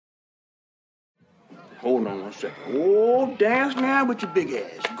Hold on 1 second. Oh, dance now with your big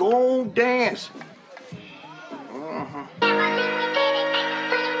ass. Go on, dance.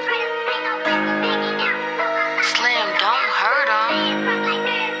 Slim, don't hurt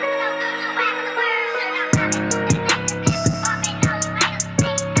him.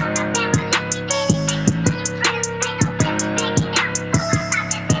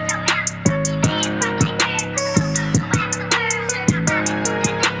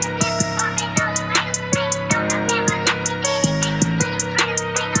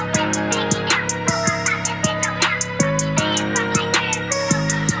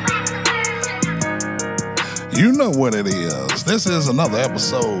 You know what it is. This is another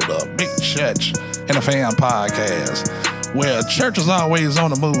episode of Big Church and a Fan Podcast, where church is always on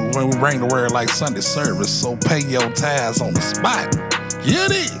the move when we bring the word like Sunday service, so pay your tithes on the spot.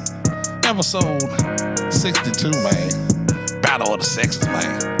 Get it? Episode 62, man. Battle of the Sexes,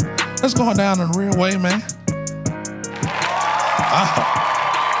 man. Let's go down in the real way, man.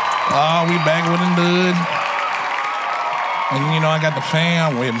 We back with it good. And, you know, I got the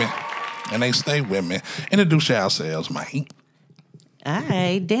fam with me. And they stay with me. Introduce yourselves, man. All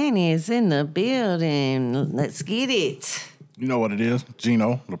right, Danny is in the building. Let's get it. You know what it is.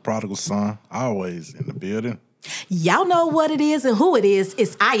 Gino, the prodigal son, always in the building. Y'all know what it is and who it is.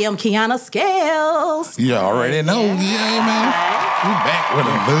 It's I am Kiana Scales. You already know. Yeah, man. We back with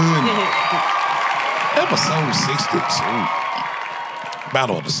a good episode 62.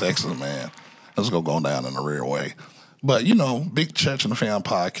 Battle of the Sexes, man. Let's go down in the real way. But, you know, Big Church and the Fan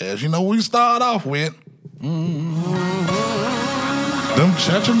Podcast, you know, we start off with them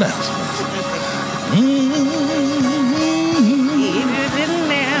church announcements.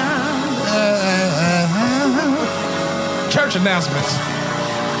 Church announcements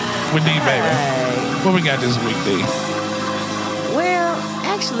with D, baby. What we got this week, D? Well,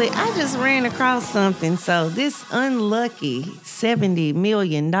 actually, I just ran across something. So this unlucky $70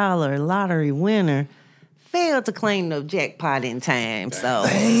 million lottery winner failed to claim the jackpot in time. So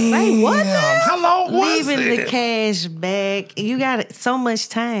Say what now? How long was leaving it? the cash back. You got so much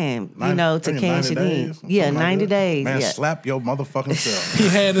time, to cash it in. Yeah, 90 days. Man, yeah. slap your motherfucking self. He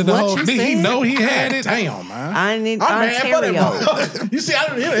had it the What whole. you Did he said? know he had it? Damn, man. I'm in I'm mad for that Ontario. motherfucker. You see, I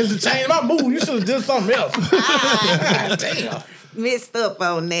didn't hear it. It's changed my mood. You should have did something else. God damn. Messed up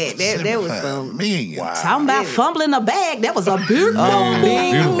on that. That was some million. Wow. Talking about fumbling a bag. That was a big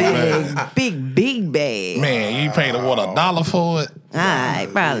Beautiful bag. Big bag. Man, you paid $1 for it? All right,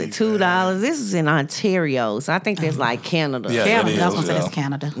 probably $2. This is in Ontario, so I think that's like Canada. Yeah, Canada. it I was is, gonna say yeah. that's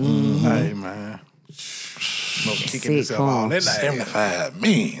Canada. Hey, man. Kicking himself all that night. 75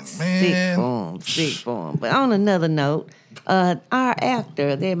 million, man. Sick form. But on another note, our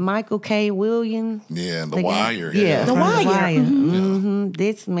actor, that Michael K. Williams. Yeah, The guy- Wire. Yeah, The from Wire. Mm-hmm.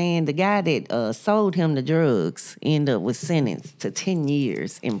 This man, the guy that sold him the drugs, ended up was sentenced to 10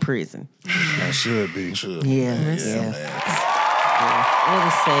 years in prison. That should be. Yeah. It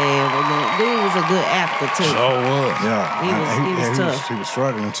was sad. But the dude was a good actor, too. So was. Yeah. He was tough. He was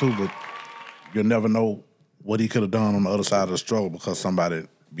struggling, too, but you'll never know what he could have done on the other side of the struggle because somebody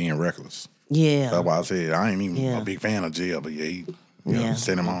being reckless. Yeah. That's why I said I ain't even a big fan of jail, but he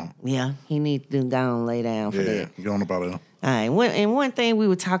sent him on. Yeah, he needs to go and lay down for that. You don't know about it. All right, one thing we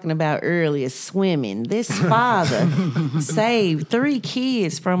were talking about earlier, swimming. This father saved 3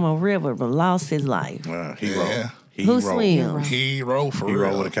 kids from a river but lost his life. Hero. Yeah. Who swims? Hero for Hero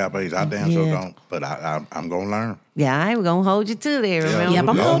real. with a cap H. I damn sure don't, but I'm going to learn. Yeah, I ain't gonna hold you to that, remember? Yep,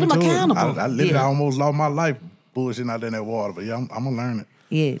 I'm holding him accountable. I literally almost lost my life bullshitting out there in that water, but I'm going to learn it.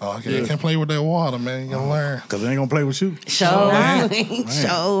 Yes. Oh, okay. You can't play with that water, man. You gotta learn. Because they ain't going to play with you. Sure ain't.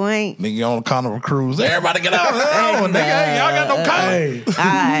 Sure ain't. Nigga on a Carnival cruise. Everybody get out. Oh, nigga, y'all got no car. Hey. All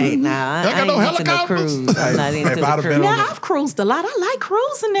right, now Y'all I got no ain't into no helicopters? cruise. I'm not into If the I'd have been cruise. on Now, I've cruised a lot. I like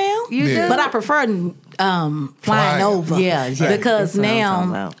cruising now. You Yeah. do? But I prefer flying Flying. over. Yeah, Because that's what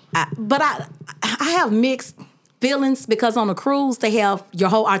I'm now, talking I have mixed feelings because on a cruise they have your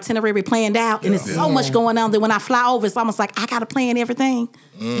whole itinerary planned out and there's so much going on that when I fly over it's almost like I gotta plan everything.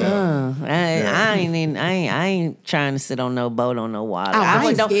 I ain't trying to sit on no boat on no water. Oh, I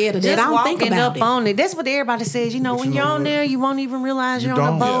ain't don't- scared of that. just I don't think walking about up it. on it. That's what everybody says. You know, when you're on there, you won't even realize you're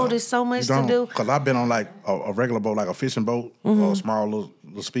on a boat. There's so much to do. Because I've been on like a regular boat, like a fishing boat, or a small little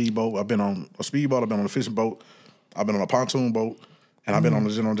speed boat. I've been on a speed boat, I've been on a fishing boat, I've been on a pontoon boat, and I've been on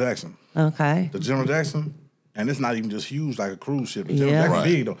the General Jackson. Okay. The General Jackson, And it's not even just huge like a cruise ship. It's Yeah. like Right.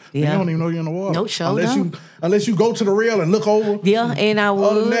 big though. Yeah. You don't even know you're in the water. No, sure don't. Unless you go to the rail and look over. Yeah, and I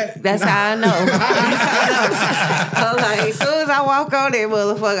Other than would. that, That's how I know. I'm like, as soon as I walk on that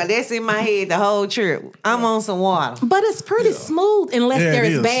motherfucker, that's in my head the whole trip. I'm on some water. But it's pretty smooth unless Yeah, there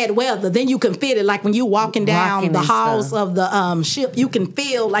it is is. bad weather. Then you can feel it. Like when you walking down Rocking the and halls stuff. of the ship, you can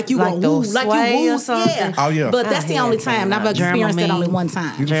feel like you Like gonna the woo, like sway you or woo. something. Yeah. Oh, yeah. But that's I the had only that. time. I've experienced that Dramamine. only one You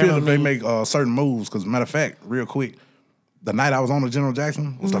time. can feel if they Dramamine. make certain moves. Because matter of fact, real quick, the night I was on the General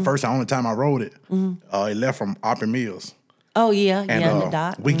Jackson was the first and only time I rode it. It left from Opry Mills. Oh, yeah. And yeah, in the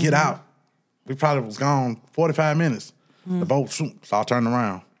dock. we get out. We probably was gone 45 minutes. The boat start turning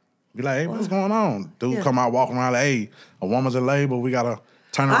around. Be like, hey, what's going on? Dude come out walking around like, hey, a woman's in labor. We got to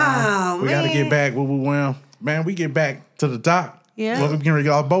turn around. Oh, we got to man. get back. Man, we get back to the dock. Yeah. Well, we getting ready to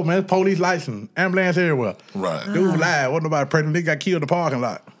get off the boat, man. There's police license, ambulance everywhere. Right. Dude lied. Wasn't nobody pregnant. They got killed in the parking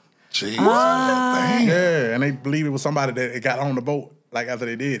lot. Jeez. Damn. Yeah, and they believe it was somebody that got on the boat like after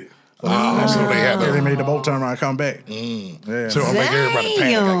they did it. So they had Yeah, they to. made the boat turn around and come back. Yeah. So it'll make everybody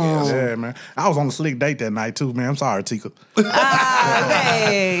panic, I guess. Yeah, man. I was on a slick date that night too, man. I'm sorry, Tika.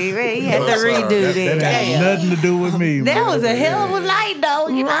 Hey, he had to That's all right. redo That that. had nothing to do with me, That man. was a hell of a night, though.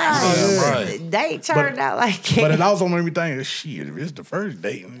 You know, Yeah, right. the date turned out like But that. it also made me think, shit, it's the first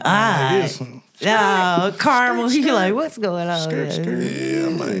date. Ah. It is. No, Carmel, you like, what's going on? Yeah,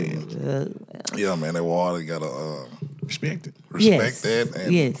 man. Yeah, man. That water gotta Respect it. respect that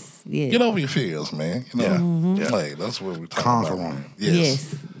and yes, yes. get over your fears, man. You know, Yeah. Hey, that's what we're talking Conquer about. them.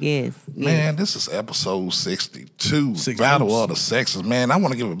 Yes, yes, Man, this is episode 62, Battle of the Sexes. Man, I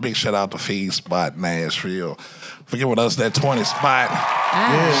want to give a big shout out to Feed Spot Nashville for giving us that 20 spot.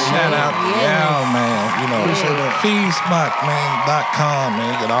 Shout out. yes. Yeah, man. You know, feedspotman.com,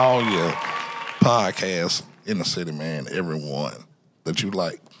 man. Get all your podcasts in the city, man. Everyone that you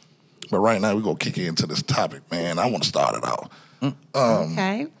like. But right now, we're going to kick into this topic, man. I want to start it off.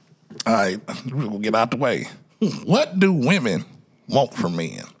 Okay. All right, we're going to get out the way. What do women want from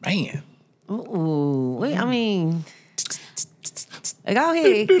men? Man. Ooh, I mean, go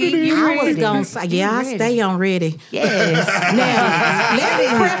ahead. You I was ready? gonna say, yeah, I ready? stay on ready. Yes. Now, let me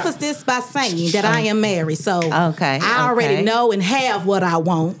preface this by saying that I am married, so Okay, I already okay. know and have what I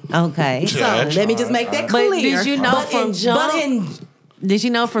want. Okay. So Judge. let me just make that But clear. did you know But from in- jump? But in Did you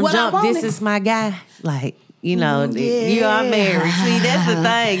know from What I jump, this wanted. is my guy? Like, you know, you are married. See, that's the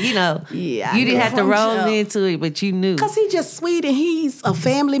thing, you know. Yeah, I you didn't knew have to from roll jump. into it, but you knew. Cause he just sweet and he's a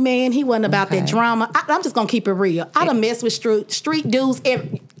family man. He wasn't about that Okay. drama. I'm just gonna keep it real. I done messed with street dudes.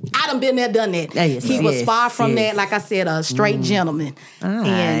 I done been there, done that. Yes, He was yes, far from yes. that. Like I said, a straight gentleman, right.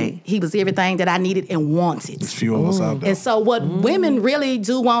 and he was everything that I needed and wanted. There's a few of us out there. And so, what women really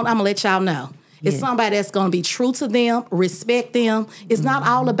do want, I'm gonna let y'all know. It's somebody that's gonna be true to them, respect them. It's not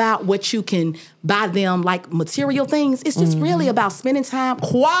all about what you can buy them, like material things. It's just really about spending time,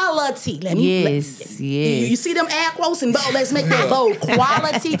 quality. Yes, yes. You see them air quotes and bold. Let's make that bold.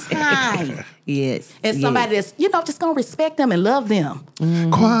 Quality time. Yes. And somebody that's, just gonna respect them and love them.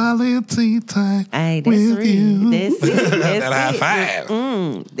 Quality time Hey, that's with real. you. That's it. That's That high it.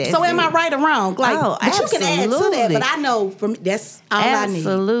 five. That's So am it. I right or wrong? Like, Oh, but you can add to that. absolutely. But I know from that's all I need.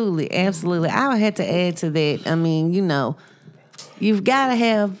 Absolutely, absolutely. I would have to add to that. I mean, you've got to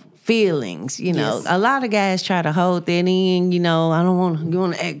have feelings. Yes. A lot of guys try to hold that in. I don't want. You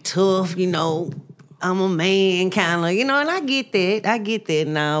want to act tough. I'm a man, kind of. And I get that. I get that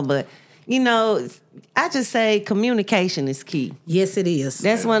now, but I just say communication is key. Yes, it is.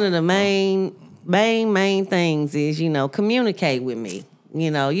 That's one of the main things is, communicate with me.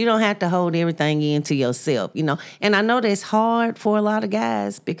 You don't have to hold everything in to yourself, And I know that's hard for a lot of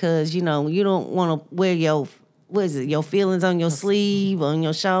guys because, you don't want to wear your feelings on your sleeve, on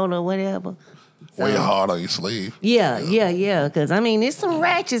your shoulder, whatever. Wear your heart on your sleeve. Yeah. Because, there's some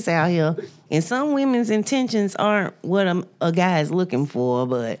ratchets out here. And some women's intentions aren't what a guy's looking for,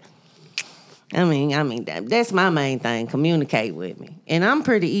 but... that's my main thing. Communicate with me, and I'm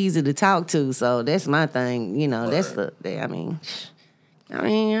pretty easy to talk to, so that's my thing. That's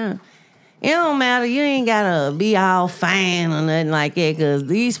yeah. It don't matter. You ain't gotta be all fine or nothing like that, cause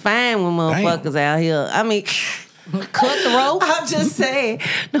these fine motherfuckers out here. Cutthroat. I'm just saying,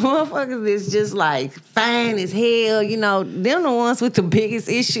 the motherfuckers that's just like fine as hell. Them the ones with the biggest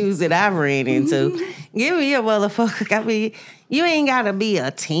issues that I've ran into. Give me a motherfucker. You ain't gotta be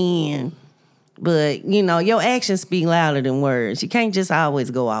a 10. But, your actions speak louder than words. You can't just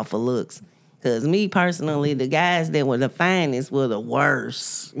always go off of looks. Because me personally, the guys that were the finest were the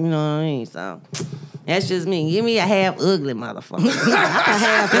worst. You know what I mean? So, That's just me. Give me a half ugly motherfucker. I can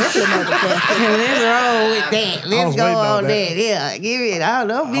have ugly motherfucker. Let's roll with that. Let's was go waiting on on that. that. Yeah, give it.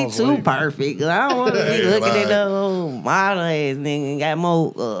 Don't be was too waiting. perfect. 'Cause I don't want to be looking at the old model ass nigga and got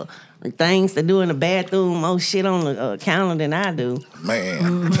more things to do in the bathroom, more shit on the counter than I do.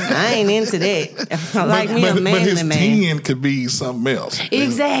 Man. I ain't into that. I like me a but manly his man. 10 could be something else.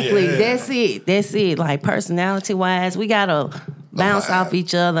 Exactly. Yeah. That's it. Like personality wise, we gotta bounce vibe. off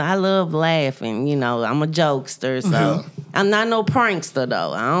each other. I love laughing. You know, I'm a jokester, so I'm not no prankster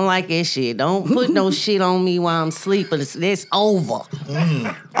though. I don't like that shit. Don't put no shit on me while I'm sleeping. That's over.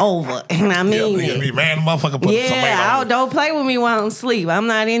 Over. And I mean Yeah, it. be man, the motherfucker put a tomato Yeah, on. don't play with me while I'm asleep. I'm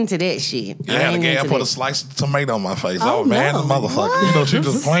not into that shit. Yeah, I the ain't guy into put a that. slice of tomato on my face. Oh, Oh, man, no. the motherfucker. You know, she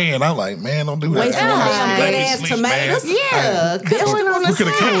just playing. I'm like, man, don't do that. Waste one Man, damn you good make me ass sleep, tomatoes. man. Yeah, Bitch, put it on You the could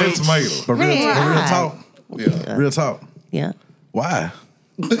have kept that sandwich. tomato. But real Man, talk. Yeah. Real talk. Yeah. Why?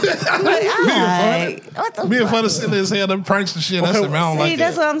 Alright. What the Being fuck? funny, silly as hell, them pranks and shit. That's it, man. I don't See, like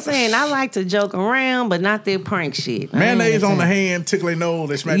that's that. what I'm saying. I like to joke around, but not that prank shit. I ain't Mayonnaise on into the it. hand, tickle their nose,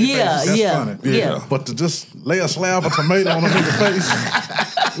 they smack your Yeah, face. That's yeah, funny. yeah. But to just lay a slab of tomato on a nigga's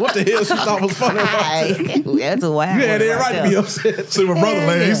face, what the hell she thought was funny about that? Aight, that's a wild You had one every right to be upset. See, my brother, Yeah,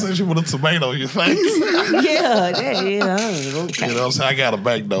 man, yeah. he said she put a tomato in your face. Yeah, okay. You know what I'm saying? I got a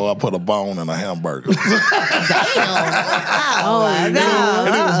back door. I put a bone in a hamburger. Oh, And it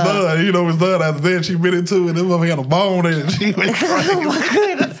was done. You know, it was done. After that, she bit into it. This motherfucker had a bone in it. She went crazy. Oh my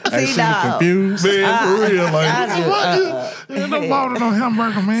goodness. Hey, See, she was dog. confused. Man, for real. Like, I do, ain't no bone in no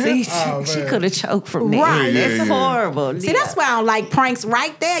hamburger, man. See, Oh, she man. could have choked from that. Right. Yeah, That's yeah. horrible. See, that's why I don't like pranks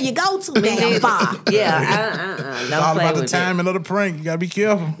right there. You go too damn far. Yeah, It's don't all play about the with that. timing of the prank. You gotta be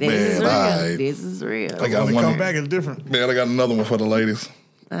careful. This is Man, real. alright. This is real. I got When they one. come back, it's different. Man, I got another one for the ladies.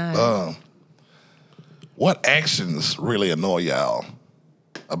 What actions really annoy y'all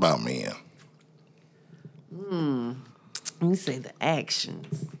about men? Let me say the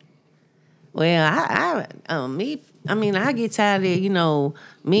actions. Well, I get tired of,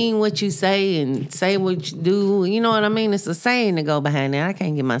 mean what you say and say what you do. You know what I mean? It's a saying to go behind that. I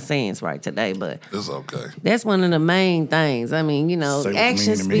can't get my sayings right today, but It's okay. that's one of the main things. I mean, Say what you actions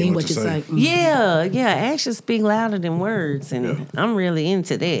mean to speak. mean What you say? Yeah, actions speak louder than words, and I'm really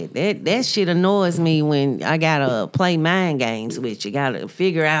into that. That shit annoys me when I gotta play mind games with you. Gotta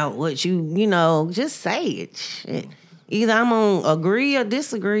figure out what just say it. Shit. Either I'm gonna agree or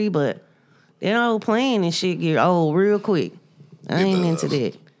disagree, but that old playing and shit get old real quick. I ain't into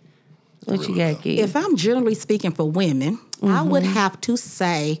that. What you got, kid? If I'm generally speaking for women, I would have to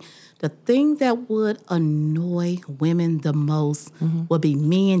say the thing that would annoy women the most would be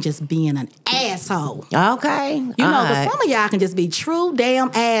men just being an asshole. Okay, You know, because some of y'all can just be true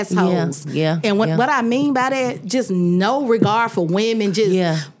damn assholes. Yeah, And what yeah. I mean by that, just no regard for women, just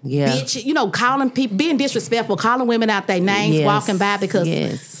Yeah. bitch, calling people, being disrespectful, calling women out their names, Yes, walking by because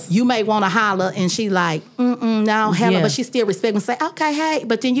yes. you may want to holler and she like, no, hella, Yeah. but she still respect and say, okay, hey,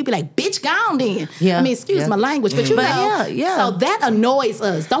 but then you be like, bitch, gone then. Yeah, I mean, excuse yeah. my language, but you But know. yeah. So that annoys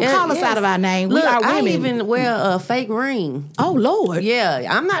us. Don't call us Yes. out of our name. Look, we are I women. even wear a fake ring. Oh, Lord. Yeah,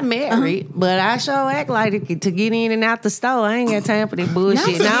 I'm not married, but I sure act like it to get in and out the store. I ain't got time for that bullshit. Not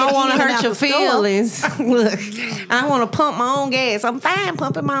to And I don't get want in to and hurt out your the store. feelings. Look, I want to pump my own gas. I'm fine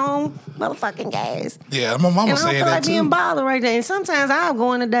pumping my own motherfucking gas. Yeah, my mama And I don't said feel that like being too. bothered right there. And sometimes I'll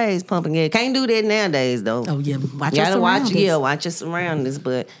go in the days pumping gas. Can't do that nowadays though. Oh, yeah. Watch You your gotta watch, surroundings. watch your surroundings.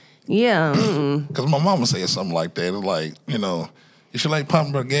 But yeah, Because my mama said something like that. It's like, you should like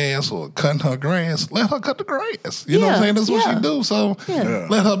pumping her gas or cutting her grass. Let her cut the grass. You know what I'm Yeah, saying? That's what yeah. she do. So Yeah.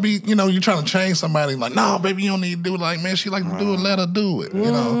 let her be, you're trying to change somebody. Like, no, baby, you don't need to do it. Like, man, she like to do it. Let her do it. You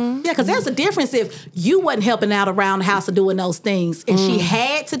know? Yeah, because there's a difference if you wasn't helping out around the house or doing those things and she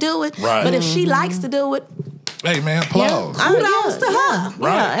had to do it. Right. But if she likes to do it, Hey, man, applause. kudos to her.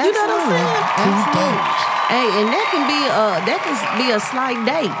 Right. Yeah, You know what I'm saying? Kudos. Hey, and that can be a slight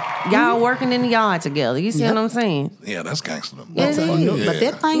date. Y'all working in the yard together. You see what I'm saying? Yeah, that's gangster. It is. Yeah. But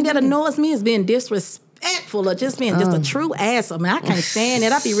that thing that annoys me is being disrespectful or just being just a true ass. I mean, I can't stand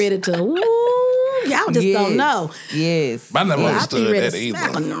it. I be ready to, y'all just don't know. Yes. But I never Yeah, I be understood ready that to either.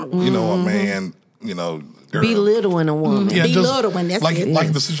 smack her. You know, a man, girl. Belittling a woman. Yeah, just belittling, that's like, it.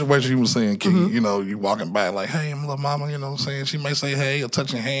 Like the situation you were saying, Key, you walking by like, hey, little mama, you know what I'm saying? She may say, hey, or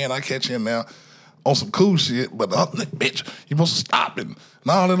touch your hand, I catch you now. on some cool shit, but bitch, you supposed to stop it. And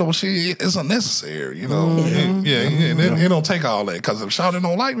all that little shit is unnecessary, you know. It don't take all that because if Shawty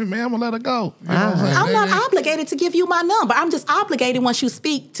don't like me, man, I'm gonna let her go. You know what I'm saying? I'm not obligated to give you my number. I'm just obligated once you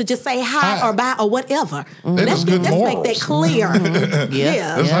speak to just say hi or bye or whatever. That's good let's morals. make that clear.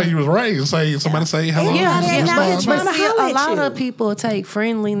 That's how you was raised. Somebody say hello. But see, a lot of people take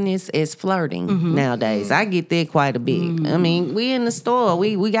friendliness as flirting nowadays. I get that quite a bit. I mean, we in the store.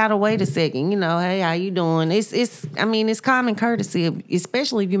 We gotta wait a second. You know, hey, how you doing? It's common courtesy,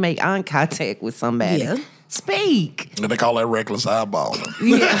 especially if you make eye contact with somebody. Yeah. Speak. And they call that reckless eyeballing.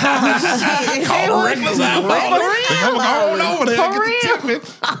 Yeah. Call it reckless eyeballing. They come on over there and get the tip.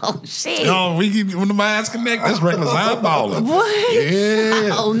 Oh, shit. You know, when the minds connect, that's reckless eyeballing. What? Yeah.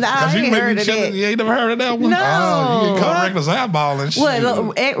 Oh, no, I ain't heard of that. You ain't never heard of that one? No. Oh, you get called reckless eyeballing.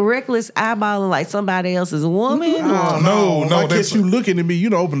 What, reckless eyeballing like somebody else's woman? No. I guess you looking at me, you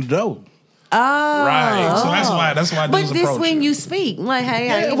don't open the door. Oh, right. So that's why. But this when you speak, like, hey,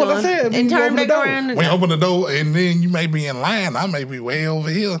 how you doing? I said, and turn back around. When you open the door, and then you may be in line, I may be way over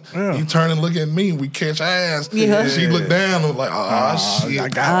here. Yeah. You turn and look at me, we catch eyes. Yeah. She look down and like, shit.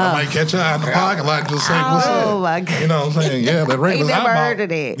 I might catch her in the parking lot, just say what's up. Oh my God. You know what I'm saying? Yeah, the reckless eyeball. Never heard of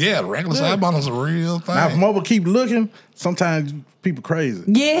that. Yeah, the reckless eyeball is a real thing. Now, if Mobile keep looking, sometimes people crazy.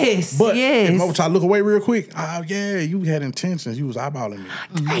 Yes, but yes. if Mobile try to look away real quick, you had intentions. You was eyeballing me.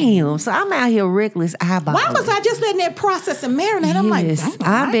 Damn, so I'm out here reckless eyeballing. Why was I just letting that process and marinate? I'm like,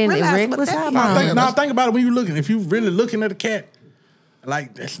 I've been reckless eyeballing. Now think about it when you looking. If you really looking at a cat,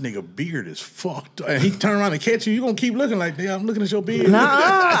 like this nigga beard is fucked, and he turn around and catch you, you gonna keep looking like, damn, I'm looking at your beard.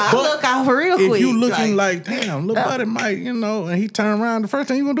 I look out real quick. If you looking like damn, little buddy might, and he turn around, the first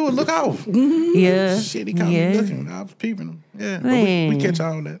thing you gonna do is look off. Yeah. Shit, he come looking. I was peeping him. Yeah, but we catch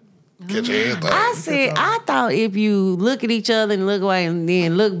all that. Catch everything. I thought if you look at each other and look away and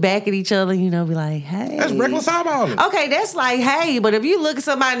then look back at each other, be like, hey. That's reckless eyeballing. Okay, that's like, hey, but if you look at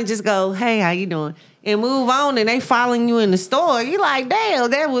somebody and just go, hey, how you doing? And move on, and they following you in the store, you like,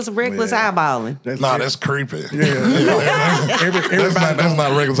 damn, that was reckless eyeballing. That's creepy. Yeah. That's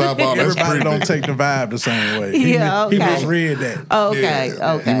not reckless eyeballing. That's Everybody creepy. don't take the vibe the same way. Yeah, okay. He misread that. Okay.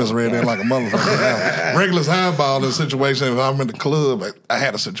 He misread that like a motherfucker. Reckless eyeballing situation, if I'm in the club, I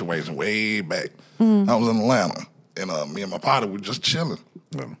had a situation way back. I was in Atlanta, and me and my partner were just chilling.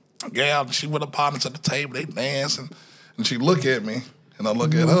 Yeah, she with her partners at the table, they dancing, and she look at me, and I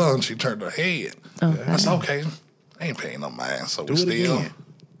look at her, and she turned her head. I said, okay, I ain't paying no mind, so we still.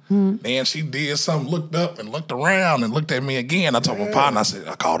 Then she did something, looked up and looked around and looked at me again. I told my partner, I said,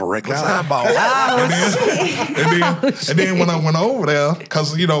 I called her reckless eyeball. And then when I went over there,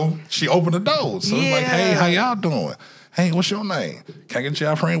 because, she opened the door. So it's like, hey, how y'all doing? Hey, what's your name? Can I get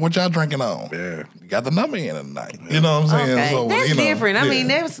y'all friend? What y'all drinking on? Yeah. You got the number in tonight. You know what I'm saying? Okay. So, that's different. I mean,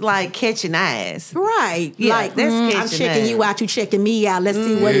 that's like catching eyes. Right. Yeah, like, that's catching I'm checking eyes. you out, you checking me out. Let's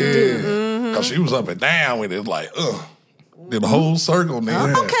see what it do. Because she was up and down with it, like, did the whole circle,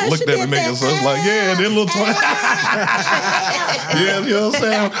 nigga. Okay, Looked she at the did nigga, that. so it's like, yeah, that little twin. Yeah, you know what I'm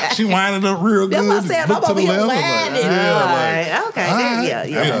saying? She winded up real good. That's what I said. Looked I'm to over the here left. winding. Okay. I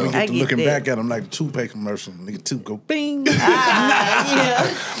I get get looking that. back at him like the toothpaste commercial. Nigga, tooth go bing. Yeah.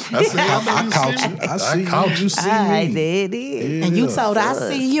 I caught you. I see you. You see me. There it is. And you told her, I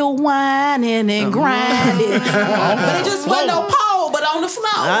see you whining and grinding. But it just wasn't no pole, but on the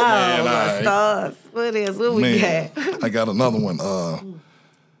floor. Oh, my stars. What else? What we got? I got another one.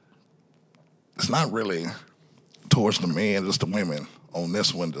 It's not really towards the men, just the women on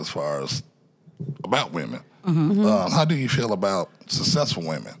this one as far as about women. How do you feel about successful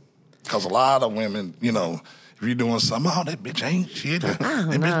women? Because a lot of women, if you're doing something, that bitch ain't shit. That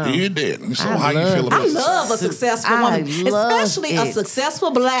bitch did that. So how you feel about I love a successful woman, especially a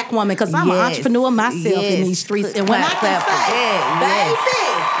successful black woman, because I'm an entrepreneur myself in these streets. And when I can say, baby,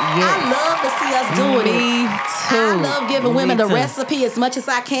 I love to see us doing it. I love giving women the recipe as much as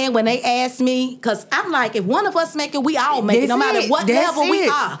I can when they ask me, because I'm like, if one of us make it, we all make it, no matter what level we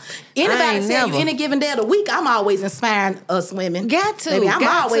are. Anybody tell you any given day of the week, I'm always inspiring us women. Got to. Baby, I'm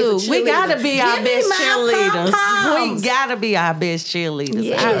always a We gotta be our Give me best my cheerleaders. pom-poms. We gotta be our best cheerleaders.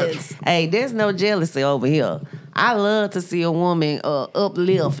 Yes. Hey, there's no jealousy over here. I love to see a woman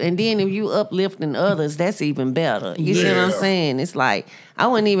uplift, and then if you uplifting others, that's even better. You see what I'm saying? It's like, I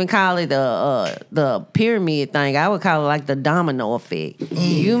wouldn't even call it the pyramid thing. I would call it like the domino effect.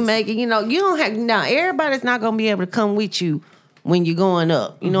 You make it, you don't have, now everybody's not gonna be able to come with you when you're going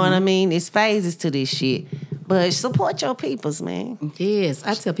up. You know what I mean? It's phases to this shit. But support your peoples, man. Yes,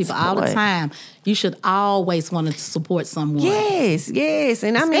 I tell people all the Support. time, you should always want to support someone. Yes,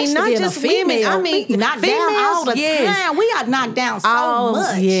 and I mean, Especially not being a just women. female. I mean, We knocked females, down all the yes. time. We are knocked down so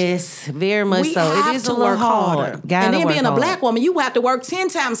much. Yes, very much We so. have It is to a little work harder. harder. And then being a black woman, you have to work 10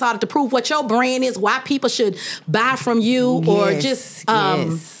 times harder to prove what your brand is, why people should buy from you or Yes, just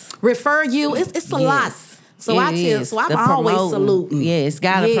yes. refer you. It's a lot. So I'm always saluting. Yes,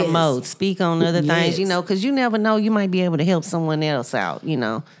 gotta Yes. promote. Speak on other things, Yes. because you never know. You might be able to help someone else out,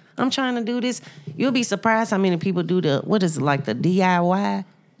 I'm trying to do this. You'll be surprised how many people do the DIY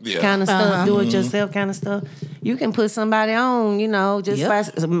kind of stuff, do it yourself kind of stuff. You can put somebody on, just by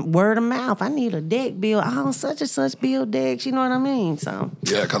word of mouth. I need a deck bill. Oh, such and such build decks. You know what I mean? So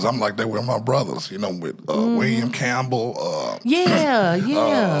Yeah, because I'm like that with my brothers, with William Campbell.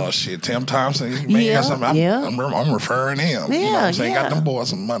 Tim Thompson. I'm referring him. You know what I'm saying? Got them boys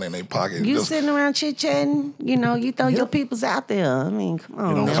some money in their pocket. You sitting around chit-chatting, you throw your peoples out there. I mean, come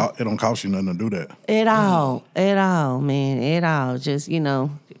on. It don't cost you nothing to do that. At all, man, at all. Just,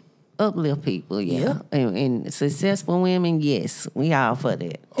 uplift people, and successful women, yes, we all for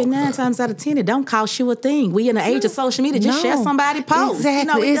that. And 9 times out of 10, it don't cost you a thing. We in the age of social media, just share somebody's post.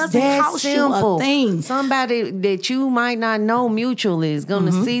 Exactly, It it's doesn't that cost simple. you a thing. Somebody that you might not know mutually is going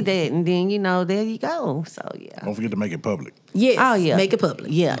to see that, and then there you go. So Don't forget to make it public. Yes, oh yeah, make it public.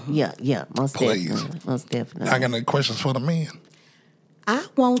 Yeah, most Please. definitely. I got any questions for the men? I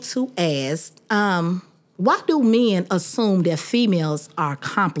want to ask, why do men assume that females are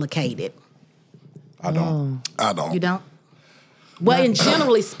complicated? I don't. I don't. You don't? Well, in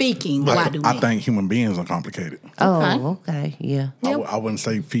generally speaking, why do men? I think human beings are complicated. Oh, okay, yeah. I wouldn't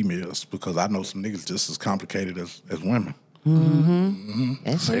say females because I know some niggas just as complicated as women.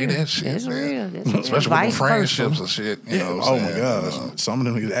 That's Say real. that shit, That's man. real. That's real. Especially with Vice the friendships versa. and shit. Oh my God, some of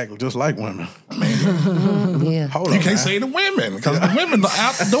them niggas act just like women. Yeah. Hold You on, can't man. say the women because the women are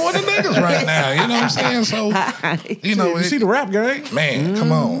out doing the niggas right now. You know what I'm saying? So, You see the rap gang? man,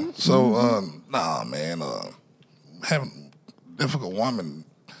 come on. So, nah, man, having a difficult woman,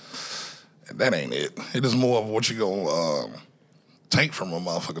 that ain't it. It is more of what you gonna take from a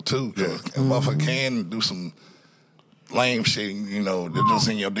motherfucker too. Cause a motherfucker can do some lame shit, that just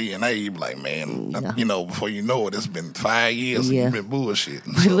in your DNA. You be like, man, before you know it, it's been 5 years and you've been bullshitting.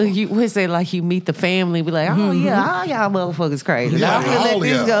 But look, we say like you meet the family, be like, oh yeah, all y'all motherfuckers crazy. Yeah, I'm gonna all let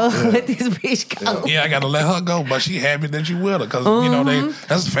this y'all. go, let this bitch go. Yeah, I gotta let her go, but she happy that you with her because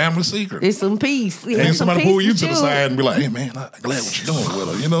that's a family secret. It's some peace. And Some somebody peace pull you with to the side and be like, hey man, I'm glad what you're doing with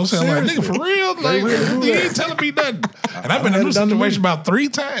her. You know what I'm saying? Like, nigga, for real? Like, you ain't telling me nothing. And I've been in this situation about 3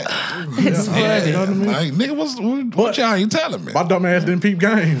 times. It's funny. You know what I mean? Like, nigga, what y'all ain't telling me? My dumb ass didn't peep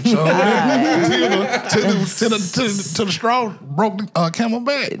game. So, to the straw broke the camel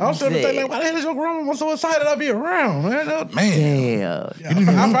back. I was trying to think, like, why the hell is your grandma so excited I'll be around, man? Yeah.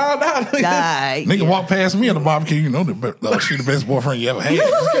 I found out. Like, Nigga walk past me at the barbecue, she the best boyfriend you ever had.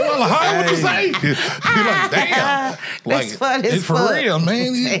 Well, hi, what you say? You like, damn. Like, funny as it's for fuck. real,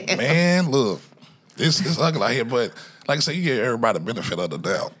 man. Damn. Man, look, it's ugly out here, but like I say, you give everybody the benefit of the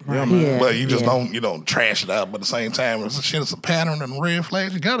doubt. Yeah, man. Yeah, But you just yeah. don't trash it out. But at the same time, if shit is a pattern and red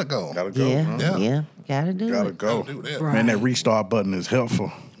flags, you gotta go. Gotta go, Yeah, man. Yeah. gotta do Gotta it. go. Do that. Man, that restart button is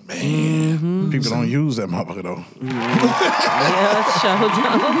helpful. Man. People don't use that motherfucker, though. Yeah, show them.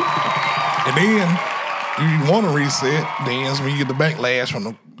 And then you want to reset, then it's when you get the backlash from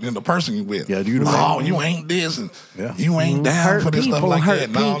the person you with. Yeah, you ain't this and you ain't down Hurt for this stuff people, like hurt that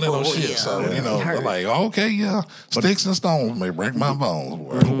and all that people, other shit. yeah. So, Hurt. they're like, okay, yeah, sticks and stones may break my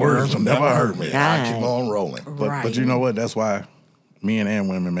bones. Words will never hurt me. I keep on rolling. But you know what? That's why men and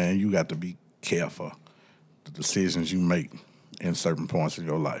women, man, you got to be careful the decisions you make in certain points of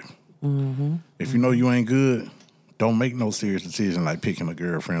your life. If you know you ain't good, don't make no serious decision like picking a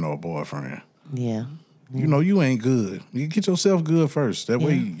girlfriend or a boyfriend. Yeah. You know you ain't good. You get yourself good first. That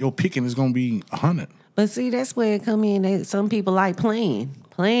way your picking is gonna be 100. But see, that's where it come in. Some people like playing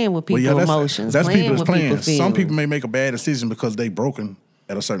with people's emotions. That's playing people's with playing. people's Some feelings. people may make a bad decision because they broken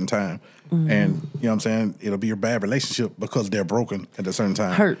at a certain time. And you know what I'm saying? It'll be a bad relationship because they're broken at a certain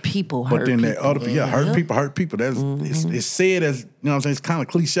time. hurt people. But hurt then people. that other people, hurt people. That's it's said as, you know what I'm saying, it's kind of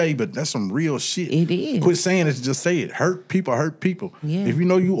cliche, but that's some real shit. It is. Quit saying it, just say it. Hurt people. Yeah. If you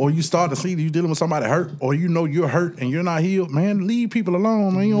know you start to see that you dealing with somebody hurt, or you know you're hurt and you're not healed, man, leave people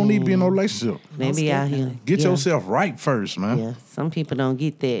alone, man. You don't need to be in no relationship. Maybe out here. Get yourself right first, man. Yeah. Some people don't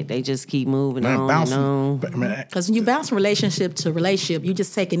get that. They just keep moving Man, on bouncing. and on. Man, Because when you bounce from relationship to relationship, you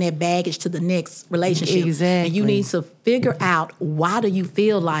just taking that baggage to the next relationship. Exactly. And you need to figure out, why do you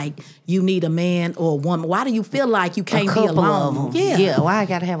feel like you need a man or a woman? Why do you feel like you can't be couple alone? of them. Yeah, why I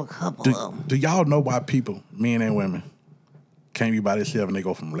gotta have a couple of them? Do y'all know why people, men and women, can't be by themselves and they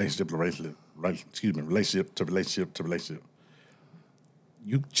go from relationship to relationship, relationship to relationship to relationship?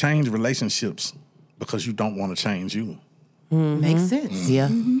 You change relationships because you don't want to change you. Makes sense. Yeah,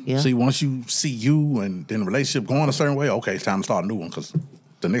 yeah. See, once you see you and then the relationship going a certain way, okay, it's time to start a new one because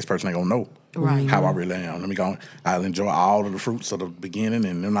the next person ain't gonna know how I really am. Let me go. I'll enjoy all of the fruits of the beginning,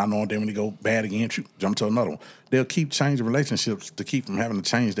 and then not knowing then when they go bad again, jump to another one. They'll keep changing relationships to keep from having to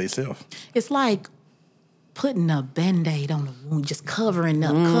change themselves. It's like putting a Band-Aid on a wound, just covering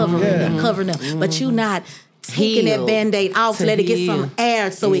up, covering up. But you not taking that Band-Aid off to let it get some air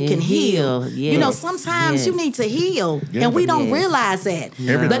so it can heal. Yes. You know, sometimes you need to heal, and we don't realize that.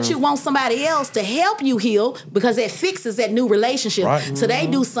 But you want somebody else to help you heal because that fixes that new relationship. Right. So they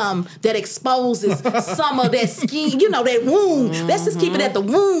do some that exposes some of that skin, you know, that wound. Let's just keep it at the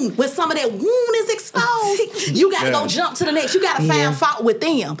wound. When some of that wound is exposed, you got to go jump to the next. You got to find fault with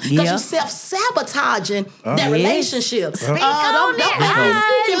them because you're self-sabotaging that relationship. Speaking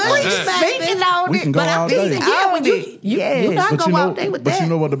on We can go all day. You're not going out there with that. But you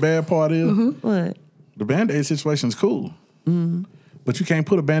know what the bad part is? What? The Band-Aid situation is cool. But you can't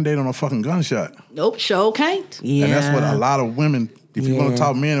put a Band-Aid on a fucking gunshot. Nope, sure can't. Yeah. And that's what a lot of women, if you want to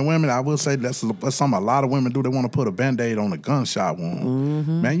talk men and women, I will say that's something a lot of women do. They want to put a Band-Aid on a gunshot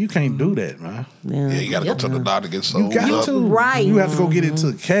wound. Man, you can't do that, man. Yeah, you got to go to the doctor to get sold You got up. to. Right. You have to go get it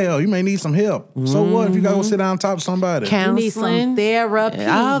to care. You may need some help. So what if you got to go sit down and talk to somebody? You need some therapy.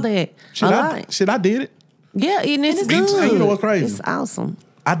 All that. Shit, I did it. Yeah, and it's And good. you know what's crazy? It's awesome.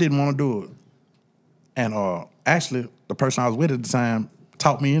 I didn't want to do it. And actually, the person I was with at the time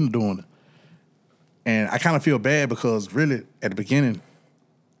talked me into doing it. And I kind of feel bad because really, at the beginning, you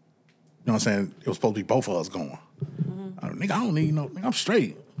know what I'm saying, it was supposed to be both of us going. Nigga, I don't need no, nigga, I'm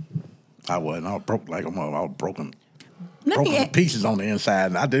straight. I wasn't. I was broke like a mother. I was broken to pieces on the inside,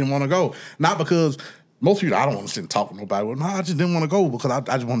 and I didn't want to go. Not because most people, I don't want to sit and talk with nobody. Well, no, I just didn't want to go because I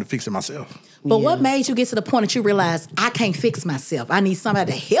just wanted to fix it myself. But what made you get to the point that you realized, I can't fix myself? I need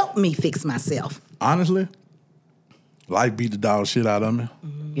somebody to help me fix myself. Honestly, life beat the dog shit out of me.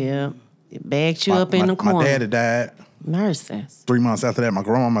 Yeah. It bagged you up in the corner. My daddy died. Nurses. 3 months after that, my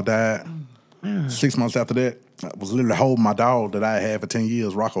grandmama died. 6 months after that, I was literally holding my dog that I had for 10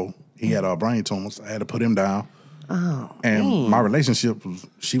 years, Rocco. He had brain tumors. I had to put him down. And my relationship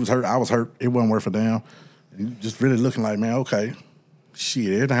she was hurt, I was hurt. It wasn't worth a damn. And just really looking like, man, okay,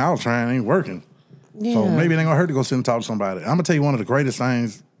 shit, everything I was trying ain't working. Yeah. So maybe it ain't gonna hurt to go sit and talk to somebody. I'm gonna tell you one of the greatest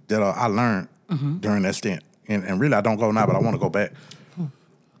things that I learned during that stint. And really, I don't go now, but I want to go back.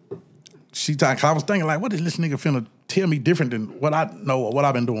 Cause I was thinking, like, what is this nigga finna tell me different than what I know or what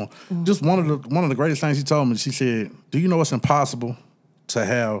I've been doing? Just one of the greatest things she told me, she said, do you know it's impossible to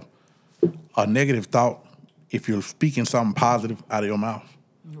have a negative thought if you're speaking something positive out of your mouth?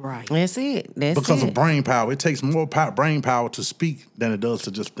 Right. That's it. Because of brain power. It takes more brain power to speak than it does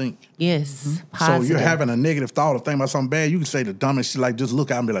to just think. Yes. So you're having a negative thought or thinking about something bad, you can say the dumbest shit, like just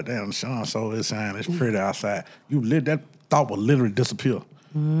look out and be like, damn, Sean, so it's shine, it's pretty outside. That thought will literally disappear.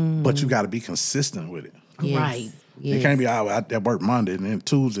 But you got to be consistent with it. Yes. Right. Yes. It can't be out at work Monday and then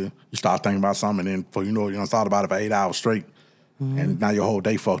Tuesday you start thinking about something and then before you know it, you done thought about it for 8 hours straight. And now your whole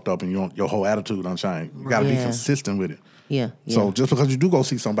day fucked up and your whole attitude done changed. You got to be consistent with it. Yeah. So just because you do go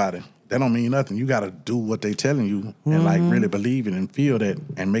see somebody, that don't mean nothing. You got to do what they telling you and like really believe it and feel that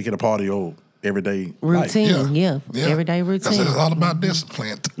and make it a part of your everyday life. Routine. Yeah. Everyday routine. That's it's all about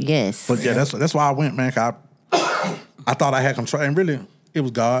discipline. Yes. But yeah, that's why I went, man. 'Cause I thought I had control, and really, it was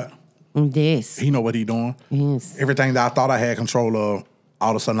God. Yes. He know what he doing. Yes. Everything that I thought I had control of,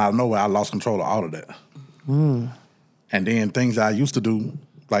 all of a sudden out of nowhere, I lost control of all of that. And then things I used to do,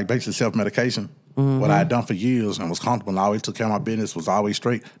 like basically self-medication, what I had done for years and was comfortable and always took care of my business, was always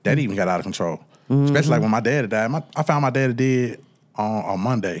straight, that even got out of control. Especially like when my daddy died. I found my daddy dead on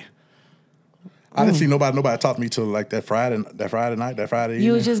Monday. I didn't see nobody talk to me till like that Friday night, that Friday evening.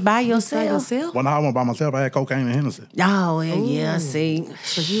 You was just by yourself? When I went by myself, I had cocaine and Hennessy. Oh, yeah, see.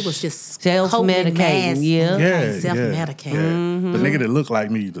 So you was just Self-medicating, yeah. Self-medicating. The nigga that looked like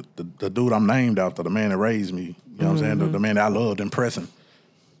me, the dude I'm named after, the man that raised me, you know what I'm saying? The man that I loved and pressing.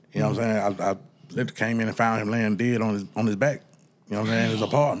 You know what I'm saying? I came in and found him laying dead on his back. You know what I'm saying? His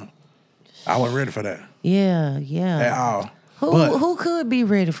apartment. I wasn't ready for that. Yeah. At all. Who could be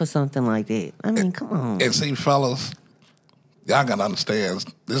ready for something like that? I mean, come on. And see, fellas, y'all gotta understand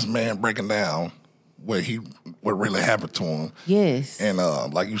this man breaking down what really happened to him. Yes. And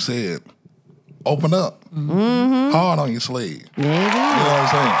like you said, open up. Hard on your sleeve. Yeah, it is. You know what I'm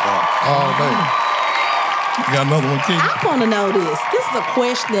saying? All day. You got another one, King? I want to know this. This is a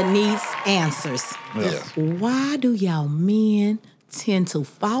question that needs answers. Yes. Why do y'all men tend to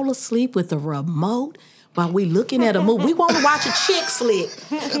fall asleep with the remote while we looking at a movie? We want to watch a chick flick.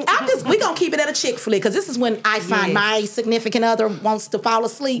 We gonna keep it at a chick flick because this is when I find my significant other wants to fall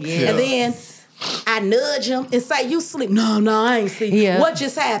asleep, and then I nudge him and say, "You sleep?" No, I ain't sleep. Yeah. What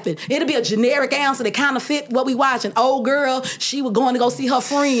just happened? It'll be a generic answer that kind of fit what we watching. Old girl, she was going to go see her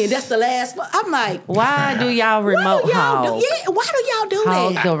friend. That's the last one. I'm like, Why do y'all remote hog? why do y'all do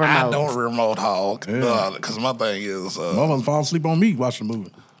Hog that? the remote. I don't remote hog because my thing is Motherfuckers fall asleep on me watching the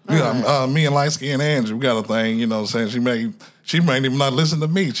movie. yeah, me and light skinned Angie, we got a thing, you know what I'm saying? She may even not listen to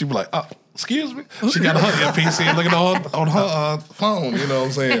me. She be like, oh, excuse me. She got her PC looking on her phone, you know what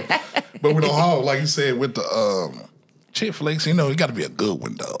I'm saying? But we don't hog, like you said, with the chick flicks, you know, it got to be a good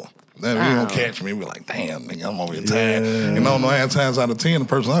one, though. Then you don't catch me, we like, damn, nigga, I'm over here tired. You know, 9 times out of 10, the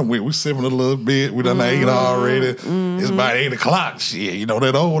person I'm with, we sipping a little bit, we done ate already. It's about 8 o'clock, shit. You know,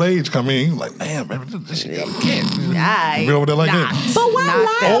 that old age come in, you like, damn, baby, this shit got a catch. Be over there like that. But why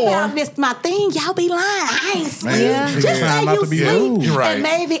lie about this? My thing, y'all be lying. I ain't sleep. Just say you sleep, You're right. and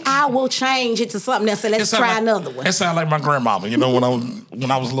maybe I will change it to something else. And let's try another one. It sound like my grandmama. You know,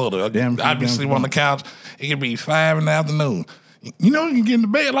 when I was little, I'd be sleeping on the couch. It could be 5 in the afternoon. You know, you can get into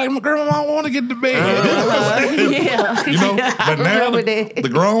bed like my grandma want to get into bed. Yeah. You know, but now remember that. the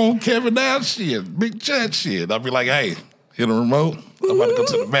grown Kevin down shit, big chat shit. I'll be like, hey, hit the remote. I'm about to go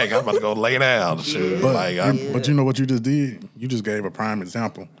to the back. I'm about to go lay down. Shit. But you know what you just did? You just gave a prime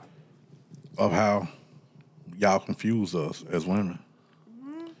example of how y'all confuse us as women.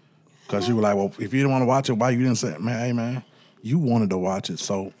 Because you were like, well, if you didn't want to watch it, why you didn't say, man, hey, man, you wanted to watch it,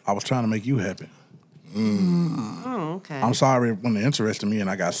 so I was trying to make you happy. Oh, okay. I'm sorry when it interested me and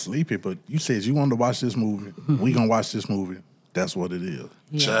I got sleepy, but you said you wanted to watch this movie. We gonna watch this movie. That's what it is.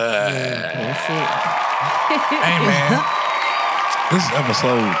 That's it. Hey, man. This is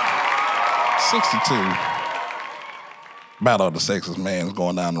episode 62. Battle of the Sexes, man, is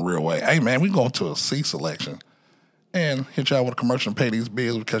going down the real way. Hey, man, we going to a C selection. And hit y'all with a commercial and pay these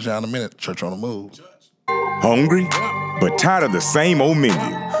bills because y'all in a minute. Church on the Move. Hungry? But tired of the same old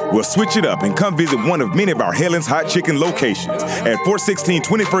menu? We'll switch it up and come visit one of many of our Helen's Hot Chicken locations at 416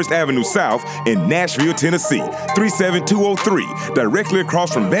 21st Avenue South in Nashville, Tennessee, 37203, directly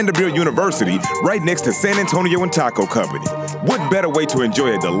across from Vanderbilt University, right next to San Antonio and Taco Company. What better way to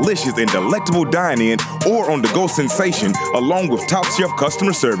enjoy a delicious and delectable dine-in or on-the-go sensation along with top-shelf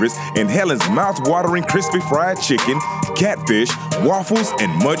customer service and Helen's mouth-watering crispy fried chicken, catfish, waffles,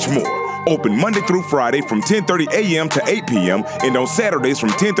 and much more. Open Monday through Friday from 10:30 a.m. to 8 p.m. and on Saturdays from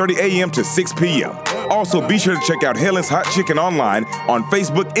 10:30 a.m. to 6 p.m. Also, be sure to check out Helen's Hot Chicken online on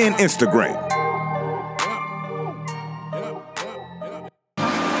Facebook and Instagram.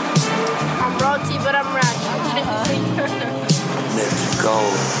 I'm roti, but I'm ratchet. Let's go.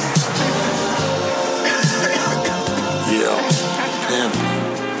 Yeah. Pimp.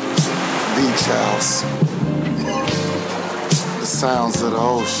 Beach house. The sounds of the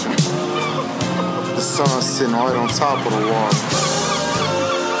ocean. The sun sitting right on top of the water.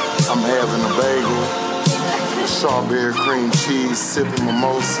 I'm having a bagel with strawberry cream cheese, sipping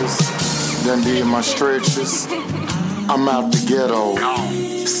mimosas. Done did my stretches. I'm out the ghetto.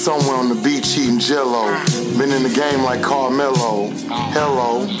 Somewhere on the beach eating jello. Been in the game like Carmelo.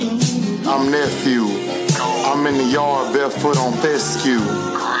 Hello, I'm nephew. I'm in the yard barefoot on fescue.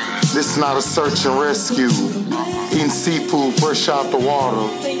 This not a search and rescue. Eating seafood fresh out the water.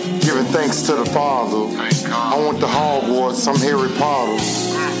 Giving thanks to the Father. I want the Hogwarts, I'm Harry Potter.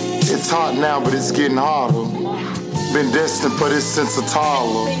 It's hot now, but it's getting hotter. Been destined for this since a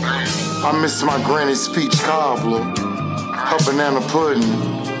toddler. I miss my granny's peach cobbler. Her banana pudding.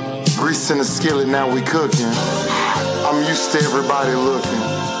 Grease in the skillet, now we cooking. I'm used to everybody looking.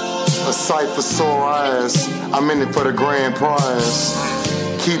 A sight for sore eyes. I'm in it for the grand prize.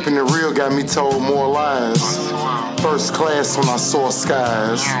 Keeping it real got me told more lies. First class when I saw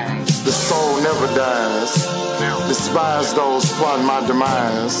skies. The soul never dies. Despise those plotting my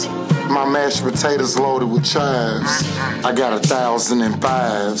demise. My mashed potatoes loaded with chives. I got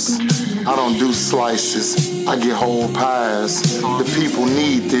 1,005s. I don't do slices, I get whole pies. The people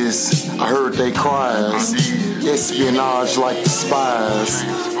need this, I heard they cries. Espionage like the spies.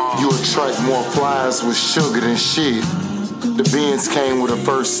 You attract more flies with sugar than shit. The beans came with a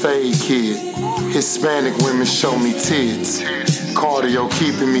first aid kit. Hispanic women show me tits. Cardio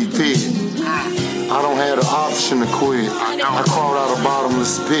keeping me fit. I don't have the option to quit. I crawled out a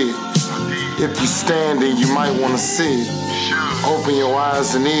bottomless pit. If you standing, you might want to sit. Open your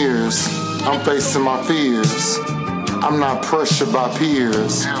eyes and ears. I'm facing my fears. I'm not pressured by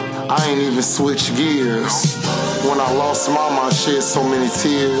peers. I ain't even switched gears. When I lost mama, I shed so many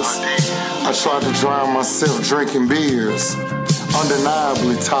tears. I tried to drown myself drinking beers.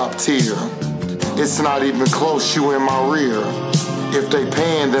 Undeniably top tier. It's not even close, you in my rear. If they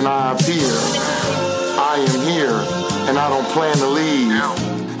paying, then I appear. I am here, and I don't plan to leave.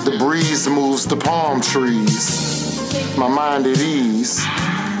 The breeze moves the palm trees. My mind at ease.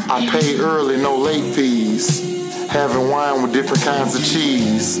 I pay early, no late fees. Having wine with different kinds of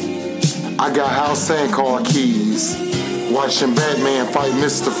cheese. I got house and car keys. Watching Batman fight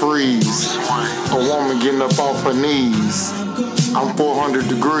Mr. Freeze. A woman getting up off her knees. I'm 400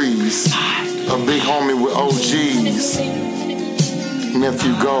 degrees. A big homie with OGs.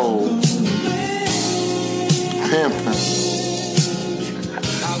 Nephew Gold. Pimpin'.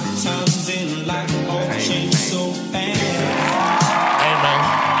 Hey, man.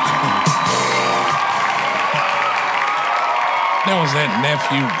 That was that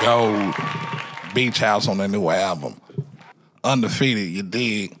Nephew Gold Beach House on their new album. Undefeated, you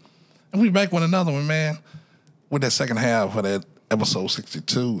dig? And we back with another one, man. With that second half of that episode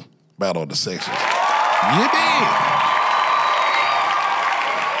 62, Battle of the Sexes. You dig?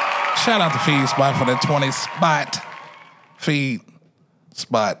 Shout out to Feed Spot for that 20 spot.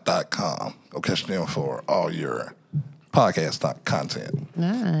 Feedspot.com. Go catch them for all your podcast content.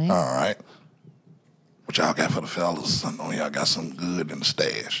 Nice. All right. What y'all got for the fellas? I know y'all got some good in the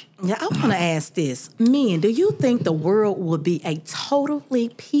stash. Yeah, I want to ask this. Men, do you think the world would be a totally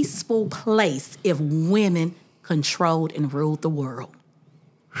peaceful place if women controlled and ruled the world?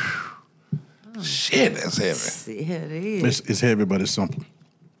 Shit, that's heavy. Yeah, it is. It's heavy, but it's simple.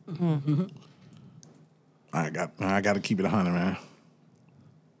 Mm-hmm. I got to keep it 100, man.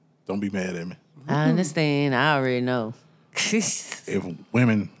 Don't be mad at me. I understand. I already know. If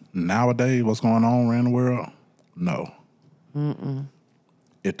women nowadays, what's going on around the world? No.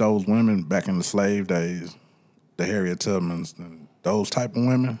 If those women back in the slave days, the Harriet Tubmans, and those type of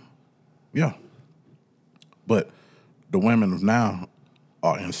women, yeah. But the women of now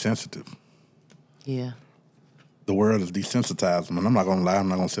are insensitive. Yeah. The world is desensitized them, and I'm not gonna lie, I'm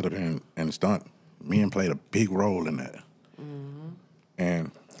not gonna sit up here and stunt. Men played a big role in that.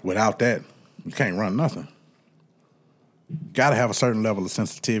 And without that, you can't run nothing. You gotta have a certain level of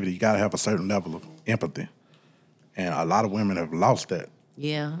sensitivity, you gotta have a certain level of empathy. And a lot of women have lost that.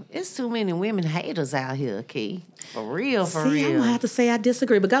 Yeah. It's too many women haters out here, Key. For real, for See, real. I'm gonna have to say I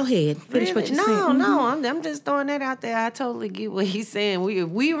disagree, but go ahead. Finish what Really? you're saying. No, I'm just throwing that out there. I totally get what he's saying.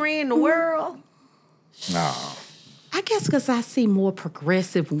 We ran the world. Nah. I guess because I see more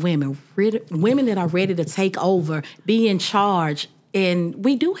progressive women, women that are ready to take over, be in charge, and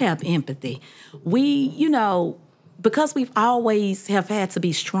we do have empathy. We, because we've always have had to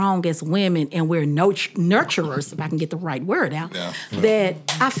be strong as women, and we're nurturers, if I can get the right word out, that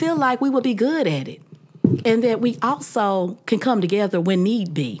I feel like we would be good at it. And that we also can come together when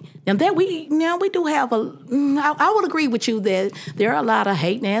need be. And that we do have I would agree with you that there are a lot of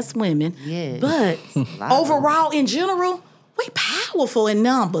hating ass women. Yeah. But overall, in general, we powerful in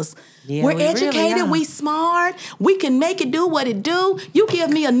numbers. Yeah, We're we really educated, are. we smart, we can make it do what it do. You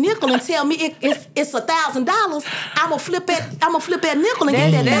give me a nickel and tell me it's $1,000, I'ma flip that nickel and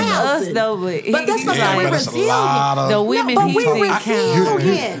get That's us $1,000. though, But that's because Yeah, we're but it's a resilient. lot of- The women but he we said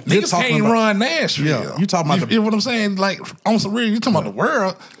resilient. Niggas talking can't about- run Nashville. Yeah, you talking about you know what I'm saying? Like, on some real, you talking about the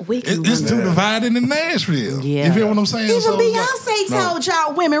world. We can It's run too that. divided in Nashville. Yeah. You feel what I'm saying? Even So, Beyonce told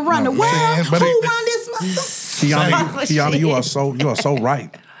y'all women run the world. man, Who but it- run this mother? Kiana, you are so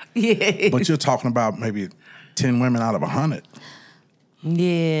right. Yeah. But you're talking about maybe 10 women out of 100.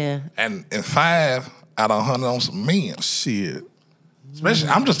 Yeah. and 5 out of 100 on some men. Shit. Especially,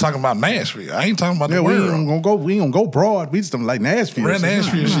 I'm just talking about Nashville. I ain't talking about Yeah, the we world. ain't gonna go broad. We just don't like Nashville. Red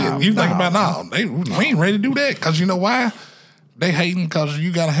Nashville shit. You think about we ain't ready to do that because you know why? They hating because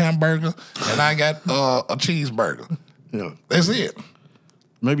you got a hamburger and I got a cheeseburger. Yeah. That's it.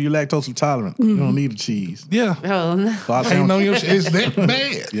 Maybe you're lactose intolerant. You don't need the cheese. Yeah. Oh no. So I Ain't no say, your shit. It's that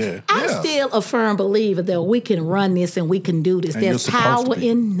bad. yeah. I'm Yeah. still a firm believer that we can run this and we can do this. And you're There's supposed to power be.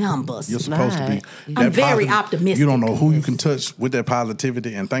 in numbers. You're supposed to be. Right. I'm That very optimistic. You don't know who you can touch with that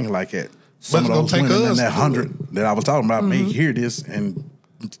positivity and thinking like that. Some But of it's those gonna take women in us that to do 100 that I was talking about may hear this and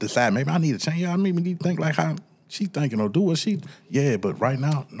decide maybe I need to change. I maybe need to think like how she thinking or do what she. Yeah, but right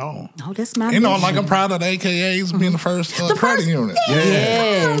now, no. Oh, that's my You know, mission. like I'm proud of the AKAs being the first credit first- unit.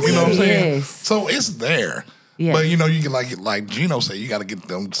 Yes. You know what I'm saying? Yes. So it's there. Yes. But you know, you can like Gino said, you got to get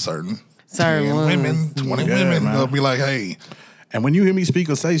them certain Certain 10 ones. women, 20 Yeah, women. man. They'll be like, hey, And when you hear me speak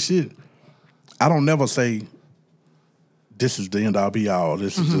or say shit, I don't never say this is the end all be all.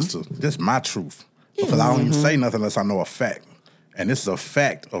 This is just my truth. Because I don't even say nothing unless I know a fact. and this is a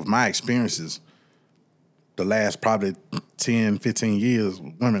fact of my experiences, the last probably 10, 15 years,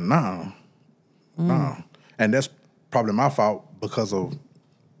 women, no. And that's probably my fault because of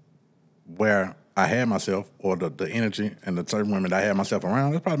where I had myself or the energy and the certain women that I had myself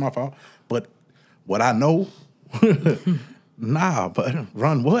around. That's probably my fault. But what I know, but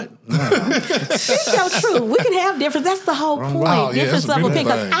run what? Nah. It's so true. We can have difference. That's the whole point. wow, yeah, Difference it's a of opinion.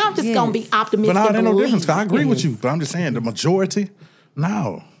 beautiful Because thing. I'm just going to be optimistic. But no, there ain't no and difference. 'Cause I agree with believe. you. But I'm just saying the majority,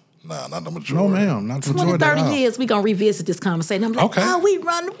 no. Nah, not the majority. No, ma'am. Not the 20, majority 30 at all. years, we're going to revisit this conversation. I'm like, Okay. we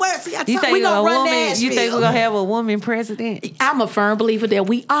run the worst. See, I You told think we going to run woman? Nashville. You think we're gonna have a woman president? I'm a firm believer that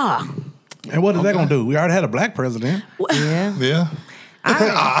we are. And what is that going to do? We already had a black president. Yeah.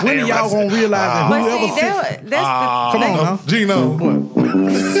 When are y'all going to realize that But whoever see, sits... that's Come on now. Gino.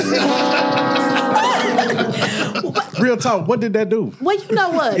 Real talk, what did that do? Well, you know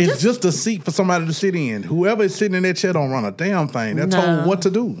what? It's just a seat for somebody to sit in. Whoever is sitting in that chair don't run a damn thing. They're told what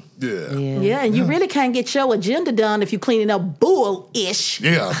to do. Yeah. Yeah, and you really can't get your agenda done if you're cleaning up bull-ish.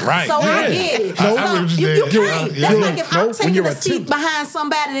 Yeah, right. So I yeah. get it. I So get what you you're saying. can't. Yeah, That's yeah. like if No, I'm when taking you're a seat attempting. behind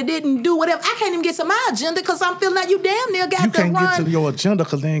somebody that didn't do whatever, I can't even get to my agenda because I'm feeling like you damn near got You to can't run. get to your agenda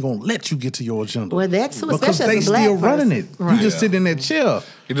because they ain't going to let you get to your agenda. Well, that's too, because especially they as a black still running person. it. Right. You just sit in that chair.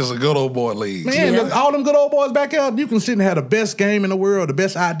 He just a good old boy league. Man, Yeah. look, all them good old boys back out, you can sit and have the best game in the world, the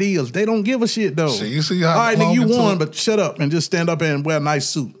best ideas. They don't give a shit, though. See, you see how all right, nigga, you long it won, took? but shut up and just stand up and wear a nice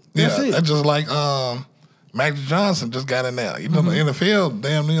suit. That's Yeah, it. that's just like Magic Johnson just got in there. You know, the NFL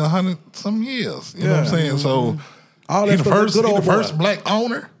damn near 100-some years. You know what I'm Yeah. saying? So All he that the stuff, first, good he the old first boy. black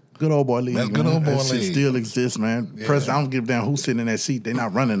owner. Good old boy league. That's good man. old boy that shit league. still exists, man. Yeah. President, I don't give a damn who's sitting in that seat. They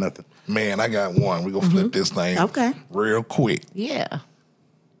not running nothing. Man, I got one. We gonna flip this thing Okay. real quick. Yeah.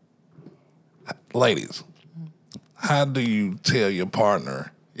 Ladies, how do you tell your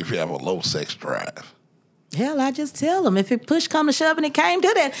partner if you have a low sex drive? Hell, I just tell them if it push come to shove and it came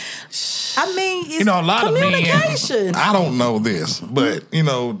to that. I mean, it's You know, a lot of men, communication. I don't know this, but, you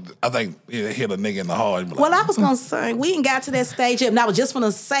know, I think it hit a nigga in the heart. Like, Well, I was gonna say we ain't got to that stage yet, and I was just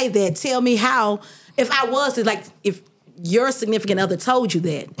gonna say that. Tell me how, if I was to, like, if your significant other told you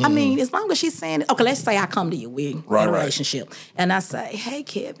that. I mean, as long as she's saying, okay, let's say I come to you, we're in Right, a right. relationship, and I say, hey,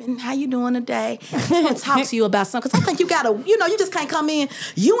 Kevin, how you doing today? I just want to talk to you about something, because I think you gotta, you know, you just can't come in,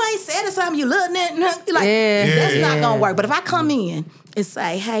 you ain't said it, something, you looking at, like, that's not gonna work. But if I come in and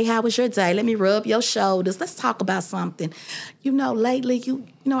say, hey, how was your day? Let me rub your shoulders. Let's talk about something. You know, lately, you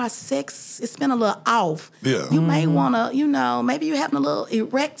know, our sex, it's been a little off. Yeah. You may want to, you know, maybe you're having a little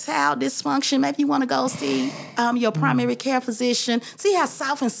erectile dysfunction. Maybe you want to go see your primary care physician. See how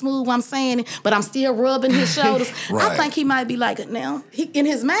soft and smooth I'm saying it, but I'm still rubbing his shoulders. I Right. think he might be like, now, in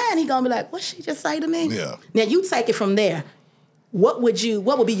his mind, he going to be like, what she just say to me? Yeah. Now, you take it from there. What would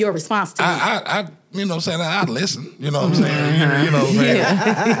be your response to it? I you know what I'm saying, I listen, you know what I'm saying? You know what I'm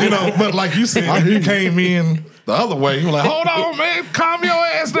saying? You know, but like you said, if you came in the other way, you were like, hold on, man, calm your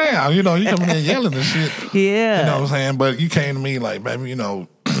ass down. You know, you come in there yelling and shit. Yeah. You know what I'm saying? But you came to me like, baby, you know,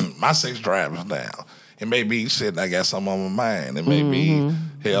 my sex drive is down. It may be shit, I got something on my mind. It may be,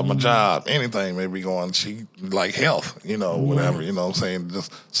 hell, my job, anything may be going, like health, you know, whatever, you know what I'm saying?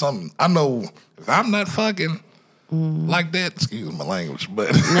 Just something. I know if I'm not fucking like that, excuse my language,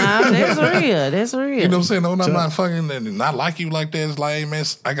 but Nah, that's real. That's real. you know what I'm saying? No, I'm not fucking and not like you like that. It's like, hey, man,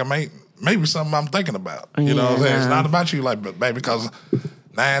 I can make maybe something I'm thinking about. You know what I'm saying? It's not about you, like, baby, because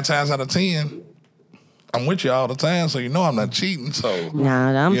 9 times out of 10, I'm with you all the time, so you know I'm not cheating. So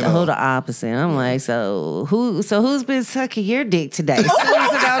Nah, I'm you the know. whole opposite. I'm like, who's been sucking your dick today? Susan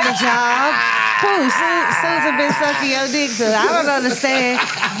on the job. Susan been sucking your dick today. I don't understand.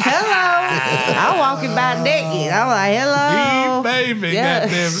 Hello. I'm walking by naked. I'm like, hello. Hey, baby,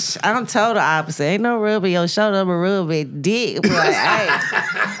 goddammit. I'm total opposite. Ain't no rubbing your shoulder, I'm a rubbing dick. I'm like,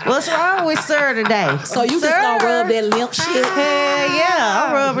 hey, what's wrong with sir today? So you just gonna rub that limp shit? Hell yeah,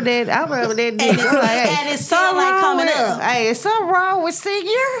 I'm rubbing that dick. And it's, I'm like, hey, and it's still like coming up. Hey, is something wrong with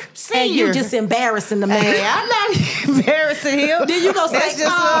senior? And you just embarrassing the man. Hey, I'm not embarrassing him. Then you gonna That's say,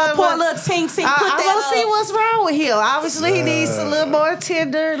 just oh, what- poor little tink, put I that want to see up. what's wrong with him. Obviously, he needs a little more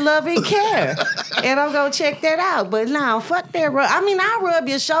tender, loving care. And I'm going to check that out. But no, fuck that rub. I mean, I'll rub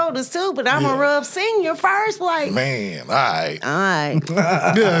your shoulders too, but I'm going to rub senior first. Like, Man, all right. all right.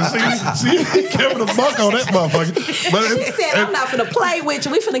 Yeah, see, Kevin the buck on that motherfucker. But She said, I'm not finna play with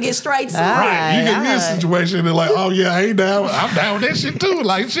you. We finna get straight to it. right, you get in this Alright. situation and like, oh yeah, I ain't down. I'm down with that shit too.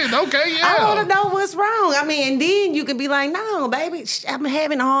 Like shit, okay, yeah. I want to know what's wrong. I mean, and then you can be like, no, baby, I'm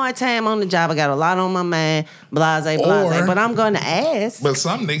having a hard time on the job. I got a lot on my mind, blase. Or- But I'm going to ask. But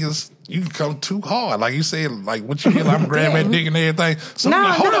some niggas, you can come too hard. Like you said, like what you get, I'm grabbing that dick and everything. So No, I'm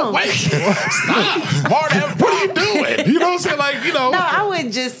like, hold no. up, wait. Stop. Marty, what are you doing? You know what I'm saying? Like, you know. No, I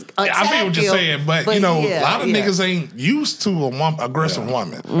wouldn't just attack I feel what you're him, saying, but you know, yeah, a lot of yeah. niggas ain't used to a aggressive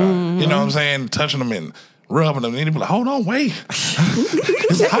woman. Mm-hmm. You know what I'm saying? Touching them and rubbing them. And they be like, hold on, wait.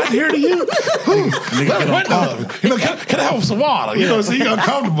 It's hot here to you. Can I have some water? You know, so you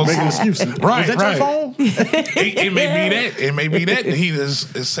uncomfortable. Making excuses. Right, Is that right. your phone? It may be that. It may be that he is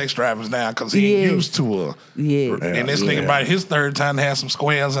sex drivers now because he ain't Yes. used to a. Yeah. And this nigga by his third time to have some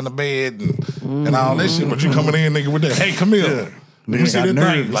squares in the bed and all that shit. But you coming in, nigga, with that, hey, come here. Let me Nigga see got that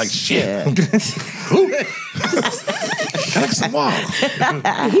nerves. thing. Like, shit. Can I get some water?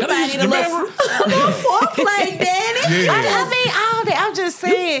 Foreplay, Daddy. Yeah. I mean, all that. I'm just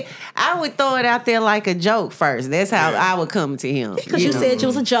saying, I would throw it out there like a joke first. That's how I would come to him. Because you know? said you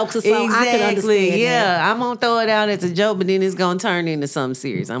was a joke, so I could understand Exactly. Yeah, that. I'm gonna throw it out as a joke, but then it's gonna turn into something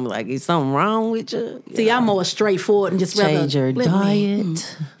serious. I'm like, is something wrong with you? See, I'm more straightforward and just Change your rather let me-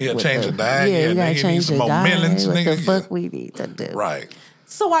 diet. Yeah, change the diet. Yeah, you gotta nigga, need change some your more diet. melons, What the nigga. fuck we need to do? Right.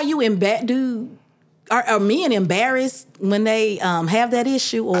 So are you are men embarrassed when they have that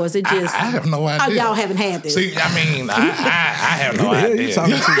issue, or is it just? I have no idea. Oh, y'all haven't had this. See, I mean, I have no Who the hell idea. you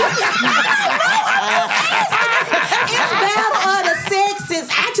talking to? It's battle of the sexes.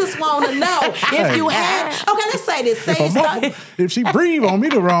 I just want to know if you had. Okay, let's say this. Say it's not. If she breathe on me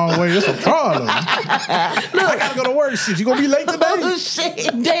the wrong way, it's a problem. I gotta go to work. Shit, you gonna be late today? Oh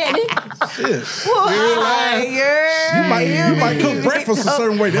shit, Daddy. Shit. Fire. You might cook breakfast a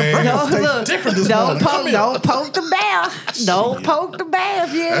certain way. That breakfast tastes different this morning. Come here. Don't poke the bear. Don't poke the bear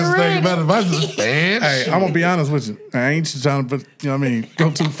if you ain't That's the thing ready. about it. If I just bad Hey, shit. I'm gonna be honest with you. I ain't just trying to, you know what I mean, go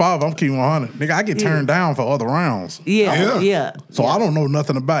too far. But I'm keeping 100. Nigga, I get turned down for other rounds. Yeah. So I don't know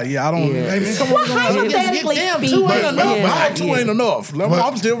nothing about it. Yeah, I don't. Yeah. Hey, man, come on, hypothetically damn, speaking. two ain't enough. but- How two ain't enough?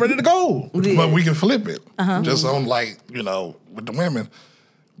 I'm still ready to go. But we can flip it. Just on like, you know, with the women.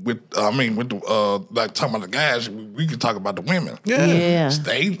 With the like talking about the guys, we can talk about the women. Yeah.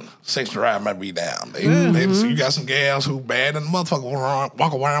 They sex drive might be down. So you got some gals who bad and the motherfucker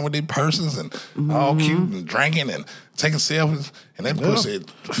walk around with their purses and all cute and drinking and taking selfies and that pussy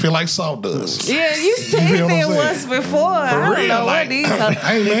feel like sawdust. Yeah, you said feel what I'm there saying? once before. I don't real, know like, what these hoes.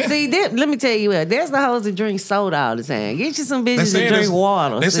 hey, man. See, let me tell you what. There's the hoes that drink soda all the time. Get you some They bitches that drink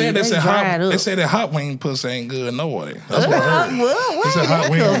water. They See, said they dried up. they said that hot wing pussy ain't good no way. That's what I heard. Well, They where said did hot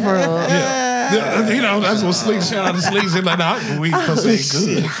that wing. come from? Yeah, you know that's what Sleek. Shout out to Sleek. Said like the hot wing pussy ain't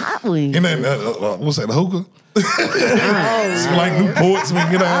good. Hot wing. And then what's that? The hookah. It's like Newports when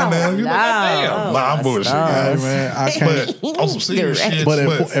you get on there. You're like, damn. Nah, I'm bullshit. Hey, man, I can't. But on some serious shit. But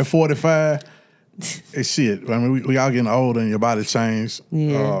at 45, it's shit. I mean, we all getting older and your body changed.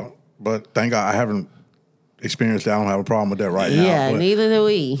 Yeah. But thank God I haven't experienced that. I don't have a problem with that right now. Yeah, But neither do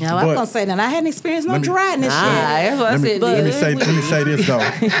we. Now, I was But- gonna say that I hadn't experienced no Let me- dryness yet. That's what I said. let me say this though.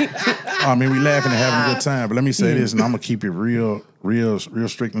 I mean, we laughing and having a good time, but let me say this, and I'm gonna keep it real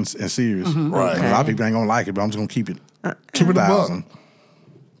strict and serious. Right. A lot of people ain't gonna like it, but I'm just gonna keep it. Keep it a buck. 2,000.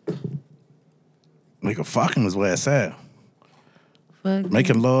 Nigga, fucking is where it's at.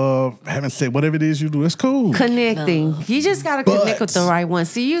 Making love, having sex, whatever it is you do, it's cool. Connecting. You just gotta connect But- with the right one.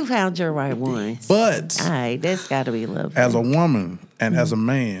 See, you found your right one. But All right, that's gotta be lovely. as a woman and as a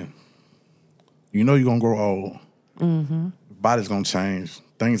man, you know you're gonna grow old. Body's gonna change.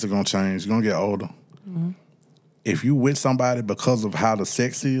 Things are gonna change. You're gonna get older. If you with somebody because of how the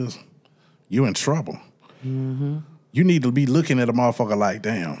sex is, you in trouble. You need to be looking at a motherfucker like,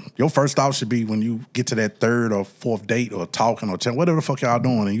 damn. Your first thought should be when you get to that third or fourth date or talking or whatever the fuck y'all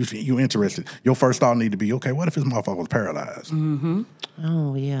doing and you interested. Your first thought need to be, okay, what if this motherfucker was paralyzed?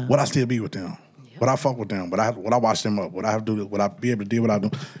 Oh yeah. Would I still be with them? Would I fuck with them? Would I watch them up? Would I have to do? Would I be able to do what I do?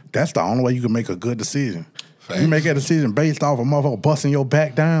 That's the only way you can make a good decision. You make that decision based off a motherfucker busting your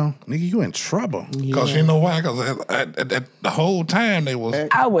back down, nigga, you in trouble. Because you know why? Because the whole time they was.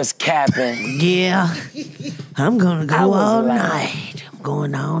 I was capping. Yeah. I'm gonna I go was all lying. night. I'm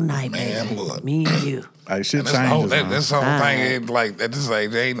going all night, Man, baby. look. Me and you. Hey, shit That's the whole, changes. man. that's the whole thing. Ain't like at this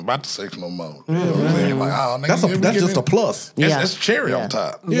age, they ain't about the sex no more. You know what I'm saying? Like, oh, nigga, That's just a plus. It's cherry on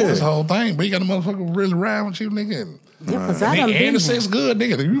top. Yeah. That's the whole thing. But you got a motherfucker really ride with you, nigga. And, Yeah, 'cause I done been and the there. sex good,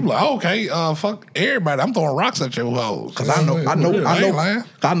 nigga. You be like, okay, fuck everybody. I'm throwing rocks at your hoes. Cause I ain't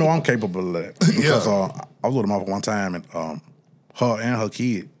lying. know I'm capable of that. Because I was with a motherfucker one time and her and her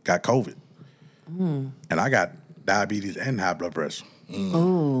kid got COVID. And I got diabetes and high blood pressure.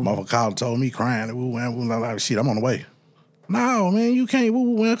 Motherfucker called and told me crying, shit, I'm on the way. No, man, you can't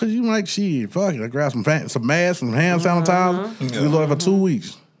because you like shit. Fuck it. I grabbed some masks, some hand sanitizer. We was there for 2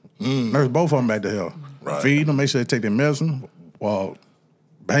 weeks. Nurse both of them back to hell. Right. Feed them, make sure they take their medicine. Well,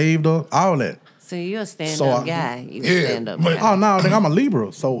 behaved her, all that. So you're a stand-up So guy. You yeah, stand-up but- guy. Oh no, nigga, I'm a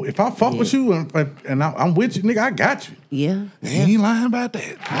Libra. So if I fuck with you and I'm with you, nigga, I got you. Yeah. He ain't lying about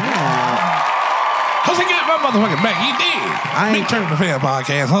that. Cause he got my motherfucking back. He did. I ain't- Big Church in the Fan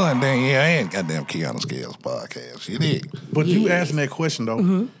podcast, huh? And then and goddamn Keanu Scales podcast. She did. But you asking that question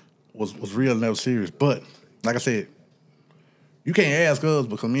though was real and that was serious. But like I said, you can't ask us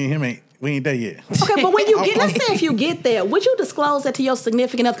because me and him we ain't there yet. Okay, but when you get, let's say if you get there, would you disclose that to your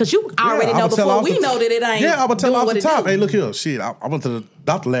significant other? Because you already know before we know that it ain't. Yeah, I would tell doing off what the it top. do. Hey, look here, shit. I went to the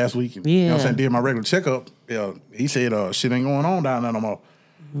doctor last week. And, you know what I'm saying? Did my regular checkup. Yeah, he said shit ain't going on down there no more.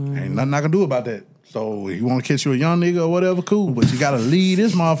 Ain't nothing I can do about that. So if you want to catch you a young nigga or whatever, cool. But you gotta leave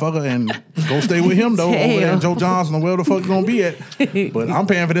this motherfucker and go stay with him though. Over there in Joe Johnson or wherever the fuck you gonna be at. But I'm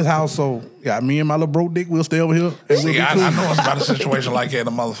paying for this house, so yeah, me and my little broke dick will stay over here. And we'll be Yeah, cool. I know it's about a situation like that.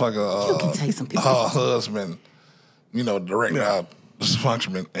 The motherfucker, You can take some people. her husband, direct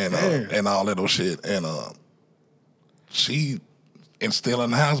dysfunction and all that old shit. And she is still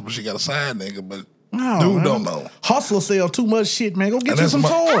in the house, but she got a side nigga. But No, dude man. don't know. Hustler sell too much shit, man. Go get And you that's some my-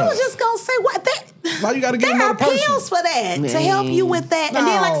 toys. I was just gonna say what that. Why you gotta get There another are person? pills for that to help you with that, and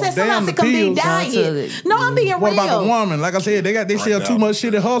then like I said, No, sometimes damn it can be the pills. diet. No, I'm being real. What about the woman? Like I said, they sell Right too now. much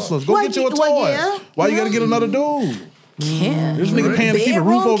shit at hustlers. Go Well, get you a toy. well, yeah. Why you gotta get another dude? Yeah. This nigga paying to keep a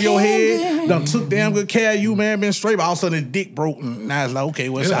roof Bedroom over your head. candy. Done took damn good care of you, man. Been straight, but all of a sudden his dick broke, and now it's like, okay,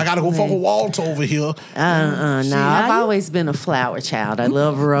 well, so I gotta go fuck a Walter over here. No, I've always been a flower child. I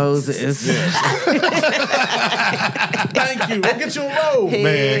love roses. Thank you. Go get you a rose.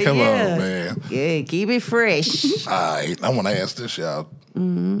 Man, come yeah. on, man. Yeah, keep it fresh. All right, I want to ask this, y'all.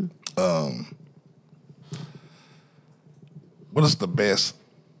 What is the best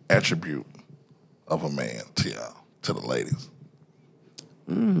attribute of a man to y'all, to the ladies?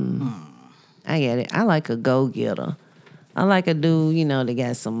 I get it. I like a go-getter. I like a dude, that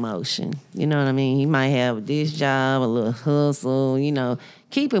got some motion. You know what I mean? He might have this job, a little hustle,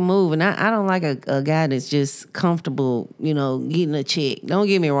 keep it moving. I don't like a guy that's just comfortable, getting a check. Don't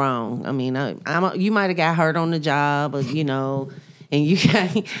get me wrong. I mean, you might have got hurt on the job, or, and you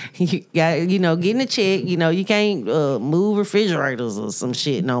got, getting a check. You can't move refrigerators or some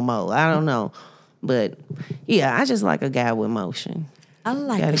shit no more. I don't know. But, yeah, I just like a guy with motion. I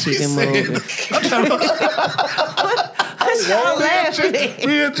like Gotta it. keep it moving. What y'all laughing at?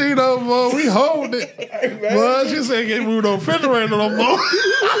 Me and Gino, boy, we hold it. Well, she said can't move no refrigerator no more.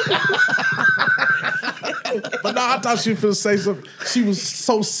 But no, I thought she was finna say something. She was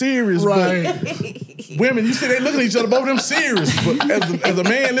so serious, Right. but women, you see, they looking at each other, both of them serious. But as a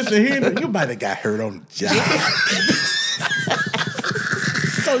man listening here, you might have got hurt on the job.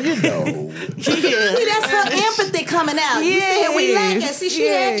 So See, that's her empathy coming out. You said we lacking. See, she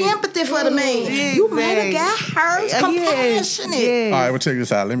had empathy for the man. You might have got hers, compassionate. All right, well, check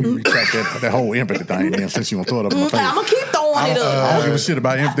this out. Let me retract that whole empathy thing then, since you want to throw it up in my face. I'm gonna keep throwing it I up. don't give a shit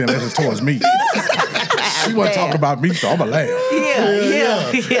about empathy unless it's towards me. She wasn't talking about me, so I'm going to laugh.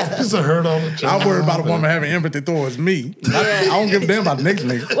 Yeah. Just a hurt on the job. I worry about a woman having empathy towards me. I don't give a damn about the next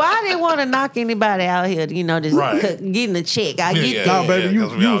nigga. Well, I didn't want to knock anybody out here, just Right. getting a check. I get yeah. that. No, baby, Yeah,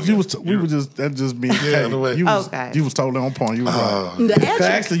 'cause we all we were just that just being the way- you was totally on point. You was right. The 'Cause attribute.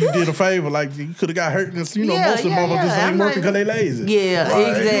 actually, you did a favor. Like you could have got hurt. And, most of the motherfuckers just I'm ain't not- working because they lazy. Yeah,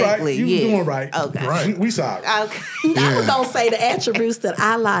 Right. exactly. You yes. doing right. Okay. Right. We sorry. Okay. I was gonna say the attributes that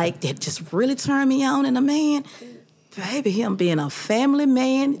I like that just really turn me on in a man. Baby, him being a family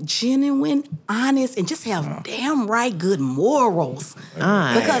man, genuine, honest, and just have damn right good morals. Because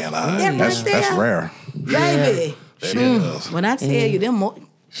that right That's there, rare. baby. That is. When I tell you them,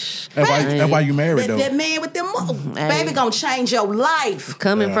 That's why you married though. that man with them, baby, gonna change your life.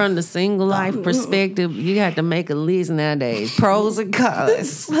 Coming from the single life perspective, you got to make a list nowadays. Pros and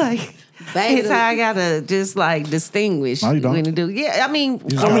cons. Like, Baby, it's how I got to just distinguish No, you don't. when to do. Yeah, I mean,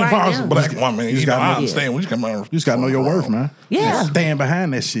 just I mean, Right far as now. a black woman, just you know, gotta I know- understand. We just come out. You just gotta know your worth, man. Yeah. And stand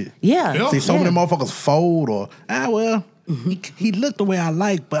behind that shit. Yeah. Yeah. See, so Yeah. many motherfuckers fold or he looked the way I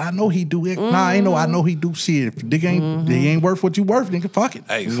like, but I know he do it. Nah, I know he do shit. If he ain't worth what you worth, nigga, fuck it.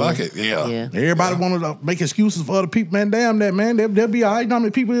 Hey, fuck it. Yeah. Yeah. Everybody want to make excuses for other people, man. Damn that, man. They'll be all right. You know how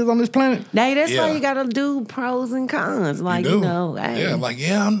many people is on this planet? Now, that's why Yeah. you got to do pros and cons. Like, do. hey. Yeah, like,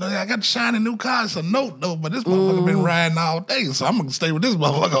 I got to shine a new car. It's a note, though, but this motherfucker been riding all day, so I'm going to stay with this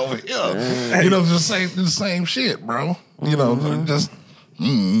motherfucker over here. You know, just the same shit, bro. You know, just,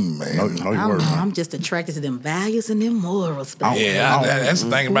 man. No, you worth, man. I'm just attracted to them values and them morals, baby. Yeah, that's the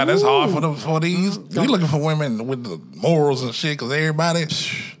thing about it. That's hard for these. We looking for women with the morals and shit, because everybody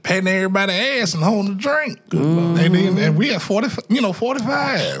patting everybody ass and holding a drink. Good luck. And we at 40,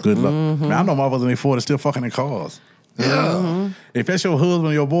 45. Good luck. Man, I know motherfuckers in their 40s still fucking in cars. Yeah. If that's your husband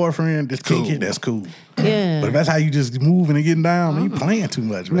or your boyfriend, just kick Cool. it, that's cool. Yeah. But if that's how you just moving and getting down, man, you playing too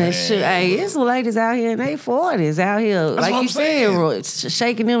much, man. Man, shit, hey, it's ladies out here in their 40s out here, what like I'm you said, saying. Roy,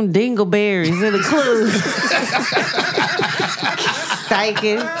 shaking them dingleberries in the club.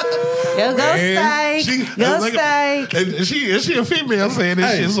 Staking. Yo, go steak. Go steak. And she a female saying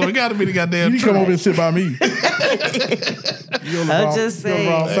this shit, so it got to be the goddamn You truth. come over and sit by me. You're on the I'm wrong, just you're on the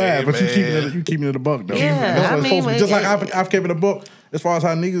wrong saying. side, but man. you keeping it a buck though. Yeah, That's what I it's supposed to mean, be. Just like it- I've kept it a buck as far as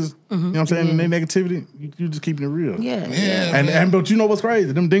how niggas, you know what I'm saying, and their negativity, you just keeping it real. Yeah. Yeah, And but you know what's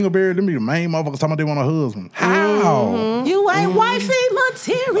crazy? Them dingleberries, them be the main motherfuckers talking about they want a husband. How? You ain't wifey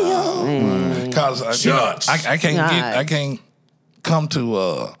material. Because I can't come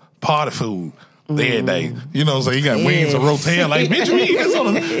to party food every day. You know what I'm saying? You got wings and rotel. Like, bitch, we eat this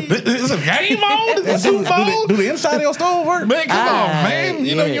on is a game on? Is a Super Bowl? Do the inside of your stove work? Man, come on, man.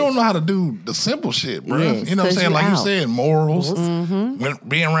 You know, you don't know how to do the simple shit, bro. Yes, you know what I'm 'cause saying? you Like you out. said, morals. When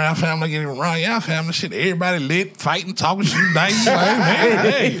being around family, getting around your family, shit, everybody lit, fighting, talking, shooting dice. Like, man,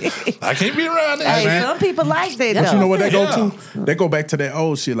 hey, I can't be around that, Hey, man. some people like that, But though. you know what they go Yeah. to? They go back to that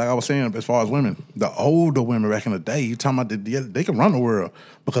old shit, like I was saying, as far as women. The older women back in the day, you talking about they can run the world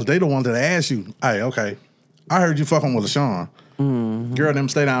because they the ones that ask you, hey, okay, I heard you fucking with LaShawn. Girl, them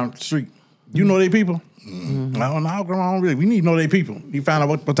stay down the street. You know they people? I don't know, girl, I don't really. We need to know they people. You find out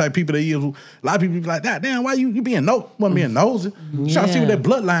what type of people they is. A lot of people be like, damn, why you being wasn't being nosy? Trying to see what that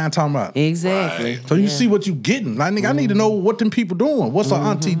bloodline talking about. Exactly. So you see what you getting. Like, nigga, I need to know what them people doing. What's her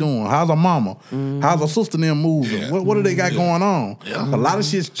auntie doing? How's her mama? How's her sister them moving? Yeah. What do they got going on? Yeah. A lot of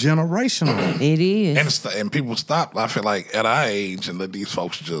shit's generational. It is. And people stop, I feel like, at our age and let these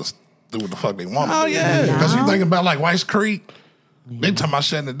folks just do what the fuck they want to Oh, do. yeah. Because you think about, like, White's Creek, they talking about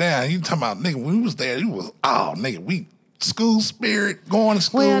shutting it down. You talking about, nigga, when we was there, we school spirit, going to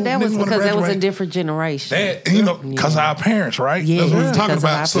school. Well, that was niggas wanna because that was a graduate. different generation. That, you know, because our parents, right? Yeah, That's what we're talking because of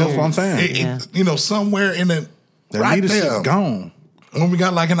our about. So, That's what I'm saying. you know, somewhere in the, That right leadership there, gone. when we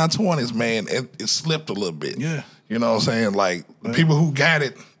got like in our 20s, man, it slipped a little bit. Yeah. You know what I'm saying? Like, the people who got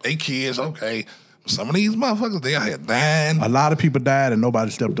it, they kids, okay. Some of these motherfuckers, they out here dying. A lot of people died and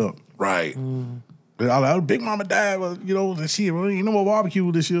nobody stepped up. Right. Big Mama died, well, you know, this shit. Well, you know what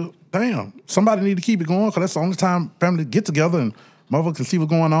barbecue this year? Damn, somebody need to keep it going because that's the only time family get together and motherfuckers can see what's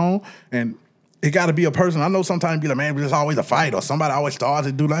going on. And it got to be a person. I know sometimes you be like, man, there's always a fight or somebody always starts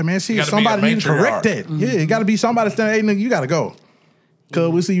to do like, man, shit, Gotta be a somebody need to correct matriarch. that. Yeah, it got to be somebody saying, hey, nigga, you got to go. Because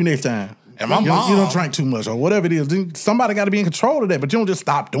we'll see you next time. And my you mom- don't drink too much or whatever it is. Then somebody got to be in control of that, but you don't just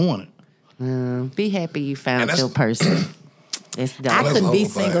stop doing it. Be happy you found that's- your person. It's I done. couldn't be the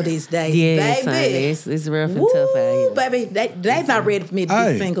whole single thing. these days, Yes, baby. honey, it's rough and Woo, tough out here. baby, they not ready for me to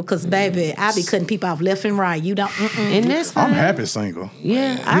Hey. be single because, baby, I be cutting people off left and right. You don't. And that's fine. I'm happy single.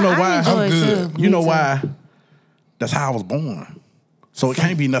 Yeah, You know I why? enjoy I'm it good. too. You Me know too. why? That's how I was born. So it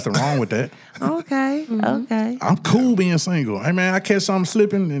can't be nothing wrong with that. Okay, okay. I'm cool being single. Hey man, I catch something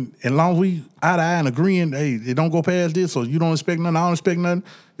slipping, and as long as we eye to eye and agreeing, hey, it don't go past this, so you don't expect nothing, I don't expect nothing.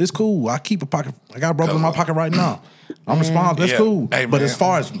 It's cool. I keep a pocket. I got a brother in my pocket right now. I'm responsible. That's Yeah. cool. Hey, but man. as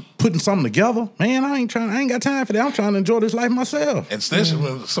far as putting something together, man, I ain't got time for that. I'm trying to enjoy this life myself. Especially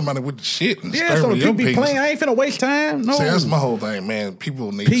when somebody with the shit and Yeah, so disturbing the your people be peace. playing. I ain't finna waste time. No. See, that's my whole thing, man.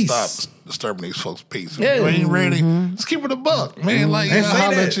 People need Peace. to stop disturbing these folks' peace. If Yeah. you ain't ready, just keep it a buck, man. Like, And yeah, say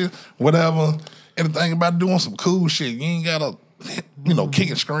holler that. at you, whatever. And the thing about doing some cool shit, you ain't gotta, kick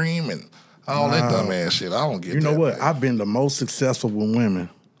and scream and all that dumb ass shit. I don't get You know that, what? man. I've been the most successful with women.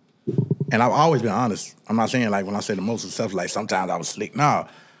 And I've always been honest. I'm not saying like when I say the most successful, like sometimes I was slick. Nah.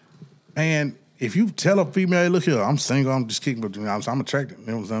 Man, if you tell a female, hey, look here, I'm single, I'm just kicking, but I'm attracted. You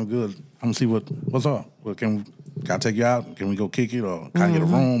know what I'm saying? I'm good. I'm gonna see what's up. Well, can I take you out? Can we go kick it? Or can I get a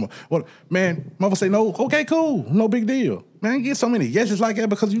room? Or what? Man, mother say no, okay, cool. No big deal. Man, you get so many yeses like that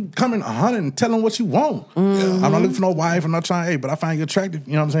because you come in 100 and tell them what you want. I'm not looking for no wife. I'm not trying, hey, but I find you attractive.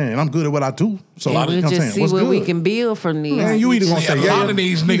 You know what I'm saying? And I'm good at what I do. So, And you we'll know what I'm just saying? see What's what we good? can build from this. Man, you either gonna See, say a yeah, lot of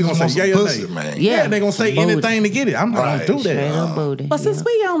these you either niggas gonna want say some yeah or pussy, nay. man. Yeah, they gonna say Booty. anything to get it. I'm not Right. gonna do Straight that. up booty. But since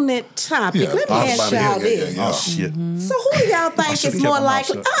we on that topic, Yeah, let me talk ask about it. y'all Yeah, yeah, this. yeah. Oh shit. So who do y'all think should've is kept more my mouth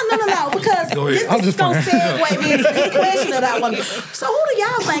likely? shut. Oh, no, because Go ahead. this I'm is just gonna playing. segue me into this question that I want. So who do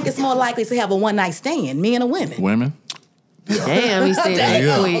y'all think is more likely to have a one night stand, men or women? Women. Damn, he said that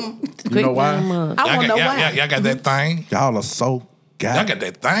Yeah. quick. Quick know why? damn up. I want to know why. Y'all got that thing? Y'all are so Y'all got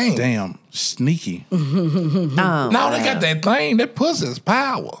that thing. damn sneaky. Oh, No, they got that thing. That pussy is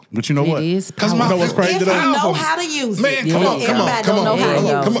power. But you know what? It is Because power. my You know what's crazy If though? you know how to use Man, it. come on, Everybody come don't know on, how to bro.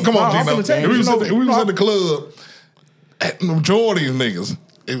 use it. Come on, I'm Gino. finna tell you, We was you at know- the- we was at the club. The majority of these niggas,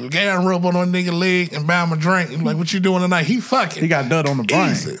 if a guy rub on a nigga leg and buy him a drink, he's like, what you doing tonight? He fucking. He got dud on the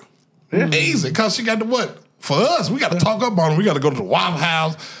brain. Easy. Easy. Because she got the what? For us, we got to talk up on them. We got to go to the Waffle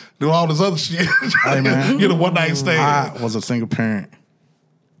House, do all this other shit. Hey, man. Get a one night stand. I was a single parent,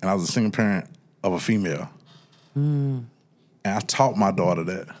 and I was a single parent of a female. And I taught my daughter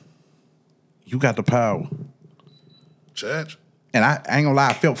that you got the power. Church. And I ain't gonna lie,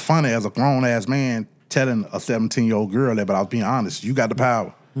 I felt funny as a grown ass man telling a 17-year-old girl that, but I was being honest. You got the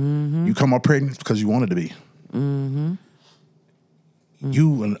power. You come up pregnant because you wanted to be.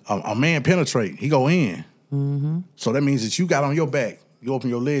 You and a man penetrate, he go in. So that means that you got on your back. You open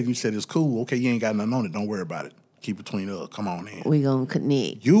your leg, you said it's cool. Okay, you ain't got nothing on it. Don't worry about it. Keep it between us. Come on in. We gonna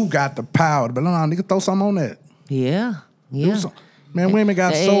connect. You got the power. But no, nigga, throw something on that. Yeah. Man, women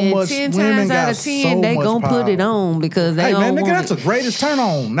got so And much. 10 women times got out of 10, so they much gonna power. put it on because they Hey don't man, nigga, want that's it. the greatest turn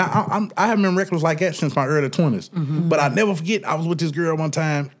on. Now I haven't been reckless like that since my early 20s. But I never forget. I was with this girl one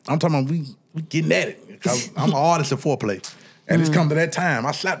time. I'm talking about we getting at it. 'Cause I'm an artist at foreplay. And it's come to that time.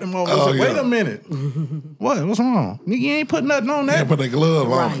 I slapped him over and said, wait a minute. What's wrong? Nigga, you ain't putting nothing on that. Yeah, put that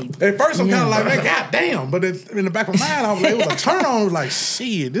glove on. At first, I'm kind of like, man, goddamn. But in the back of my mind, I was like, it was a turn on. I was like,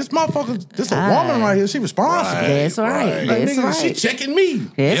 shit, this motherfucker, this a woman right here. She responsible. That's right. Like, That's nigga, right. she checking me.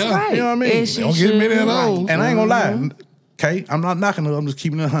 That's Yeah. right. You know what I mean? And she Don't get many should of be those. right. And I ain't gonna lie, okay? I'm not knocking her. I'm just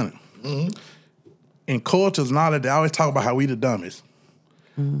keeping it 100. In cultures and all that, they always talk about how we the dumbest.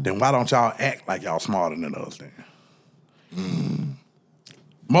 Then why don't y'all act like y'all smarter than us then?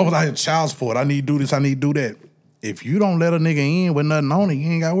 Motherfuckers out here child support. I need to do this, I need to do that. If you don't let a nigga in with nothing on it,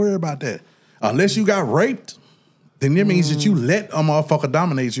 you ain't got to worry about that. Unless you got raped, then that means that you let a motherfucker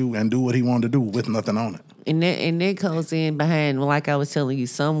dominate you and do what he wanted to do with nothing on it. And that goes in behind, like I was telling you,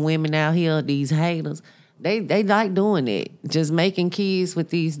 some women out here, these haters, they like doing it. Just making kids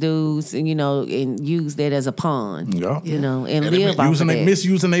with these dudes and, and use that as a pawn. Yeah. And And live off of that.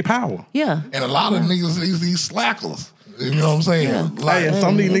 Misusing their power. Yeah. And a lot of niggas, these slackers. You know what I'm saying? Yeah. Like, Hey, and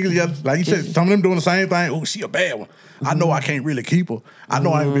some of these niggas, like you said, some of them doing the same thing. Oh, she a bad one. I know I can't really keep her. I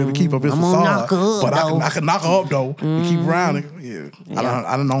know I ain't be able to keep up this I'm gonna facade. knock her up, But though. I can knock her up though and keep around. Yeah.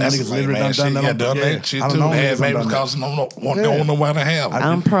 I don't know that's niggas like, literally man, done that. done Yeah. that shit I too. don't know Had niggas done babies done that. because don't want nobody to have.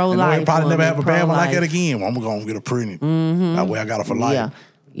 I'm And pro-life. they probably never have a bad one like that pro-life. again. Well, I'm gonna get a pretty. That way I got her for life. Yeah.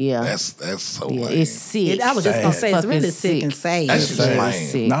 Yeah. That's so Yeah, lame. it's sick. I was just gonna Sad. say it's really Fucking sick and sad. That's just Yeah, lame.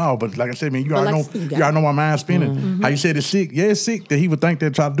 it's sick. No, but like I said, man, you But already like know. you got- You already know my mind's spinning. How you said it's sick? Yeah, it's sick that he would think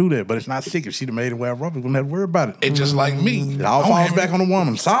they'd try to do that, but it's not sick. If she'd have made it where rubber, we wouldn't have to worry about it. It's just like me. It all I don't falls have back any- on the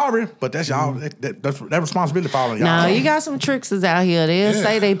woman. Sorry, but that's y'all. That responsibility falls on y'all. No, you got some tricksters out here. They'll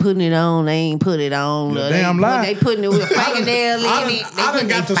say they putting it on, they ain't put it on. Yeah, Or damn lie. They putting it with a fingernail in it. I They done putting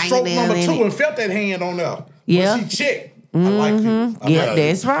got their to stroke fingernail number in 2 it. and felt that hand on there. Yeah. When she checked. I like you. I Yeah, like you.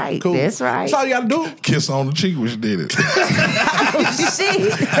 that's right. Cool. That's right. That's all you gotta do. Kiss on the cheek, which did it. Shit.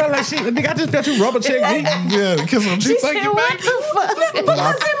 Girl, like shit, nigga, I just felt you rubber check me. Yeah, kiss on the cheek. She Thank said, you, what baby. the fuck? But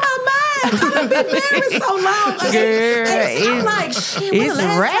what's in my mind? I've been married so long. I'm like, shit, when It's the last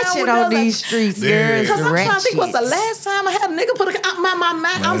time ratchet we on done, these streets, Yeah. girl. It's Because I'm trying to think, what's the ratchet. last time I had a nigga put my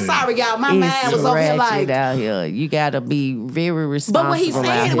mind? I'm sorry, y'all. My mind It's was over here ratchet like. out here. You gotta be very responsible. But what he's out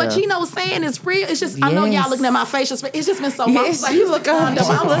saying, what here. Gino's saying is real. It's just, I know Yes. y'all looking at my facial expression. It's just been so long. Yes, since I you used to look up. condom.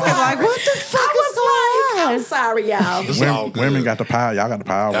 You I'm looking sorry. like, what the fuck I was like, I'm sorry, y'all. It's all good. Women got the power. Y'all got the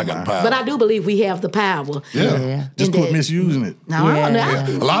power. Y'all got man. the power. But I do believe we have the power. Yeah. Just And quit that- misusing it. No, I don't know. Yeah.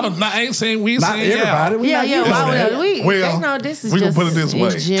 A lot of, I ain't saying we Not saying everybody. We Yeah, not yeah. using Well, that. Well, no, this is we gonna just put it this in way.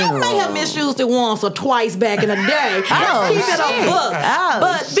 I general. may have misused it once or twice back in the day. Let's keep it a shit. book. Oh,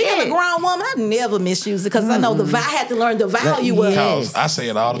 But being a shit. grown woman, I've never misused it because I know I had to learn the value of it. Cause I say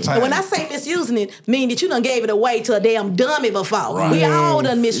it all the time. When I say misusing it, mean that you done gave it away to a damn dummy before. Right. We all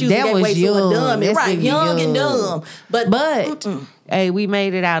done misused That that was way to young. a dummy. That's Right, when young you and young. dumb. But Hey, we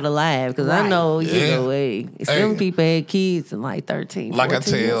made it out alive because I Right. know, you Yeah. know, some people had kids in like 13, like I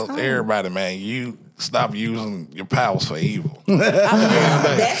 14 years tell old. everybody, man, you stop using your powers for evil.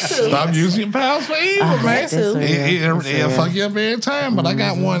 that too. Stop using your powers for evil, man. That's real. It'll fuck you up every time. But I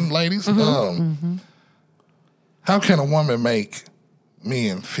got one, ladies. How can a woman make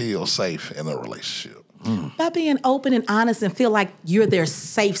men feel safe in a relationship? By being open and honest and feel like you're their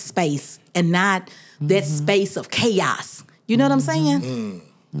safe space and not that space of chaos. You know what I'm saying?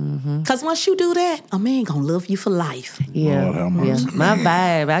 Because once you do that, a man gonna love you for life. Yeah, Lord have yeah. mercy. My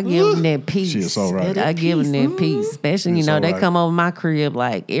vibe, I give them that peace. She is so right. I give them that peace. Especially, She's you know, so they right. come over my crib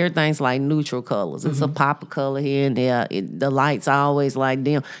like everything's like neutral colors. It's a pop of color here and there. The lights are always like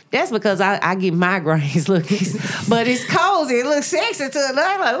dim. That's because I get migraines looking. But it's cozy. It looks sexy to it.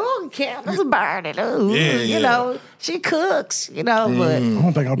 I'm like, oh, candles burning. Ooh, Yeah, you yeah. know, she cooks, you know, but I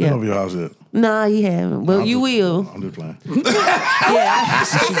don't think I've been Yeah. over your house yet. no, you haven't. Well, you will. I'm just playing. Yeah.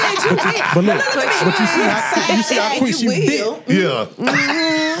 But look, but you see how quick she bit. Yeah.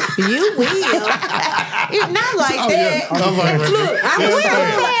 You will. It's not like that.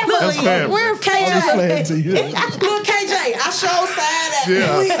 Look, we're playing to you. Look, KJ, I showed sign that.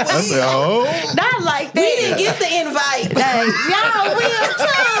 Yeah. I said, oh. Not like that. We didn't get the invite. Y'all will too.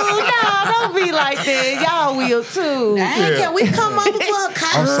 No, don't be like that. Y'all will too. Can we come over for a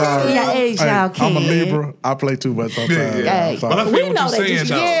cocktail? I'm sorry. Yeah, hey, y'all can. I'm a Libra. I play too much sometimes. Yeah. I'm sorry. But I feel We what know you're that saying, you-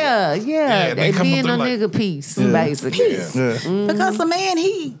 though. Yeah. they They come being through a like- nigga piece, basically. Yeah. Because a man,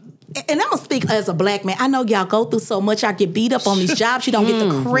 and I'm gonna speak as a black man. I know y'all go through so much. Y'all get beat up on these jobs. You don't get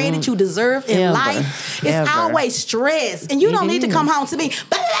the credit you deserve in Ever. life. It's Ever. always stress, and you don't need to come home to me.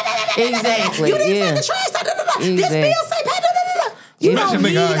 Exactly, You didn't yeah. take the trash. This Exactly. bill say pay. You don't Especially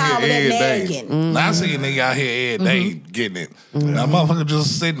need nigga all of out that here every day. nagging. Now I see a nigga out here every day getting it. Now motherfucker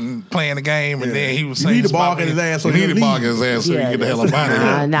just sitting playing the game, and then he was You saying need to bark at his ass so you he need to leave. bark at his ass so you get the hell up out of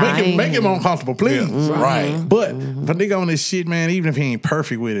here. Nah, Make him uncomfortable, please. Yeah, right. But if a nigga on this shit, man, even if he ain't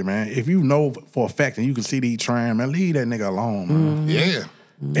perfect with it, man, if you know for a fact and you can see that he trying, man, leave that nigga alone, man. Yeah.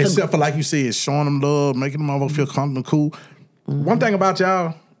 Except for, like you said, showing them love, making them motherfucker feel comfortable, cool. One thing about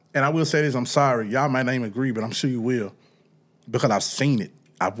y'all, and I will say this, I'm sorry, y'all might not even agree, but I'm sure you will, because I've seen it,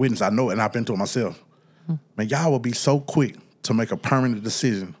 I've witnessed, I know it, and I've been through it myself. Man, y'all will be so quick to make a permanent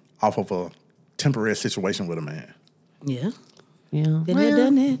decision off of a temporary situation with a man. Yeah. Yeah. Been there,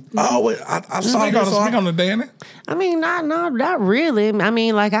 done it. Oh, I saw Speak on the Danny. I mean, not really. I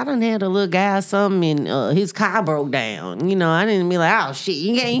mean, like, I done had a little guy something and his car broke down. You know, I didn't be like, oh shit,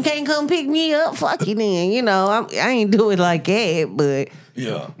 you can't come pick me up. Fuck you then. You know, I ain't do it like that, but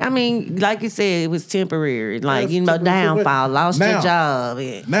Yeah. I mean, like you said, it was temporary. Like, That's you know, temporary. downfall, lost your Now- job.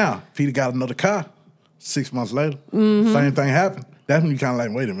 Yeah. Now, if he'd got another car 6 months later, same thing happened. That's when you kind of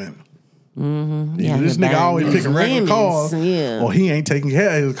like, wait a minute. Yeah, Either this you're nigga buying always these picking regular lemons, cars, yeah. or he ain't taking care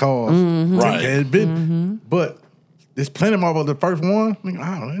of his cars. Right. Taking care of his business. But there's plenty more of the first one. Nigga,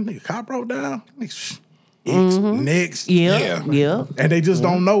 I don't know, nigga, car broke down. Next. Yeah. And they just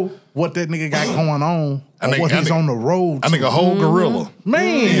don't know what that nigga got going on or what he's on the road I to. think a whole gorilla.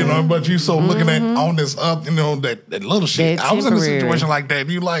 Man. You know, but you so looking at on this up, you know, that little shit. That I was in a temporary. situation like that.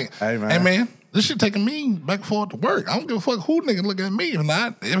 You like, Hey, man. hey man, this shit taking me back and forth to work. I don't give a fuck who nigga look at me.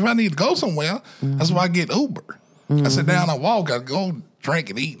 If I need to go somewhere, that's why I get Uber. I sit down, I walk, I go drink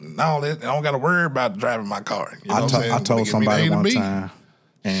and eat and all that. I don't got to worry about driving my car. You know what I'm saying? I told Get me somebody to A to one B. time,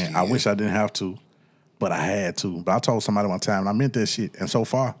 and I wish I didn't have to, but I had to. But I told somebody one time, and I meant that shit. And so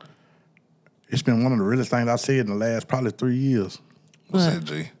far, it's been one of the realest things I've said in the last probably 3 years. What's that,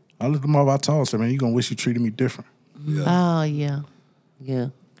 G? I looked at them over, I told them, man, you gonna wish you treated me different. Oh, yeah. Yeah.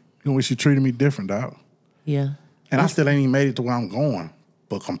 You gonna wish you treated me different, dog. Yeah. And I still ain't even made it to where I'm going.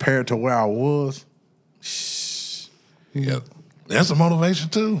 But compared to where I was, Yeah. That's a motivation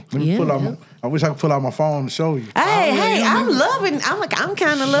too. let me Yeah, pull out yeah. I wish I could pull out my phone and show you. Hey, I'm loving. I'm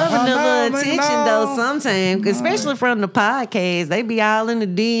kind of loving the No, little nigga, attention no. though. Sometimes, especially from the podcast, they be all in the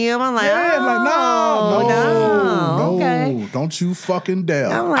DM. I'm like, Yeah, oh, no, okay. don't you fucking dare.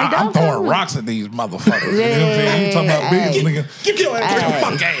 I'm like, I'm don't throwing come- rocks at these motherfuckers. You know what I'm saying? You talking about bills, nigga. Get your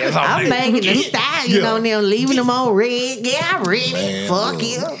fuck ass out I'm there. making the stallion Yeah. on them, leaving them on red. Yeah, I'm ready. Man, Fuck look.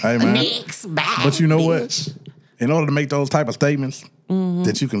 you. Hey, man. Next, bye. But you know bitch. what? In order to make those type of statements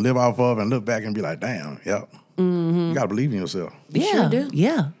that you can live off of and look back and be like, damn, yep. You gotta believe in yourself. Yeah, sure do.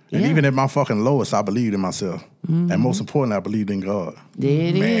 yeah. And yeah. even at my fucking lowest, I believed in myself. And most importantly, I believed in God. There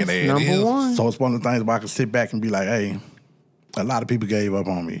it Man, is. there it Number is. one. So it's one of the things where I can sit back and be like, hey, a lot of people gave up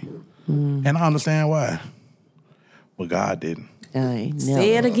on me. And I understand why. But God didn't. I ain't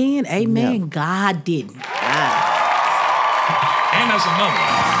Say it never. again. Amen. No. God didn't. And that's another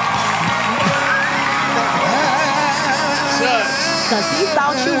one. Because he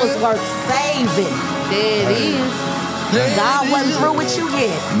thought you was worth saving. There it is. God wasn't through with you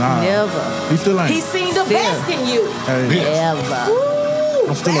yet. Nah. Never. He still ain't. He seen the best in you. Hey, Ever. Ooh,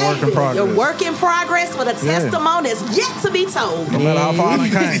 I'm still a work in baby. progress. You're work in progress with a Yeah. testimony that's yet to be told. no matter how far I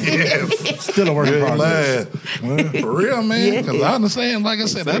came, still a work in progress. For real, man. Because I understand, like I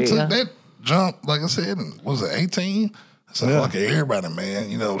said, I Yeah. took that jump, like I said, and was it 18? I said, Yeah. fuck everybody,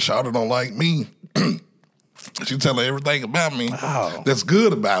 man. You know, Shawty don't like me. She tell her everything about me Wow. that's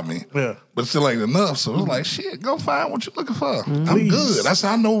good about me. Yeah. But still ain't enough. So it's like, shit, go find what you're looking for. I'm Please. good. That's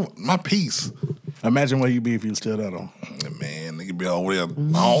how I know my peace. Imagine where you'd be if you was still there, though. Man, nigga be over there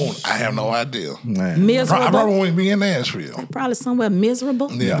alone. I have no idea. Man. I Miserable. probably wouldn't be in Nashville. Probably somewhere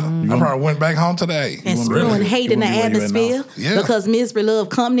miserable. Yeah. I probably went back home today. And You spewing really- hate you in the wouldn't be where you at atmosphere now. Yeah. because misery love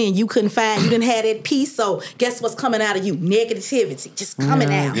company and you didn't have that peace. So guess what's coming out of you? Negativity, just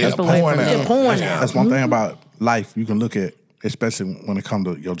coming out. Yeah, Keep away pouring from out. Just pouring Yeah. out. That's one thing about life you can look at, especially when it comes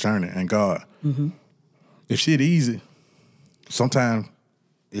to your journey and God. If shit easy, sometimes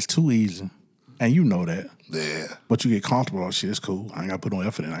it's too easy, and you know that. Yeah. But you get comfortable. Oh, shit, it's cool. I ain't got to put no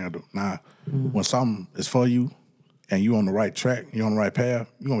effort in. I got to. Nah, when something is for you, and you on the right track, you on the right path,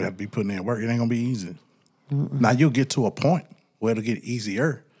 you gonna have to be putting in work. It ain't gonna be easy. Now you'll get to a point where it'll get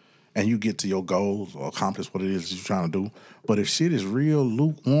easier, and you get to your goals or accomplish what it is that you're trying to do. But if shit is real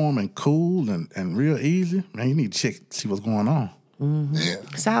lukewarm and cool and real easy, man, you need to check, see what's going on. Yeah.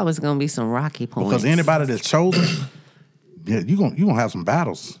 It's always gonna be some rocky points. Because anybody that's chosen, yeah, you gonna have some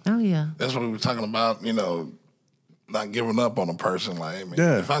battles. Oh yeah. That's what we were talking about, not giving up on a person. Like, hey, man,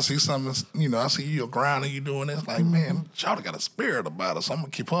 Yeah. if I see something, I see you around and you doing this, like, man, Shawty got a spirit about her, so I'm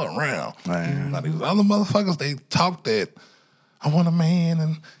going to keep her around. Man. Now, these other motherfuckers, they talk that, I want a man,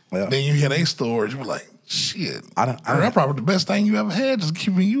 and then you hear their stories, you're like, shit. That's probably the best thing you ever had, just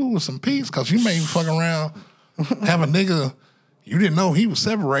keeping you with some peace, because you may fuck around, have a nigga, you didn't know he was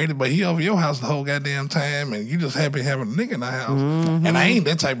separated, but he over your house the whole goddamn time, and you just happy having a nigga in the house. And I ain't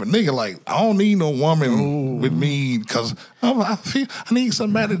that type of nigga. Like, I don't need no woman with me, because I need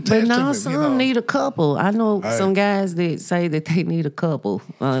somebody to attach But no, to me. some need a couple. I know some guys that say that they need a couple.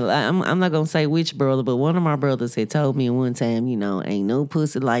 I'm not gonna say which brother, but one of my brothers had told me one time, ain't no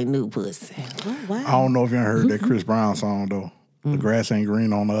pussy like new pussy. Oh, wow. I don't know if you ever heard that Chris Brown song, though. The grass ain't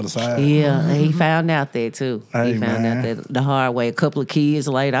green on the other side. Yeah, and he found out that too. Hey, he found out that the hard way. A couple of kids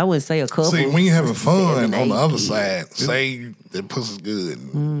later, I wouldn't say a couple. See, when you having fun 7, on the 8 other kids. side, say that pussy's good,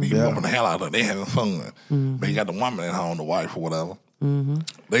 and you whooping the hell out of it, they having fun. But you got the woman at home, the wife or whatever.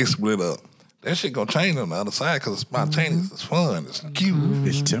 They split up. That shit gonna change on the other side because it's spontaneous, it's fun, it's cute.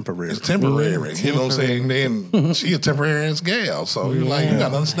 It's temporary. It's temporary. You know what I'm saying? Then she a temporary ass gal. So you you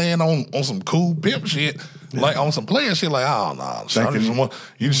gotta understand on some cool pimp shit. Like on some player shit, like, oh no, she just want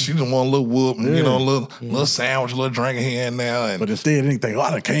a little whoop, a little sandwich, a little drink here and there. And but instead, anything,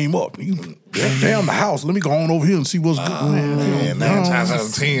 I done came up. You damn the house. Let me go on over here and see what's good. Man, 9 times out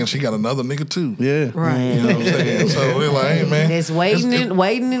of 10, she got another nigga too. Yeah. Right. You know what I'm saying? So we're like, hey man. It's waiting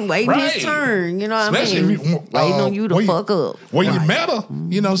his turn. You know what Especially I mean? if you, waiting on you to fuck up. Well, you met her.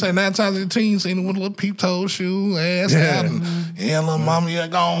 You know what I'm saying? 9 times out of 10, seen her with a little peep toe shoe, ass out, and little mama,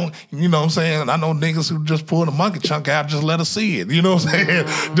 gone. You know what I'm saying? I know niggas who just pull the monkey chunk out, just let her see it. You know what I'm saying?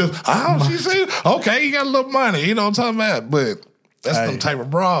 Just, she said, okay, you got a little money. You know what I'm talking about? But that's them type of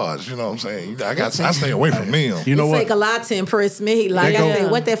bras, you know what I'm saying? I stay away from them. You know it what? take a lot to impress me. Like I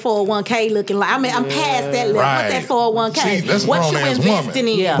said, what that 401k looking like? I mean, I'm past that level. Right. What that 401k? See, that's what you grown-ass investing woman.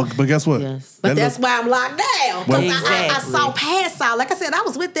 in? Yeah. But guess what? Yes. But that's why I'm locked down. Because I Exactly. saw past all. Like I said, I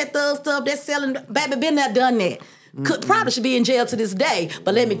was with that thug stuff that's selling. Baby, been there, done that. Probably should be in jail to this day,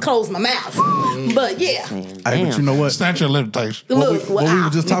 but let me close my mouth. But yeah. Hey, but you know what? Statute of limitations. Look, What we were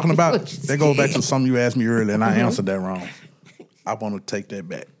just talking about, What you that goes back said. to something you asked me earlier, and I answered that wrong. I want to take that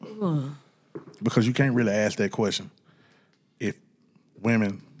back. Because you can't really ask that question. If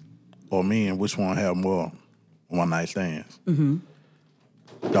women or men, which one have more one-night stands? The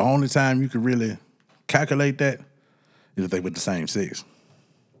only time you can really calculate that is if they with the same sex.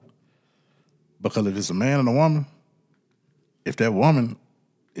 Because if it's a man and a woman, if that woman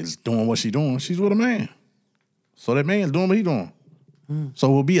is doing what she's doing, she's with a man. So that man's doing what he's doing. So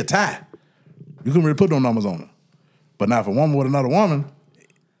it will be a tie. You couldn't really put no numbers on it. But now if a woman with another woman,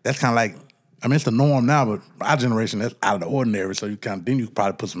 that's kind of like, I mean, it's the norm now, but our generation, that's out of the ordinary. So you then you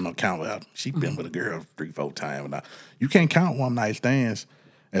probably put some account with, she been with a girl 3-4 times. Now, you can't count one night stands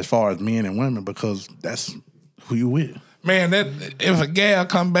as far as men and women because that's who you with. Man, that if a gal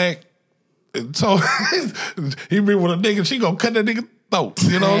come back and so he be with a nigga, she gonna cut that nigga throat.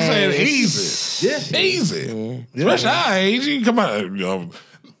 You know what I'm saying? Easy. Yeah. Easy. Especially our age. You come out, what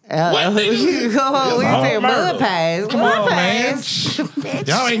nigga? Mud pies. Come on, man.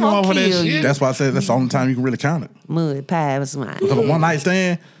 Y'all ain't going for that shit. That's why I said that's the only time you can really count it. Mud pies, man. Because a one night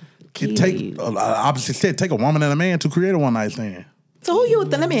stand, Kill it take you. opposite said, take a woman and a man to create a one night stand. So who you?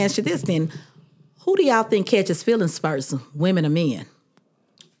 Let me ask you this then: who do y'all think catches feelings first, women or men?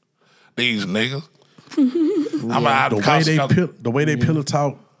 These niggas. The way they pillow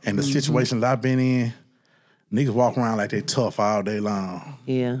talk and the situations I've been in, niggas walk around like they tough all day long.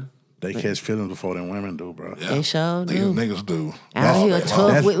 Yeah. They catch feelings before them women do, bro. Yeah. They sure These do. niggas do. Out here That's-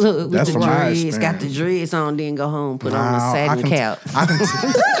 tough with the that's from my dreads. Got the experience. dreads on, then go home, put on a Nah, satin couch. I can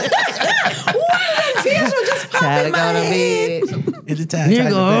Tears were just Time popping to my go to head. bed. Is it tied You tight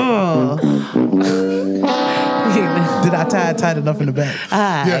in go, the back? Did I tie it tight enough in the back?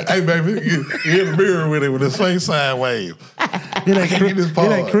 Yeah, hey baby, you in the mirror with it with his face sideways. It ain't, can't get this it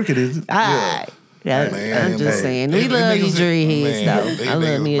part. ain't crooked, is it? All right. Yeah, Man, I'm just hey. saying. We These love you niggas- dreadheads, man, though. these I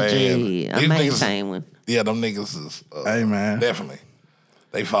love me a niggas dreadhead. bad. I These maintain niggas- one. Yeah, them niggas is Hey, man. definitely.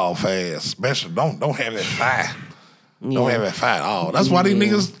 They fall fast. Especially don't have that fire. Don't have that fight at all. That's why these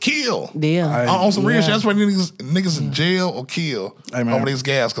niggas kill. Yeah. On some real shit, that's why these niggas in jail or kill Hey, man. over these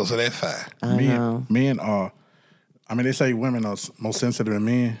gas because of that fight. Men are, I mean, they say women are more sensitive than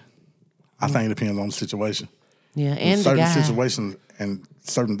men. I think it depends on the situation. Yeah, In and the certain guy. situations and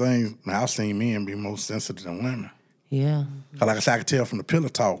certain things, man, I've seen men be more sensitive than women. Yeah. 'Cause like I said, I could tell from the pillow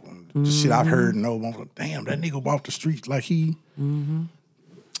talk, the shit I've heard and know, I'm like, damn, that nigga walked the streets like he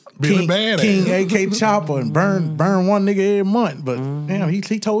Really bad at King it. AK Chopper and burn one nigga every month. But damn, he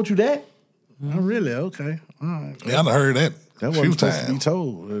told you that? Oh, really? Okay. All right. Yeah, I done heard that That a few wasn't supposed to be times.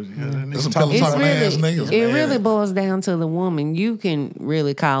 told. There's some Talking pillow about- talking ass niggas. It man. really boils down to the woman. You can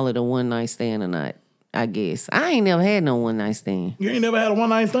really call it a one night stand or not, I guess. I ain't never had no one night stand. You ain't never had a one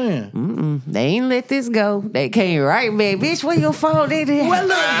night stand? They ain't let this go. They came right back. Bitch, where your phone? They did. Well,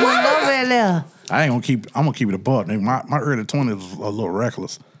 look, over there. I ain't gonna keep. I'm gonna keep it a buck. Nigga. My early 20s was a little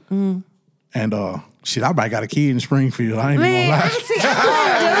reckless, and shit, I might got a kid in Springfield. I ain't even Man, gonna I lie. see.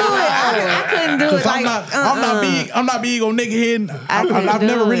 I couldn't do it. Cause Like, I'm not big on nigga head. I've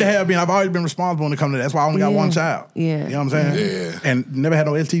never really have been. I've always been responsible when it comes to that. That's why I only got one child. Yeah. You know what I'm saying? Yeah. And never had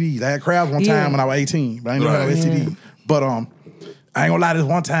no STDs. I had crabs one time when I was 18, but I ain't never had no STD. But I ain't gonna lie, this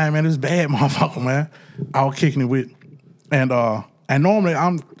one time, man, it was bad, motherfucker, man. I was kicking it with, and normally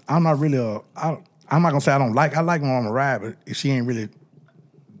I'm not really I'm not gonna say I like when I'm a ride, but if she ain't really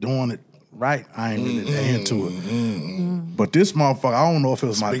doing it right, I ain't really into it. But this motherfucker, I don't know if it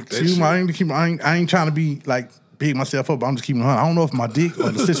was Speak that I ain't trying to be like big myself up, but I'm just keeping it 100. I don't know if my dick or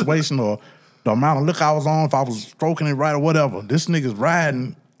the situation or the amount of look I was on, if I was stroking it right or whatever. This nigga's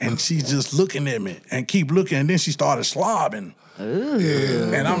riding and she's just looking at me and keep looking, and then she started slobbing.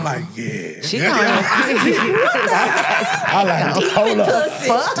 And I'm like, yeah. she I like, hold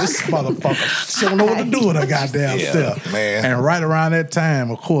up. This motherfucker, she don't know what to do with her goddamn self. man. And right around that time,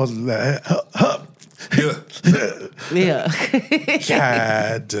 of course, like, yeah.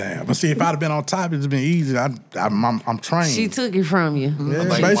 God damn. But see, if I'd have been on top, it'd been easy. I'm trained. She took it from you. Yeah, I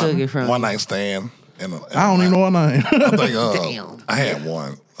think basically. took it from one you. night stand. I I don't even know her name. I think Damn. I had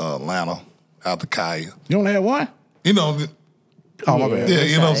one, Atlanta, out the Kaya. You only had one? You know, Oh, my bad. yeah,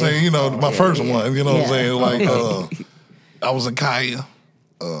 you know what I'm saying? You know, my first one, you know what I'm saying? Like, I was in Kaya,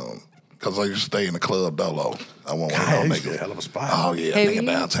 because I used to stay in the club Dolo. I won't God, want it's to a hell of a spot. Oh, yeah, Have nigga you?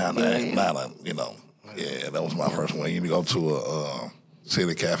 downtown Yeah. Atlanta, you know. Yeah, that was my first one. You go to a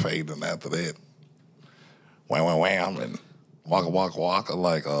city cafe, then after that, wham, and waka,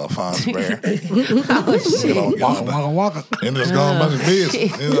 like Fonz Bear. You know, Waka. and just going about his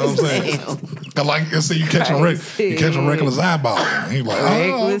business. You know what I'm saying? Cause like you see, you catch a reckless eyeball. And he's like,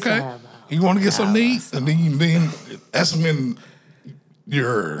 oh, Reckless okay. eyeball. You want to get something to eat, and then that's when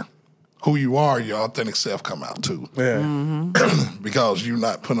who you are, your authentic self come out too. Yeah. Because you're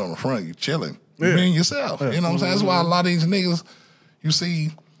not putting on the front, you're chilling. You're being yourself. You know what I'm saying? That's why a lot of these niggas you see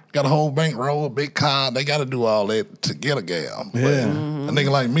got a whole bankroll, a big car, they got to do all that to get a gal. But Yeah. a nigga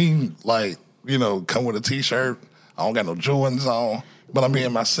like me, like, you know, come with a t-shirt, I don't got no Jordans on, but I'm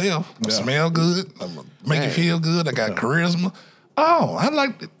being myself. I smell good, I make you feel good, I got charisma. Oh, I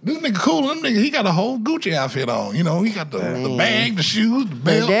like this nigga cool. This nigga, he got a whole Gucci outfit on. You know, he got the bag, the shoes, the But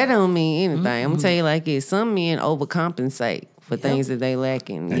belt. that don't mean anything. I'm gonna tell you like this. Some men overcompensate for things that they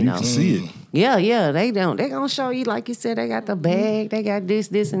lacking. You And you know. can see it. Yeah, they don't. They gonna show you, like you said, they got the bag, they got this,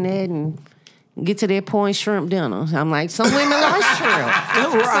 and that, and get to that point, shrimp dinner. I'm like, some women like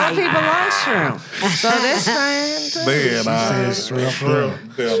shrimp. Some people like shrimp. So that's fine too. Man,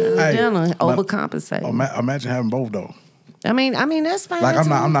 Shrimp. Dinner, Hey, overcompensate. Imagine having both though. I mean, that's fine. Like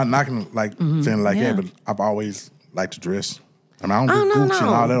too. I'm not knocking like saying like Yeah. that, but I've always liked to dress. I mean, I don't do Oh, no, Gucci and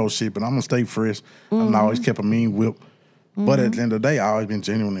no. all that old shit, but I'm gonna stay fresh. I've always kept a mean whip. But at the end of the day, I always been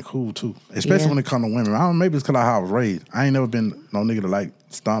genuinely cool too. Especially Yeah. when it comes to women. I don't maybe it's cause of how I was raised. I ain't never been no nigga to like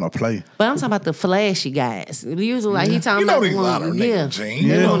stunt or play. But I'm talking about the flashy guys. Usually, like he talking You know about these the lot of ones, niggas, Gene.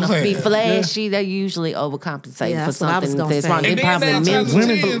 They You know want what to I'm be saying? flashy. They usually overcompensate Yeah, for that's what I was something gonna that's say. wrong. They And then probably downtown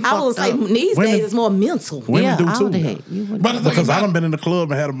mental. Women- I would say these Women- days it's more mental. Women Yeah, do all too. that. You would- But the thing Because I about- done been in the club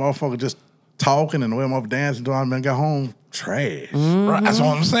and had a motherfucker just talking and the way I'm up dancing, doing, and got home trash. Right, that's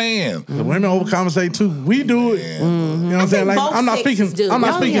what I'm saying. The women overcompensate too. We do it. You know what I'm saying? Like both I'm not sexes speaking. do. I'm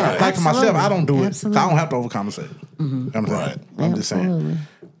not Oh, speaking yeah, like for myself. absolutely. I don't do it. Absolutely. I don't have to overcompensate. You know what I'm saying? Right. I'm just saying. Absolutely.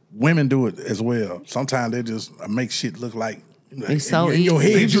 Women do it as well. Sometimes they just make shit look like It's so in your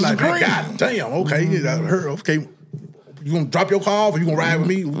easy. head. You're like, Peaches and God damn. Okay, her. Okay. You gonna drop your car off or you gonna ride with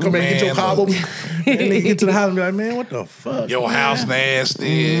me? Come back and get your car over me? And then get to the house and be like, man, what the fuck? Your house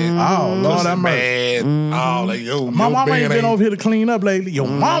nasty. Oh, Lord, I'm mad. Oh, like, My mama ain't been over here to clean up lately. Your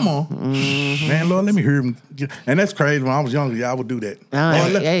mama? Man, Lord, let me hear him. And that's crazy. When I was younger, I would do that.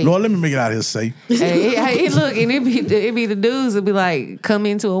 Lord, let me make it out of here safe. Hey, look, and it be the dudes that be like, come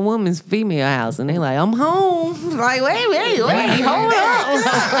into a woman's female house, and they like, I'm home. Like, wait, hold up.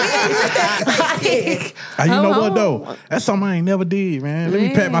 You know what, though? That's something I ain't never did, man. Let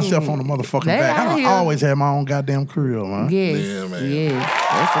me pat myself on the motherfucking back. I always had my own goddamn crib, man. Yes, Yeah, man. yes.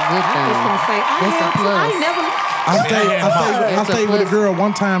 That's a good thing. I was gonna say, That's a plus. I never. I stayed with a girl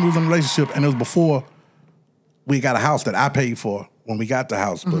one time. We was in a relationship, and it was before we got a house that I paid for when we got the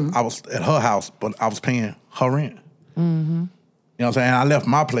house. But I was at her house, but I was paying her rent. You know what I'm saying? I left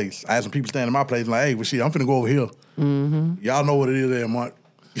my place. I had some people standing in my place like, hey, well, shit, I'm finna go over here. Y'all know what it is there, Mark.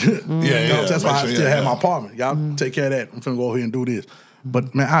 That's why I still have my apartment. Y'all take care of that. I'm finna go over here and do this.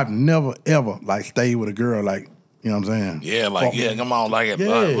 But, man, I've never, ever, like, stayed with a girl like, you know what I'm saying? Yeah, like, come on, like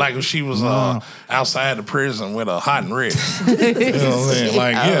if she was outside the prison with a hot and red. You know what I'm saying?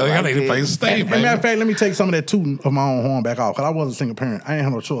 Like, I need a place to stay, And baby. matter of fact, let me take some of that tooting of my own horn back off, because I was a single parent. I ain't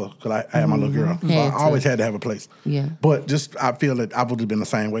had no choice, because I had my little girl. So I always had to have a place. Yeah. But just, I feel that I would have been the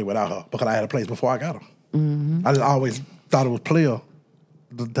same way without her, because I had a place before I got her. I just always thought it was player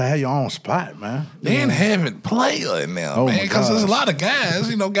to have your own spot, man. Then having player in there, man, because there's a lot of guys,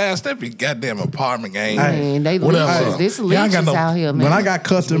 guys that be goddamn apartment game. Man, they leeches. This leeches out here, man. When I got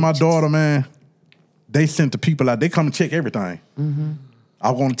custody of my daughter, man, they sent the people out. They come and check everything.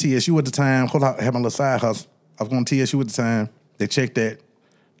 I was going to TSU at the time. Cause I had my little side hustle. I was going to TSU at the time. They checked that.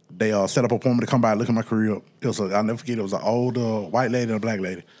 They set up a appointment to come by and look at my crib. I'll never forget, it was an older white lady and a black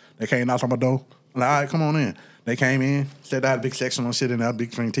lady. They came knocked on my door. I'm like, all right, come on in. They came in, said I had a big section on shit in there,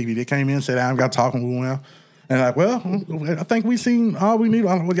 big screen TV. They came in, said I got talking, we went out. And like, well, I think we seen all we need.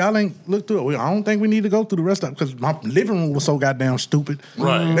 Well, y'all ain't looked through it. I don't think we need to go through the rest of it, because my living room was so goddamn stupid.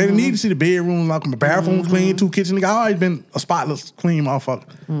 Right. They didn't need to see the bedroom, like my bathroom was clean, 2 kitchen. I always been a spotless, clean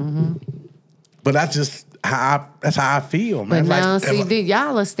motherfucker. But that's how I feel, man. But now,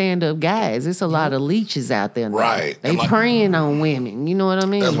 y'all are stand-up guys. It's a lot of leeches out there now. Right. They preying on women. You know what I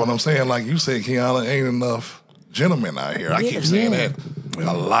mean? That's what I'm saying. Like you said, Kiana, ain't enough gentlemen out here. I keep saying that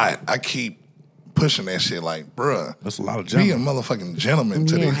a lot. I keep pushing that shit like, bruh. That's a lot of Be gentlemen. a motherfucking gentleman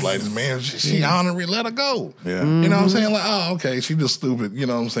to these ladies, man. She honorary, let her go. Yeah. You know what I'm saying? Like, oh, okay, she just stupid, you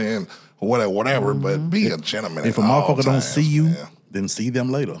know what I'm saying? Whatever, but be a gentleman. If a motherfucker don't see you, then see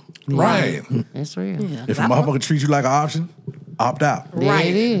them later. Right. That's real. If a motherfucker treats you like an option, opt out. Right.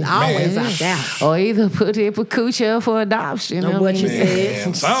 It is. Always Man. opt out. Or either put it for coochie or for adoption. Know what you said.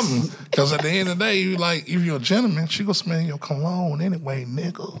 And something. Because at the end of the day, you like, if you're a gentleman, she gonna smell your cologne anyway,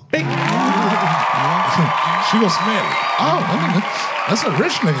 nigga. She gonna smell it. Oh, that's a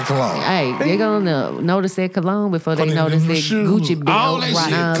rich nigga cologne. Hey, they're gonna notice that cologne before they notice that Gucci belt. All that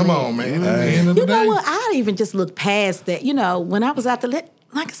shit. Come on, man. At the end of the You know day. what? I even just look past that. You know, when I was out there,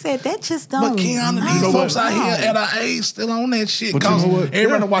 like I said, that just don't. But Kiana, these folks out here at our age still on that shit. Cause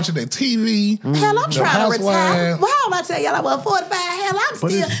everybody watching their TV. Hell, I'm trying to retire. Housewives. Well, I tell y'all, I was 45. Hell,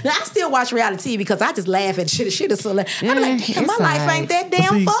 I still watch reality TV because I just laugh at shit. Shit is so like, I'm like, damn, my life ain't that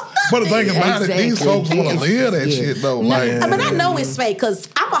damn fucked up. But the thing about it, these folks want to live that shit though. Like, But I know it's fake because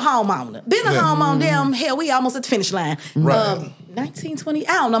I'm a homeowner. Been a homeowner, damn, hell, we almost at the finish line. Right. 1920,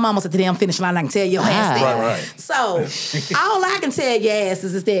 I don't know, I'm almost at the damn finish line. I can tell your ass that. Right. So, all I can tell your ass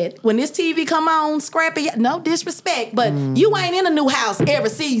is that when this TV come on, scrappy, no disrespect, but you ain't in a new house every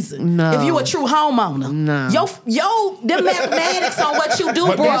season. No. If you a true homeowner. No. Yo, the mathematics on what you do,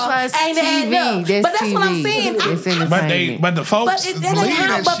 bro, ain't adding up. But that's what I'm saying. It's entertainment. but the folks But believe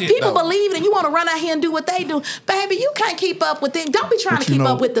that but shit, people though. believe it, and you want to run out here and do what they do. Baby, you can't keep up with them. Don't be trying But to you keep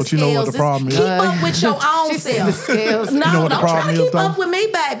know- up with the but you know what scales. the problem is? Keep up with your own self. the scales. No, You know what the don't try problem to is, keep though? up with me,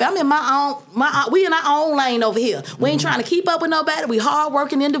 baby. I'm in my own. We in our own lane over here. We ain't trying to keep up with nobody. We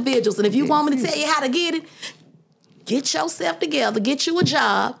hardworking individuals, and if you want me to tell you how to get it, get yourself together. Get you a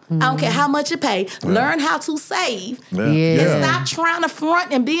job. I don't care how much you pay. Learn how to save. And stop trying to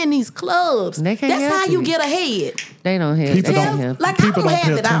front and be in these clubs. They can't That's how help you you. get ahead. They don't have People they don't- have. Like, I People don't don't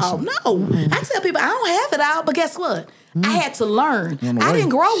have pay it all. attention. No. I tell people I don't have it all, but guess what? I had to learn. On the I way. didn't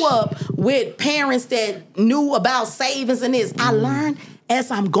grow up with parents that knew about savings and this. I learned as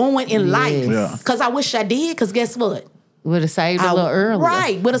I'm going in life. Yeah. Because I wish I did, because guess what? Would have saved a little earlier.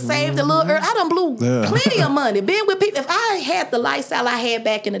 Right, would have saved a little earlier. I done blew plenty of money. Been with people. If I had the lifestyle I had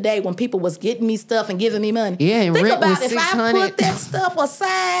back in the day when people was getting me stuff and giving me money. Yeah, and think rent about was if I put that stuff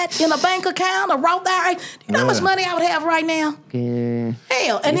aside in a bank account, a Roth IRA, you know how much money I would have right now? Yeah.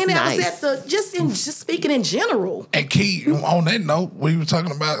 Hell. And It's then I nice. was at just speaking in general. And Key, on that note, we were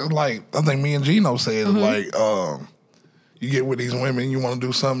talking about, like, I think me and Gino said, like, you get with these women, you want to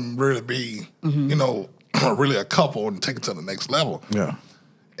do something really big, you know, really a couple and take it to the next level. Yeah.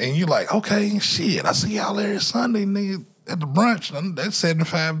 And you like, okay, shit, I see y'all every Sunday, nigga, at the brunch. That's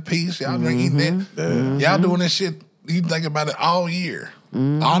 75 a piece. Y'all been eating that. Y'all doing that shit, you think about it all year.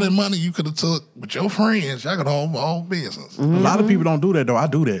 All that money you could have took with your friends, y'all could hold all business. A lot of people don't do that, though. I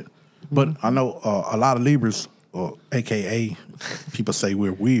do that. But I know a lot of Libras, or AKA, people say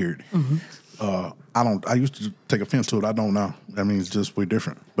we're weird. I used to take offense to it. I don't know. That means just we're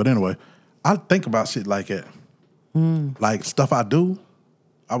different. But anyway, I think about shit like that. Like stuff I do,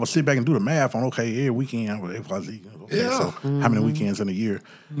 I would sit back and do the math on, okay, every weekend, I would XYZ. Okay, so how many weekends in a year?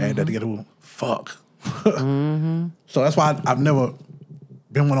 Add that together, fuck. So that's why I've never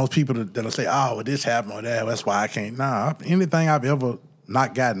been one of those people that'll say, oh, well, this happened or that. That's why I can't. Nah, anything I've ever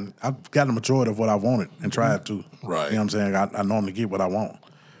not gotten, I've gotten the majority of what I wanted and tried to. Right. You know what I'm saying? I normally get what I want.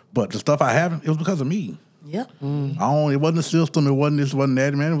 But the stuff I haven't, it was because of me. Yep. It wasn't the system, it wasn't this, wasn't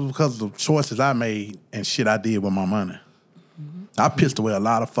that, man. It was because of the choices I made and shit I did with my money. I pissed away a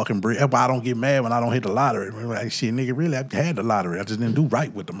lot of fucking bread. That's why I don't get mad when I don't hit the lottery. Like, shit, nigga, really, I had the lottery. I just didn't do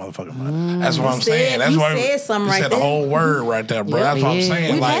right with the motherfucking money. That's what I'm saying. That's why said something you right said there. the whole word right there, bro. That's what I'm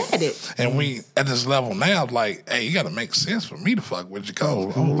saying. We've like, had it. And we at this level now, like, hey, you got to make sense for me to fuck with you.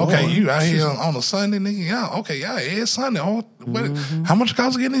 Cause okay, Lord. you out here on a Sunday, nigga. Yeah, okay, yeah, every Sunday. How much it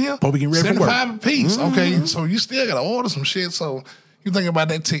cost to get in here? But we get ready for work. 75 a piece. Okay, so you still got to order some shit. So you think about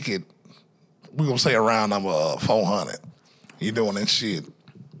that ticket. We gonna say around number 400. You doing that shit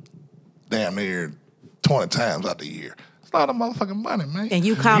damn near 20 times out the year. It's a lot of motherfucking money, man. And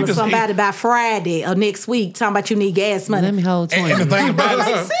you calling just somebody by Friday or next week talking about you need gas money. Let me hold 20. And the thing about That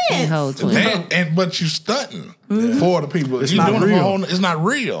it, makes Let me sense. hold 20. but you stunting for the people. It's you not doing real. It for whole, it's not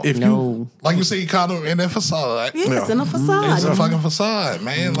real. If No. Like you say, you caught them in that facade. Yeah, it's in a facade. It's a fucking facade,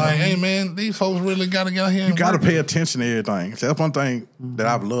 man. Like, hey, man, these folks really got to get out here. You and got to work. pay attention to everything. So that's one thing that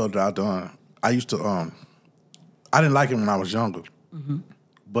I've loved that I've done. I used to, I didn't like it when I was younger.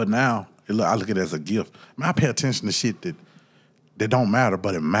 But now, I look at it as a gift. Man, I pay attention to shit that don't matter,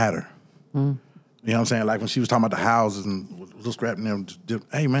 but it matter. You know what I'm saying? Like when she was talking about the houses and was scrapping them.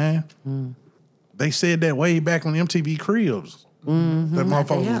 Hey, man, they said that way back on the MTV Cribs. That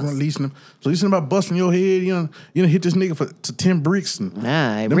motherfuckers was leasing them. So you sitting about busting your head, you know, hit this nigga to 10 bricks. And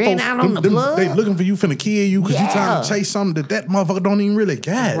Nah, it them ran folks, out on the plug. They looking for you finna kill you because you Yeah. trying to chase something that motherfucker don't even really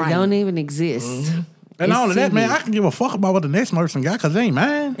got. It don't even exist. And It's all of that, TV. man, I can give a fuck about what the next person got because it ain't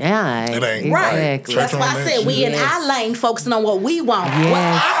mine. Yeah, It ain't. Right. exactly. That's why I said we in our lane focusing on what we want.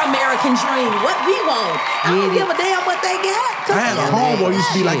 What's our American dream? What we want. I don't give a damn what they got. I had a homeboy used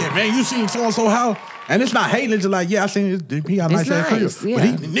to be like that, man, you seen so-and-so house? And it's not hating, it's just like, yeah, I seen it. He got a It's nice ass crib. nice, yeah.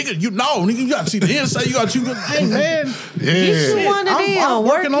 But nigga, nigga, you got to see the inside. You got to, hey, man. Get you one of them. I'm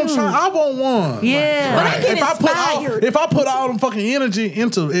working on Work trying. I want one. Yeah. But I get inspired. If I put all them fucking energy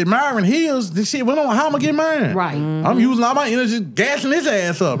into admiring his, this shit, well, how I'm gonna get mine? Right. I'm using all my energy, gassing his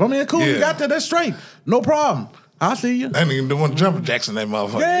ass up. I mean, cool, you Yeah. got that. That's straight. No problem. I see you. That nigga doing jumping jacks in that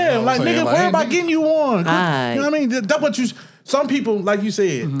motherfucker. Yeah, You know what like I'm saying? nigga, Like, worry hey, about nigga, getting you one. Aight. You know what I mean? That's what you. Some people, like you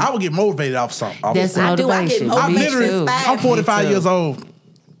said, I would get motivated off something. That's I do. I get motivation. I'm Me motivated. literally, too. inspired. I'm 45 Me too. years old,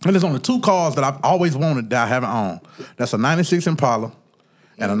 and there's only two cars that I've always wanted that I haven't owned. That's a 96 Impala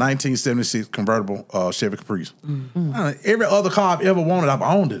and a 1976 convertible Chevy Caprice. Every other car I've ever wanted, I've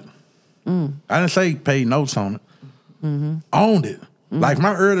owned it. I didn't say paid notes on it. Owned it. Like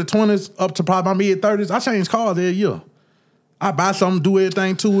my early 20s up to probably my mid 30s, I changed cars every year. I buy something, do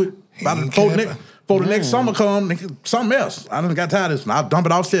everything to it. Before the next summer come, something else. I done got tired of this one. I'll dump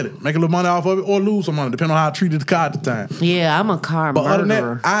it, offset it, make a little money off of it, or lose some money, depending on how I treated the car at the time. Yeah, I'm a car But other than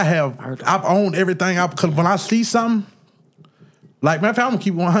murderer. that, I've owned everything. Because when I see something, like, matter of fact, I'm gonna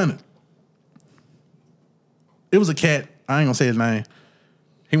keep 100. It was a cat. I ain't gonna say his name.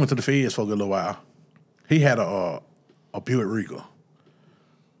 He went to the feds for a good little while. He had a Buick Regal,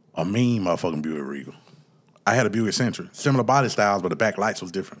 a mean motherfucking Buick Regal. I had a Buick Century, similar body styles, but the back lights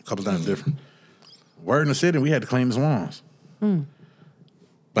was different. A couple things different. Word in the city, we had to clean his wands.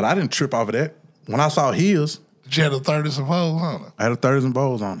 But I didn't trip off of that. When I saw his, you had a 30s and foes on it. I had a 30s and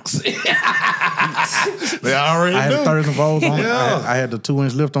bows on it. They already I had knew. the 30s and bows on it. Yeah. I had the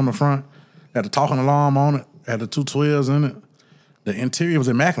 2-inch lift on the front. Had the talking alarm on it. Had the 2 12s in it. The interior was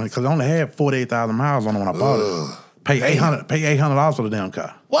immaculate because I only had 48,000 miles on it when I bought it. Pay $800 for the damn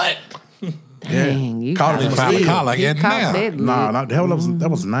car. What? Dang, you Caught it caught for Find stealing. a car like that now. Nah, that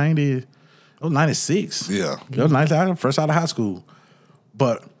was 90. It was 96. Yeah. That was 96. Fresh out of high school.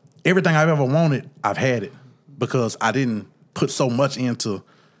 But everything I've ever wanted, I've had it because I didn't put so much into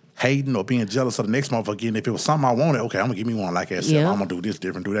hating or being jealous of the next motherfucker getting. If it was something I wanted, okay, I'm gonna give me one like that. Yeah. I'm gonna do this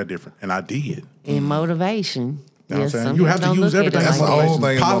different, do that different, and I did. And motivation. You know what I'm saying? some You have people to don't use look at it everything. That's as the whole motivation.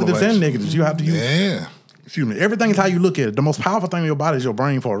 thing of Positives motivation. and negatives. You have to use. Yeah. Excuse me. Everything is how you look at it. The most powerful thing in your body is your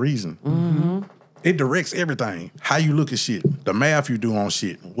brain for a reason. It directs everything. How you look at shit, the math you do on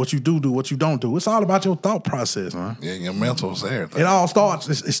shit, what you do, what you don't do. It's all about your thought process, man. Yeah, your mental's everything. It all starts.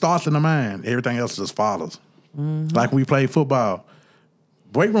 It starts in the mind. Everything else just follows. Like when we played football,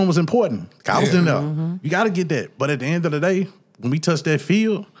 weight room was important. I was in there. You got to get that. But at the end of the day, when we touched that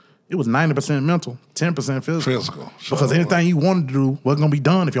field, it was 90% mental, 10% physical. Because anything you wanted to do wasn't gonna be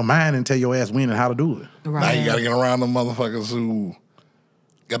done if your mind didn't tell your ass when and how to do it. Now you got to get around them motherfuckers who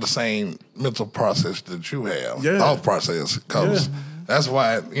got the same mental process that you have. Yeah. Thought process. Because that's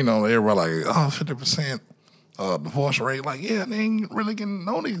why, everybody like, 50% divorce rate. Like, yeah, they ain't really getting to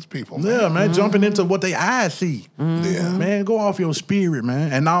know these people. Man. Yeah, man, jumping into what they eyes see. Yeah. Man, go off your spirit,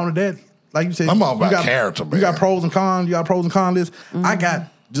 man. And not only that, like you said, I'm all about you got, character, man. You got pros and cons. You got pros and cons list. I got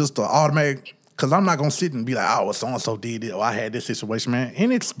just the automatic, because I'm not going to sit and be like, oh, well, so-and-so did it, or I had this situation, man.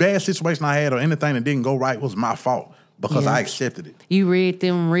 Any bad situation I had or anything that didn't go right was my fault because I accepted it. You read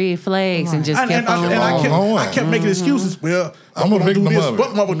them red flags and just kept on I kept making excuses. Well, I'm a victim do this, of it.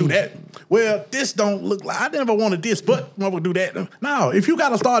 but mother do that. Well, this don't look like, I never wanted this, but mother do that. No, if you got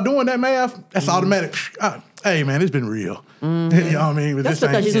to start doing that math, that's automatic. Hey, man, it's been real. You know what I mean? But That's this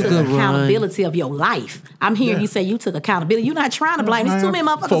because you ain't- took accountability of your life. I'm hearing you say you took accountability. You're not trying to blame. There's too many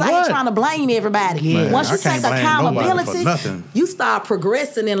For motherfuckers out what? here trying to blame everybody. Man, Once I you can't take blame nobody for accountability, nothing. you start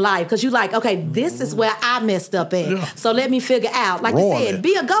progressing in life because you're like, okay, this is where I messed up at. Yeah. So let me figure out. Like Royally. you said,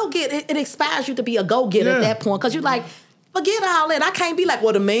 be a go-getter. It inspires you to be a go-getter at Yeah. that point because you're like, forget all that. I can't be like,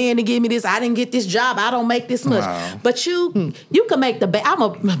 well, the man didn't give me this. I didn't get this job. I don't make this much. No. But you can make the bad. I'm a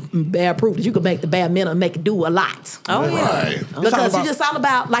bad proof that you can make the bare minimum make it do a lot. Oh, yeah. Right. Because it's just all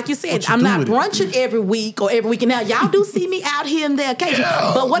about, like you said, what you I'm do not with it. brunching every week or every weekend. Now, y'all do see me out here and there occasionally.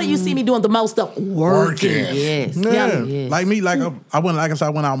 But what do you see me doing the most of? Working. Yes. Yeah. Yes. Like me, I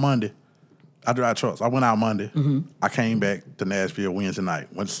went out Monday. I drive trucks. I went out Monday. I came back to Nashville Wednesday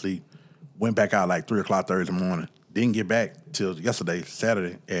night, went to sleep, went back out like 3 o'clock Thursday morning. Didn't get back till yesterday,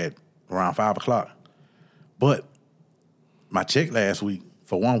 Saturday, at around 5 o'clock. But my check last week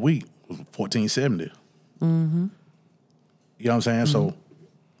for 1 week was $1,470. You know what I'm saying? So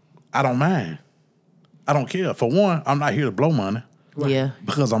I don't mind. I don't care. For one, I'm not here to blow money Yeah.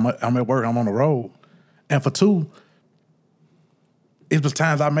 because I'm at work, I'm on the road. And for two, it was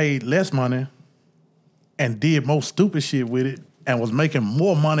times I made less money and did more stupid shit with it and was making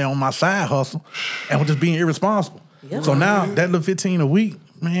more money on my side hustle and was just being irresponsible. Yeah. So now that little 15 a week,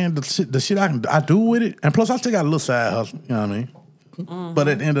 man, the shit I do with it, and plus I still got a little side hustle, you know what I mean? But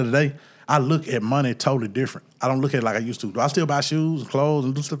at the end of the day, I look at money totally different. I don't look at it like I used to. Do I still buy shoes and clothes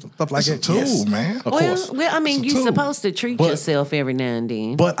and do stuff like It's a that? tool, Yes. man. Of course. Well, I mean, It's a you're tool. supposed to treat But- yourself every now and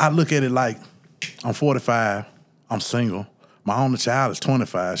then. But I look at it like I'm 45, I'm single. My only child is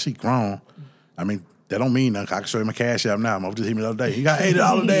 25. She grown. I mean, that don't mean nothing. I can show you my cash app now. Mom just hit me the other day. You got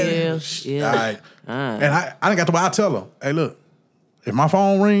 $80 there. Yeah. All right. And I didn't got the way I tell her, hey, look, if my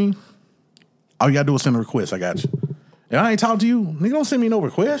phone ring, all you got to do is send a request. I got you. If I ain't talk to you, nigga, don't send me no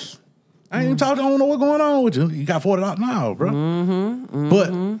request. I ain't even talk to you. I don't know what's going on with you. You got $40 now, bro.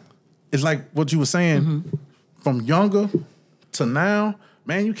 But it's like what you were saying, from younger to now,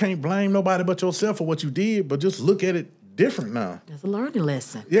 man, you can't blame nobody but yourself for what you did, but just look at it different now. It's a learning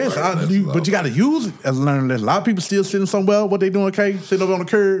lesson. Yes, but you got to use it as a learning lesson. A lot of people still sitting somewhere, what they doing, okay, sitting over on the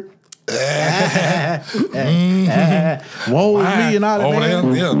curb. Woe is me and all that, Over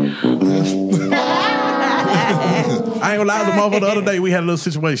man. there, yeah. I ain't gonna lie to the motherfucker. The other day we had a little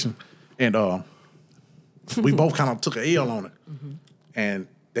situation, and we both kind of took an L on it. And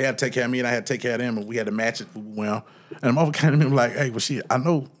they had to take care of me, and I had to take care of them, and we had to match it well. And the motherfucker came to me and was like, hey, well, shit, I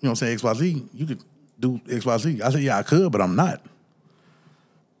know, you know what I'm saying, XYZ, you could do XYZ. I said, yeah, I could, but I'm not.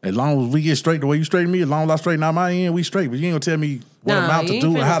 As long as we get straight the way you straighten me, as long as I straighten out my end, we straight. But you ain't gonna tell me what Nah, amount you to ain't do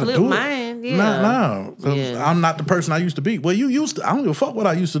and finna how to flip do mine, it. yeah. No. Yeah. I'm not the person I used to be. Well, you used to. I don't give a fuck what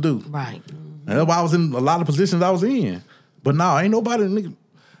I used to do. Right. And that's why I was in a lot of positions I was in. But no, ain't nobody, nigga.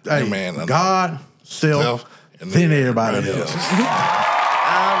 Hey, man, God, self, then everybody else. All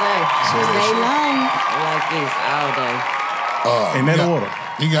day. Stay long. Like this, all day. In that order.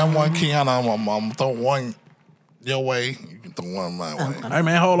 You got one, Keanu. I'm gonna throw one your way, you can throw one my way. Hey,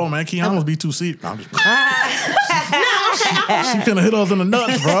 man, hold on, man. Keanu's be too serious. No, I'm just she finna hit us in the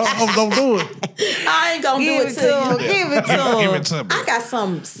nuts, bro. Don't do it. I ain't gonna Give do it it to to him. you. Give it to him. Give it to me. I got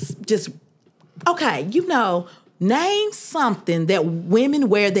some just okay. Name something that women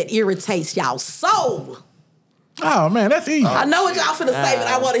wear that irritates y'all soul. Oh, man, that's easy. I know what y'all finna say, but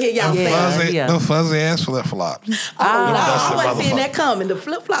I want to hear y'all say. The fuzzy ass flip flops. I wasn't seeing that coming. The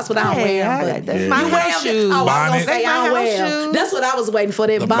flip flops, what I don't wear. But That's my you wear house them. shoes. Oh, I was Bonnet. gonna say I don't That's my wear house them. shoes. That's what I was waiting for.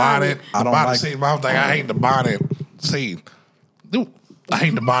 That The bonnet. bonnet. I don't bonnet. like- See, my thing, I hate the bonnet. See, dude, I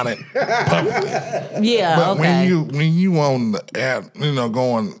hate the bonnet publicly. Yeah, But okay. when you on the air,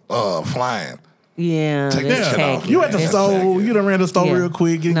 going flying, Yeah, Take that's that shit off. tacky. You at the That's- store, you done ran the store Yeah. real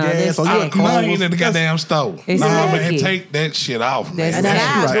quick, get No, gas, that's or you at tacky. you Clover's. ain't in the goddamn store. It's No, man, tacky. take that shit off, man. That's And then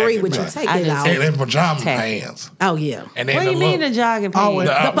I tacky. agree with you. Right. Take I it just- out. And then pajama Tacky. pants. Oh yeah. And then What do the you mean look. the jogging Oh,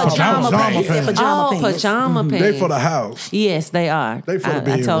 pants? The pajama pants. pants. Pajama Oh, pants. pajama pants. They for the house. Yes, they are. They for the I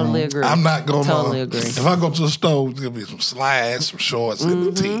bedroom. totally agree. I'm not going Totally to. agree. If I go to the store, it's going to be some slides, some shorts, and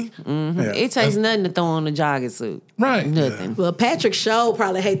a tee. Yeah. It takes nothing to throw on a jogging suit. Right. Nothing. Well, Patrick Shaw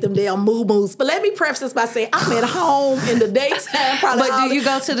probably hate them damn moo-moos. But let me preface this by saying I'm at home in the daytime. Probably But do you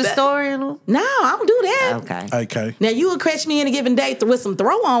go to the store in them? No, I don't do that. Okay. Okay. Now you will catch me in a given day with some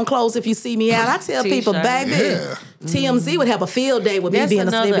throw-on clothes if you see me out. I tell people, T-shirt. baby, Yeah. TMZ would have a field day with me That's being a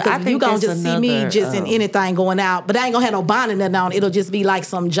another- snip I because you think gonna that's just see me another, just in anything going out. But I ain't gonna have no bonnet nothing on. It'll just be like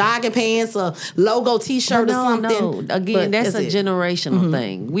some jogging pants, a logo T-shirt or something. No. Again, But that's a it. generational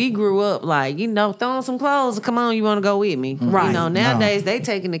thing. We grew up like, throwing some clothes. Come on, you want to go with me? Right. Nowadays they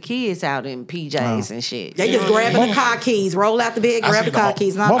taking the kids out in PJs and shit. They just grabbing the car keys, roll out the bed, I grab see the car the-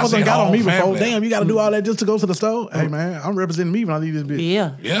 keys. And I Motherfuckers see done the got on whole me before. family. Damn, you got to do all that just to go to the store? Hey, man, I'm representing me when I leave this bitch.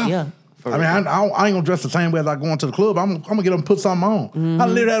 Yeah. Yeah. Yeah. I mean, I ain't gonna dress the same way as I go into the club. I'm gonna get them to put something on. I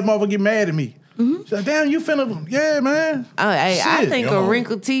literally had a motherfucker get mad at me. She's like, damn, you finna, yeah, man. I Shit. think a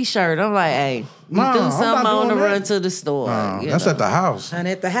wrinkled T-shirt. I'm like, hey, you Nah, do I'm something not on the doing that. run to the store. That's at the house. And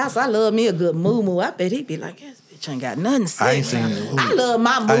at the house, I love me a good moo-moo. I bet he'd be like, yes, bitch ain't got nothing to say. I ain't seen it. I love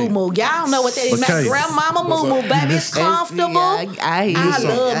my moo-moo. Y'all know what that is. But My Kay, grandmama moo-moo, baby. It's comfortable. I hear I you.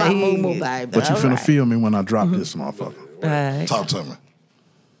 love my I hear moo-moo, you. baby. But you All finna right. feel me when I drop this motherfucker. Right. Talk to me.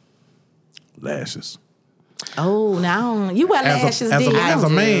 Lashes. Oh, now you wear lashes, as D. a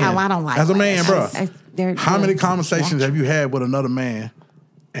man. Oh, I don't like As a man, lashes. bro. How many conversations have you had with another man?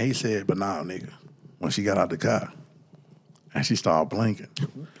 And he said, but nah, nigga, when she got out the car and she started blinking.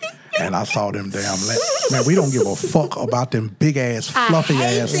 And I saw them damn lashes. Man, we don't give a fuck about them big ass, fluffy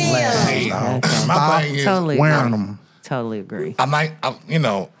ass them. lashes. dog. My Stop thing is, Totally wearing agree. them. Totally agree. I like, It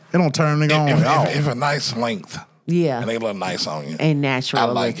don't turn a nigga on at all. if a nice length Yeah. and they look nice on you. And natural I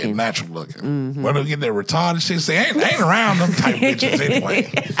like looking. it, natural looking. When they get that retarded shit, say, ain't around them type bitches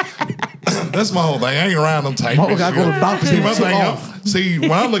anyway. That's my whole thing. I ain't around them type Motherfucker bitches. gotta go to the doctor, See, get my it took thing, off. see,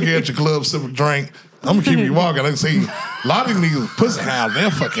 when I look at your club, sip a drink, I'm gonna keep you walking. I see, a lot of these niggas pussy hounds,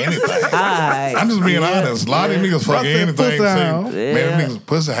 they'll fuck anything. Right. I'm just being honest. A lot of these niggas fuck Fuck that anything. pussy See, hound. man, them niggas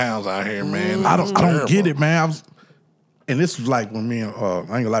pussy hounds out here, man. I It's don't get terrible. it, man. And this was like when me and, I ain't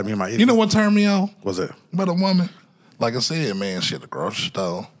gonna lie, me and my You know what turned me on? was it? But a woman, like I said, man, she at the grocery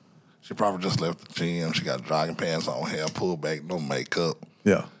store. She probably just left the gym. She got jogging pants on, hair pulled back, no makeup,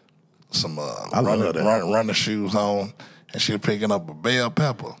 Yeah. some love running, that. running shoes on, and she picking up a bell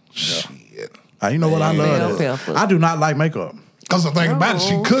pepper. Shit. You know what I Bell love? That. pepper. I do not like makeup. Because the thing about it,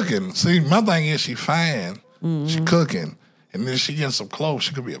 she cooking. See, my thing is she fine. She cooking. And then she getting some clothes.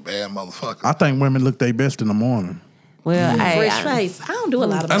 She could be a bad motherfucker. I think women look their best in the morning. Well, Fresh face. I don't do a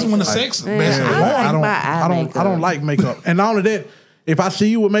lot of That's when the makeup. sex is best in the I morning. like I don't, my eye I makeup. don't like makeup. And not only that, if I see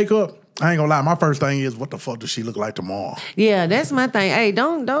you with makeup, I ain't gonna lie. My first thing is, what the fuck does she look like tomorrow? Yeah, that's my thing. Hey,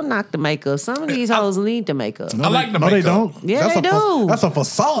 don't knock the makeup. Some of these hoes need the makeup. I like the No, makeup. they don't. Yeah, they do. That's a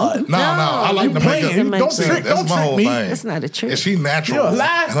facade. No, I like You the playing. makeup. Don't See, trick- that's don't my trick whole me. thing. That's not a trick. Is she natural You're a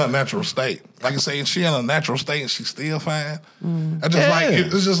lie. in her natural state? Like I say, she in a natural state and she's still fine. That's just Yeah. like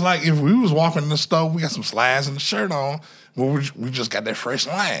it's just like if we was walking in the store, we got some slides and the shirt on. Well, we just got that fresh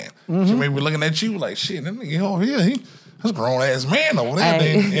line. She may be looking at you like shit. That nigga over here, that's a grown ass man over there.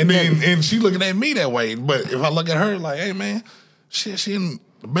 Hey. And she looking at me that way. But if I look at her like, hey man, shit, she in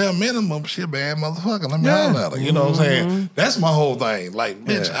the bare minimum, she a bad motherfucker. Let me holler at her. You know what I'm saying? That's my whole thing. Like,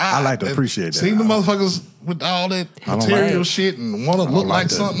 bitch, Yeah, I like to appreciate that. See the motherfuckers with all that don't material like it. shit and want to look like like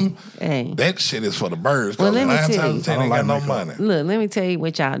that. something. Hey. That shit is for the birds. Well, Well, let me 9 tell times you. out of 10 I ain't don't got like no makeup. money. Look, let me tell you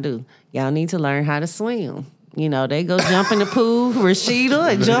what y'all do. Y'all need to learn how to swim. You know, they go jump in the pool,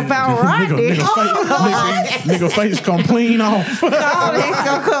 Rashida, and jump out right there. Nigga face come clean off. Oh, they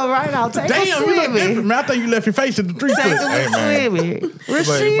gonna come right now. Take a Damn, you look swimming. different, man. I think you left your face in the 3 Take foot. a swimming. Well,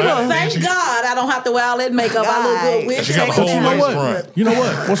 Rashida. thank God I don't have to wear all that makeup. I look good with She got a it. whole You know lace what? front. You know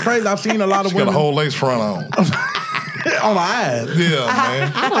what? What's crazy? I've seen a lot of She got a women whole lace front on. on the eyes. Yeah,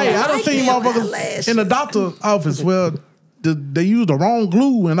 man. Hey, I done like seen them motherfuckers eyelashes. in the doctor's office where they used the wrong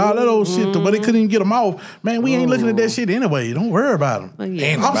glue and all that old shit, but they couldn't even get them off. Man, we ain't looking at that shit anyway. Don't worry about them. Well, yeah.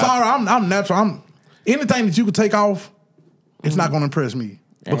 And I'm about- sorry. I'm natural. Anything that you can take off, it's not going to impress me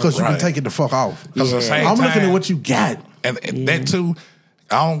because you can Right. take it the fuck off. 'Cause at the same I'm looking time- at what you got. And that too,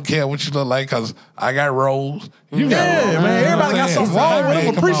 I don't care what you look like because I got rolls. You got Yeah, rolls. man. Everybody got something wrong with them. Man,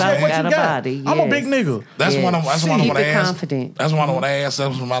 come Appreciate on, what man. you Got a got. body, I'm a yes. big nigga. That's Yes. one of that's one I Keep want to it ask. confident. That's one I want to ask. That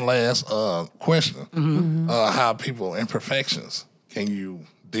was my last question. How people imperfections can you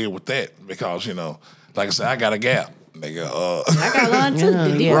deal with that? Because like I said, I got a gap, nigga. I got one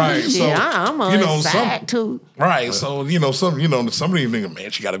too. Yeah, Right, shit, so, I'm on his side too. Right, so some of these niggas,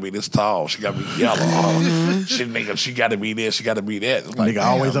 man, she got to be this tall, she got to be yellow, she got to be this, she got to be that. It's like, Nigga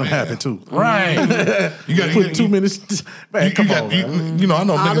always damn, unhappy man. too. Right, you got Put 2 minutes. Man, come on, man. I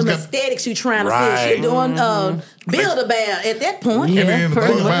know All niggas them got. aesthetics you trying to Right. fix. You doing Build-A-Bear at that point. And then the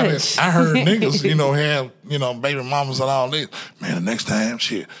pretty thing about much. it, I heard niggas, have, baby mamas and all this. Man, the next time,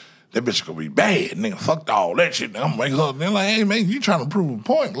 shit, that bitch gonna be bad, nigga. Fuck all that shit. I'm gonna make her. They're like, hey, man, you trying to prove a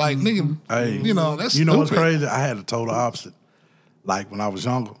point. Like, nigga, Hey, that's you know what's stupid. crazy? I had the total opposite. Like when I was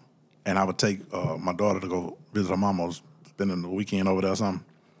younger, and I would take my daughter to go visit her mama. I was spending the weekend over there or something,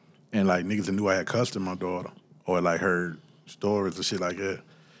 and like niggas that knew I had cussed my daughter, or like heard stories and shit like that,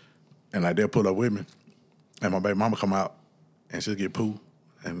 and like they'll pull up with me, and my baby mama come out, and she'll get poo,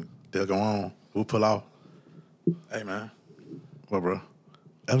 and they'll go on. We'll pull off. Hey man, what bro?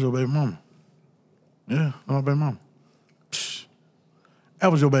 That was your baby mama. Yeah, that was my baby mama. Psh.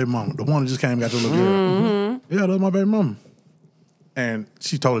 That was your baby mama. The one that just came and got your little girl. Yeah, that was my baby mama. And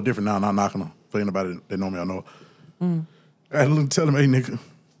she's totally different now, not knocking her. For anybody that know me, I know her. I had to tell him, hey, nigga,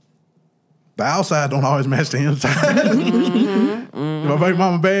 the outside don't always match the inside. My baby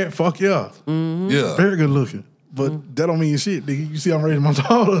mama bad, fuck yeah. Yeah. Very good looking. But that don't mean shit, nigga. You see I'm raising my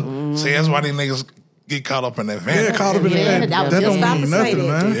daughter. See, that's why these niggas get caught up in that Yeah, vanity. caught up in Yeah, that. I was That just don't about mean to say nothing,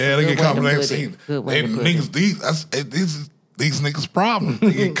 that. man. Yeah, they get Good caught up in way to that. put it. See, Good way to put niggas, these niggas' problem.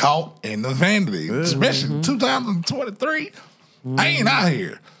 They get caught in the vanity, especially 2023. I ain't out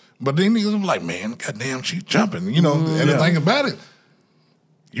here. But then niggas be like, man, goddamn, she's jumping, And the thing about it,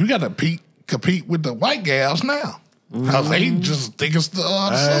 you got to compete with the white gals now. Because they just think it's the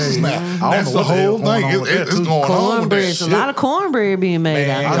sisters now. I That's don't know the what the hell whole going thing. on with that, It's too. going on with that Cornbread. It's a shit. lot of cornbread being made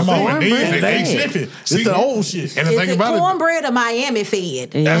Man, out come of on, cornbread. they They ain't ain't sniffing. See, It's the old shit. And the Is thing it about it, cornbread or Miami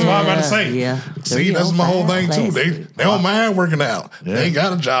fed? that's what I'm about to say. Yeah. See, that's my whole thing too. They 305 don't mind working out. Yeah. They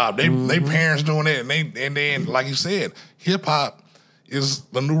got a job. They parents doing it, and then like you said, hip hop is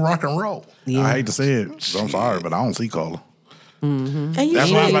the new rock and roll. I hate to say it, so I'm sorry, but I don't see color. And you That's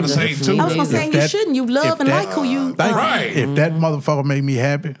what I'm about to shouldn't. say too. I was gonna say If you that- shouldn't. You love if and that- like who you. Thank Right. you. If that motherfucker make me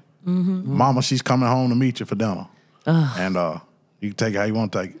happy, mama, she's coming home to meet you for dinner. And you can take it how you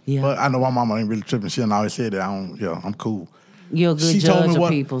want to take it. Yeah. But I know my mama ain't really tripping. She done always said that I'm cool. You're a good judge of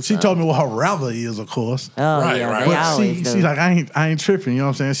people. She told me what her rather is, of course. Oh, Right, yeah, right. they But always she's do. like, I ain't tripping, you know what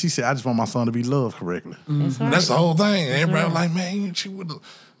I'm saying? She said, I just want my son to be loved correctly. That's right. That's the whole thing. Everybody was like, man, she would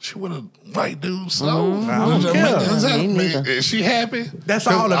have white dude slow. I don't care. Me neither. Is she happy? That's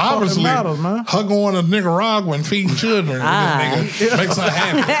all that fucking obviously matters, man. her going to Nicaragua and feeding children nigga, makes her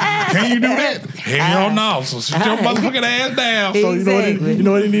happy. Can you do that? Hell no. So sit your motherfucking ass down. So Exactly. you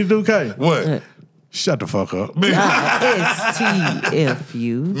know what he need to do, Kay? What? Shut the fuck up.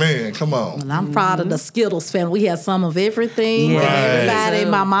 STFU. Man, come on. And I'm proud of the Skittles family. We had some of everything. Yeah. Everybody.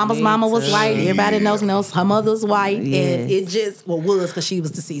 My mama's Me mama was too. white. Everybody knows her mother was white, Yeah. and it just was because she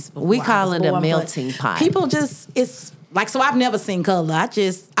was deceased. before We I call was it a born, but melting pot. People just it's like so. I've never seen color. I've You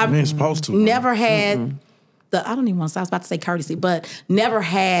ain't supposed to. never had the. I don't even want to say. I was about to say courtesy, but never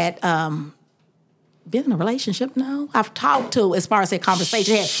had. Been in a relationship? No. I've talked to, as far as that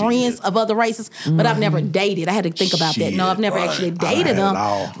conversation, had friends of other races, but I've never dated. I had to think about that. No, I've never actually dated them.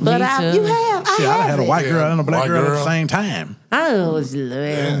 Me But too. you have. Shit, I had a white girl and a black White girl at the girl. same time. I was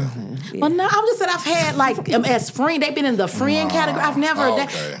Well, no, I'm just saying I've had like as friend. They've been in the friend category. I've never. okay.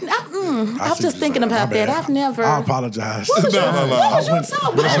 I was see just what thinking you're saying. about My that. bad. I've never. I apologize. No. What was you talking I'm about?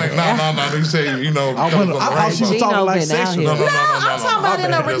 saying, no. You say, I thought she was Gino talking like been out sexual. here. No. I'm talking about in a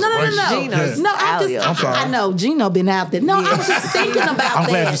My bad. no. Gino's No, out I'm here. just. sorry. I know Gino been out there. No, I was just thinking about I'm that.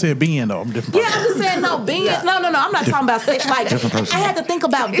 glad you said being though. I'm different. Yeah, I'm just saying no. Being no. I'm not talking about sex. Like Different person. I had to think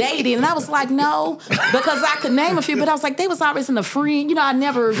about dating, and I was like, no, because I could name a few, but I was like, they was already isn't a friend. You know, I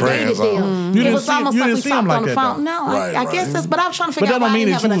never dated zone. them. You It didn't was see- almost you like didn't we see 'em talked like on the that, phone. though. No, Right, I guess right. that's. But I was trying to But figure that out why don't I mean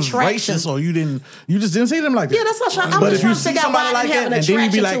didn't that have you an was attraction. racist or you just didn't see them like that. Yeah, that's what I'm But just if trying you to see figure out somebody why I like didn't have an that, and then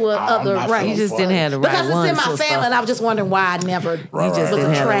you be attraction like, to "Oh, I'm other not race. You just didn't have the right Because one, it's in my sister. family, and I was just wondering why I never You just was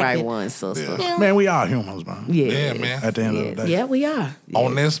didn't have the right attracted. one, sister. Yeah. Man, we are humans, man. Yeah, man. At the end of the day. Yeah, we are.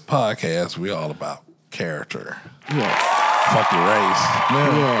 On this podcast, we all about character. Yes. Fuck your race.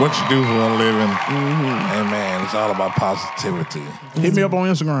 Yeah. What you do for a living. And man, it's all about positivity Hit me up on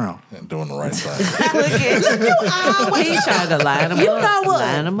Instagram. and doing the right thing. Look at you. He tried to line him You up. know what?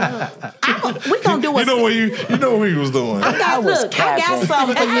 Line him up. We gonna do a. you know what he was doing. I got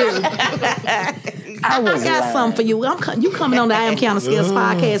something for you. I got something for you. You coming on the I Am Counting Skills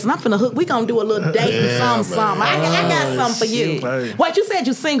podcast, and I'm finna hook. We gonna do a little date and something. I got something for you. Hey. What you said?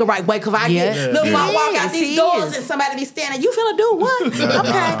 You single, right? Wait, cause I get look. If I walk out Yes, these he doors is. and somebody be standing, you finna do what?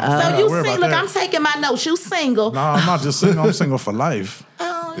 Okay, so you worry sing. about Look, that. I'm taking my notes. You single? No, I'm not just single. I'm single for life.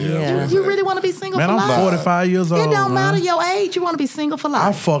 Yeah. You really want to be single Man, for I'm life? 45 years old. It don't man. matter your age. You want to be single for I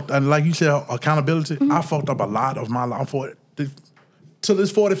life. fucked, and like you said, accountability. I fucked up a lot of my life. Till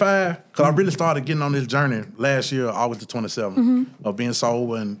this 45, because I really started getting on this journey last year, August the 27th, of being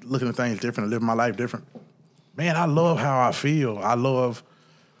sober and looking at things different and living my life different. Man, I love how I feel.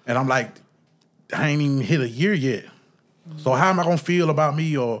 And I'm like, I ain't even hit a year yet. So how am I gonna feel about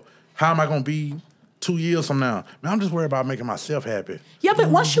me, or how am I gonna be 2 years from now? Man, I'm just worried about making myself happy. Yeah, but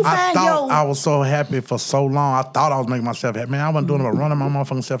once you I find thought I your was so happy for so long. I thought I was making myself happy. Man, I wasn't doing it but running my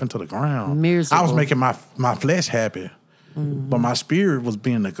motherfucking self into the ground. Miserable. I was making my flesh happy, but my spirit was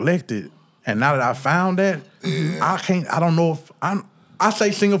being neglected. And now that I found that, I don't know if I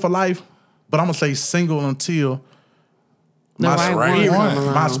say single for life, but I'm gonna say single until The my right one spirit, come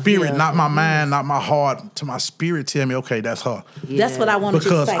along. my spirit, Yeah. not my mind, not my heart, to my spirit tell me, okay, that's her. that's what I wanted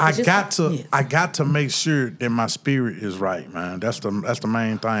Because you to say. I 'cause got to, yes. I got to make sure that my spirit is right, man. That's the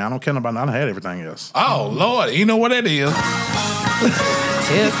main thing. I don't care about. I done had everything else. Oh, Lord. You know what that is?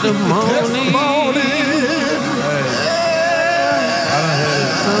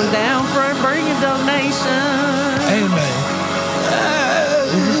 Come down for a bring a donation. Amen.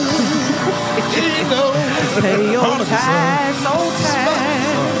 Pay your tithes, old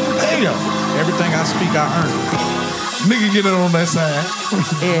tithes. Damn. Everything I speak, I earn. Nigga, get it on that side.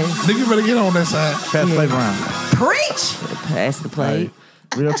 Yeah. Nigga, better get on that side. Pass the plate around. Preach. Pass the plate.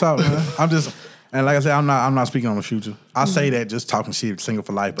 Real talk, man. And like I said, I'm not speaking on the future. I say that just talking shit, single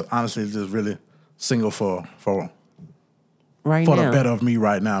for life, but honestly, it's just really single for Right the now. better of me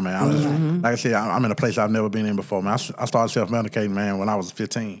right now, man. I'm just, like I said, I'm in a place I've never been in before, man. I started self-medicating, man, when I was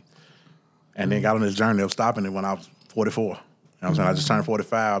 15. And then got on this journey of stopping it when I was 44. You know what I'm saying? I just turned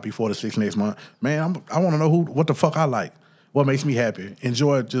 45. I'll be 46 next month. Man, I want to know what the fuck I like. What makes me happy.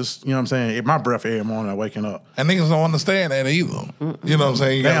 Enjoy just, you know what I'm saying? My breath every morning waking up. And niggas don't understand that either. You know what I'm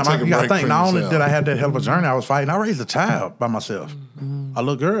saying? You Damn, gotta take a you gotta break think, from not only yourself. did I have that hell of a journey I was fighting, I raised a child by myself. A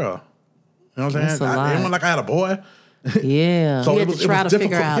little girl. You know what I'm That's saying? a lot. It wasn't like I had a boy. Yeah. So You it had was, to try it was to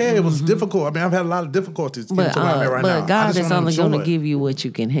difficult. figure out. Yeah, it was difficult. I mean, I've had a lot of difficulties getting But to where I'm at right now. I God just is wanna only going to enjoy it. give you what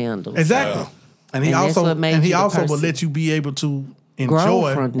you can handle. Exactly. And he And that's also what made you the will person. let you be able to Grow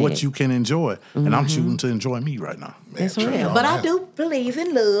enjoy from what it. you can enjoy. And I'm choosing to enjoy me right now. That's Yeah, real. but I do believe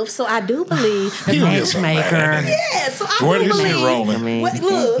in love, so I do believe. You get some Matchmaker. bad. Yeah, so I Where do this shit believe. rolling?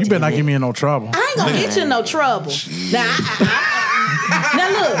 Look, You better not get me in no trouble. I ain't gonna get you in no trouble. Now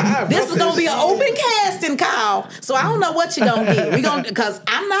look, this is gonna be an open casting call, so I don't know what you're gonna get. We gonna because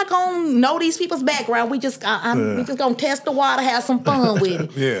I'm not gonna know these people's background. We just gonna test the water, have some fun with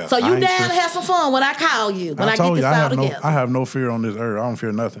it. Yeah. So I you ain't down to sure. have some fun when I call you when I, get told this you, all together? I have no fear on this earth. I don't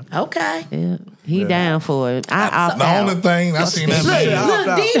fear nothing. Okay. Yeah. He down for it. I opt The out. only thing I seen that Look, man.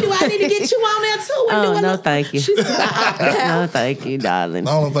 look, Dee, do I need to get you on there too? And Oh, do a no, little- thank you. She said, I opt out. No, thank you, darling.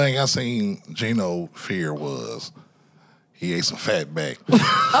 The only thing I seen Gino fear was he ate some fat back.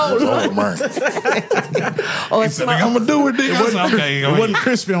 Oh, Lord. Or He said, I'm gonna do it, nigga. I said, okay, It wasn't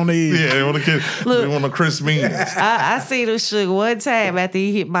crispy on the edge. Yeah, it want to crisp beans. I seen him shook one time after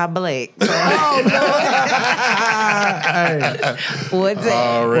he hit my black. One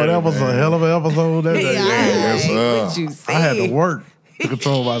time. Well, that was a hell of an episode that day. Yes, sir. What you said? I had to work to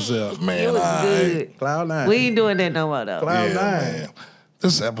control myself. It Man, was I good. Cloud nine. We ain't doing that no more though. Cloud Yeah, nine. man.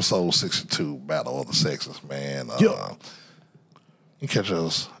 This is episode 62, Battle of the Sexes, man. Yup. You can catch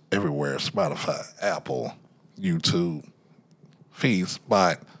us everywhere, Spotify, Apple, YouTube,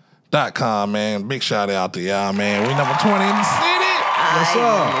 feedspot.com, man. Big shout out to y'all, man. We number 20 in the city. Yes,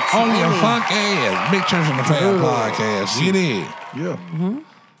 sir. On your funk ass. Big Church in the Fan podcast. Get it. Yeah.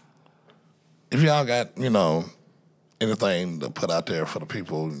 If y'all got, anything to put out there for the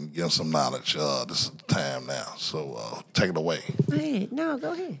people and give them some knowledge, this is the time now. So take it away. Go ahead. No,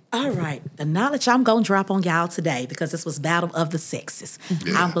 go ahead. All right. The knowledge I'm going to drop on y'all today, because this was Battle of the Sexes.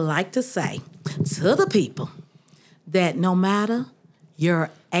 Yeah. I would like to say to the people that no matter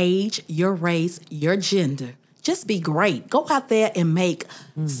your age, your race, your gender, just be great. Go out there and make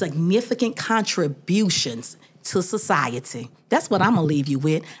significant contributions to society. That's what I'm going to leave you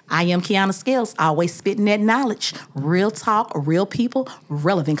with. I am Kiana Scales, always spitting that knowledge. Real talk, real people,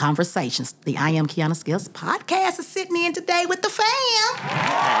 relevant conversations. The I Am Kiana Scales podcast is sitting in today with the fam.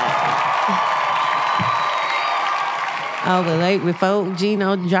 Oh, but like before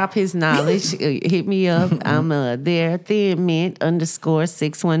Gino drop his knowledge, hit me up. I'm there,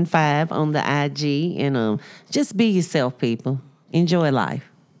 ThinMint_615 on the IG. And just be yourself, people. Enjoy life.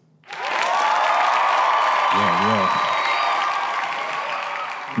 Yeah.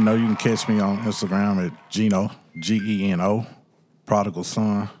 You know, you can catch me on Instagram at Geno, Geno, Prodigal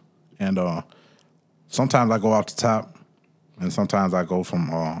Son. And sometimes I go off the top, and sometimes I go from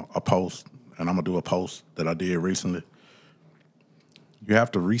a post, and I'm going to do a post that I did recently. You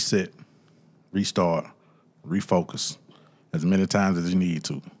have to reset, restart, refocus as many times as you need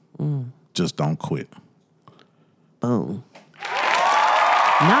to. Just don't quit. Boom.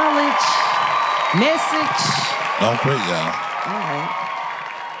 Knowledge, message. Don't quit, y'all. All right.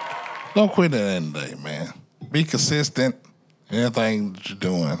 Don't quit at the end of the day, man. Be consistent in everything that you're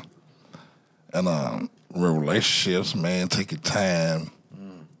doing. And relationships, man, take your time.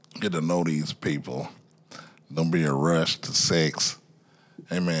 Get to know these people. Don't be a rush to sex.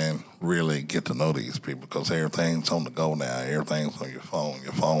 Hey, man, really get to know these people, because everything's on the go now. Everything's on your phone.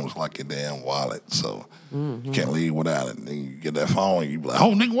 Your phone's like your damn wallet, so you can't leave without it. And then you get that phone, and you be like,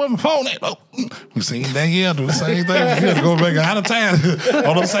 oh, nigga, where my phone at? Oh, we seen Danielle do the same thing. You got to go back out of town,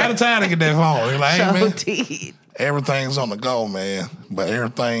 on the side of town to get that phone. You're like, hey, man, everything's on the go, man. But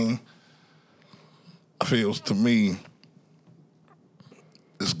everything feels to me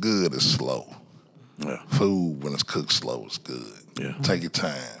is good, it's slow. Yeah. Food, when it's cooked slow, is good. Yeah. Take your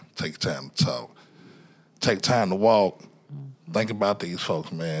time. Take your time to talk. Take time to walk. Think about these folks,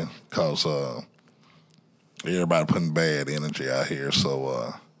 man, because everybody putting bad energy out here.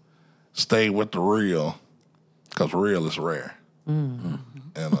 So stay with the real, because real is rare. And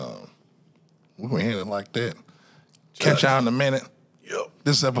we're going to hit it like that. Catch y'all in a minute. Yep.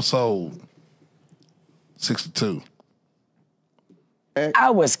 This is episode 62. I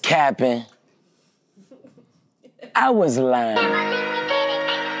was capping. I was lying.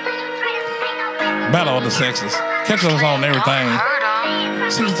 Battle of the Sexes. Catch us on everything.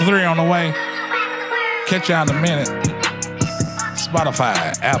 63 on the way. Catch y'all in a minute.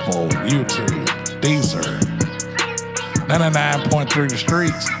 Spotify, Apple, YouTube, Deezer. 99.3 The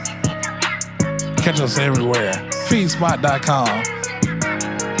Streets. Catch us everywhere. Feedspot.com.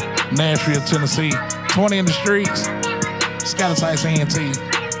 Nashville, Tennessee. 20 in the Streets. Scattersites ENT.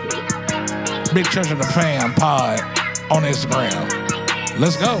 Big Church of the Fam Pod on Instagram.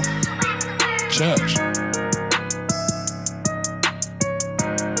 Let's go. Church.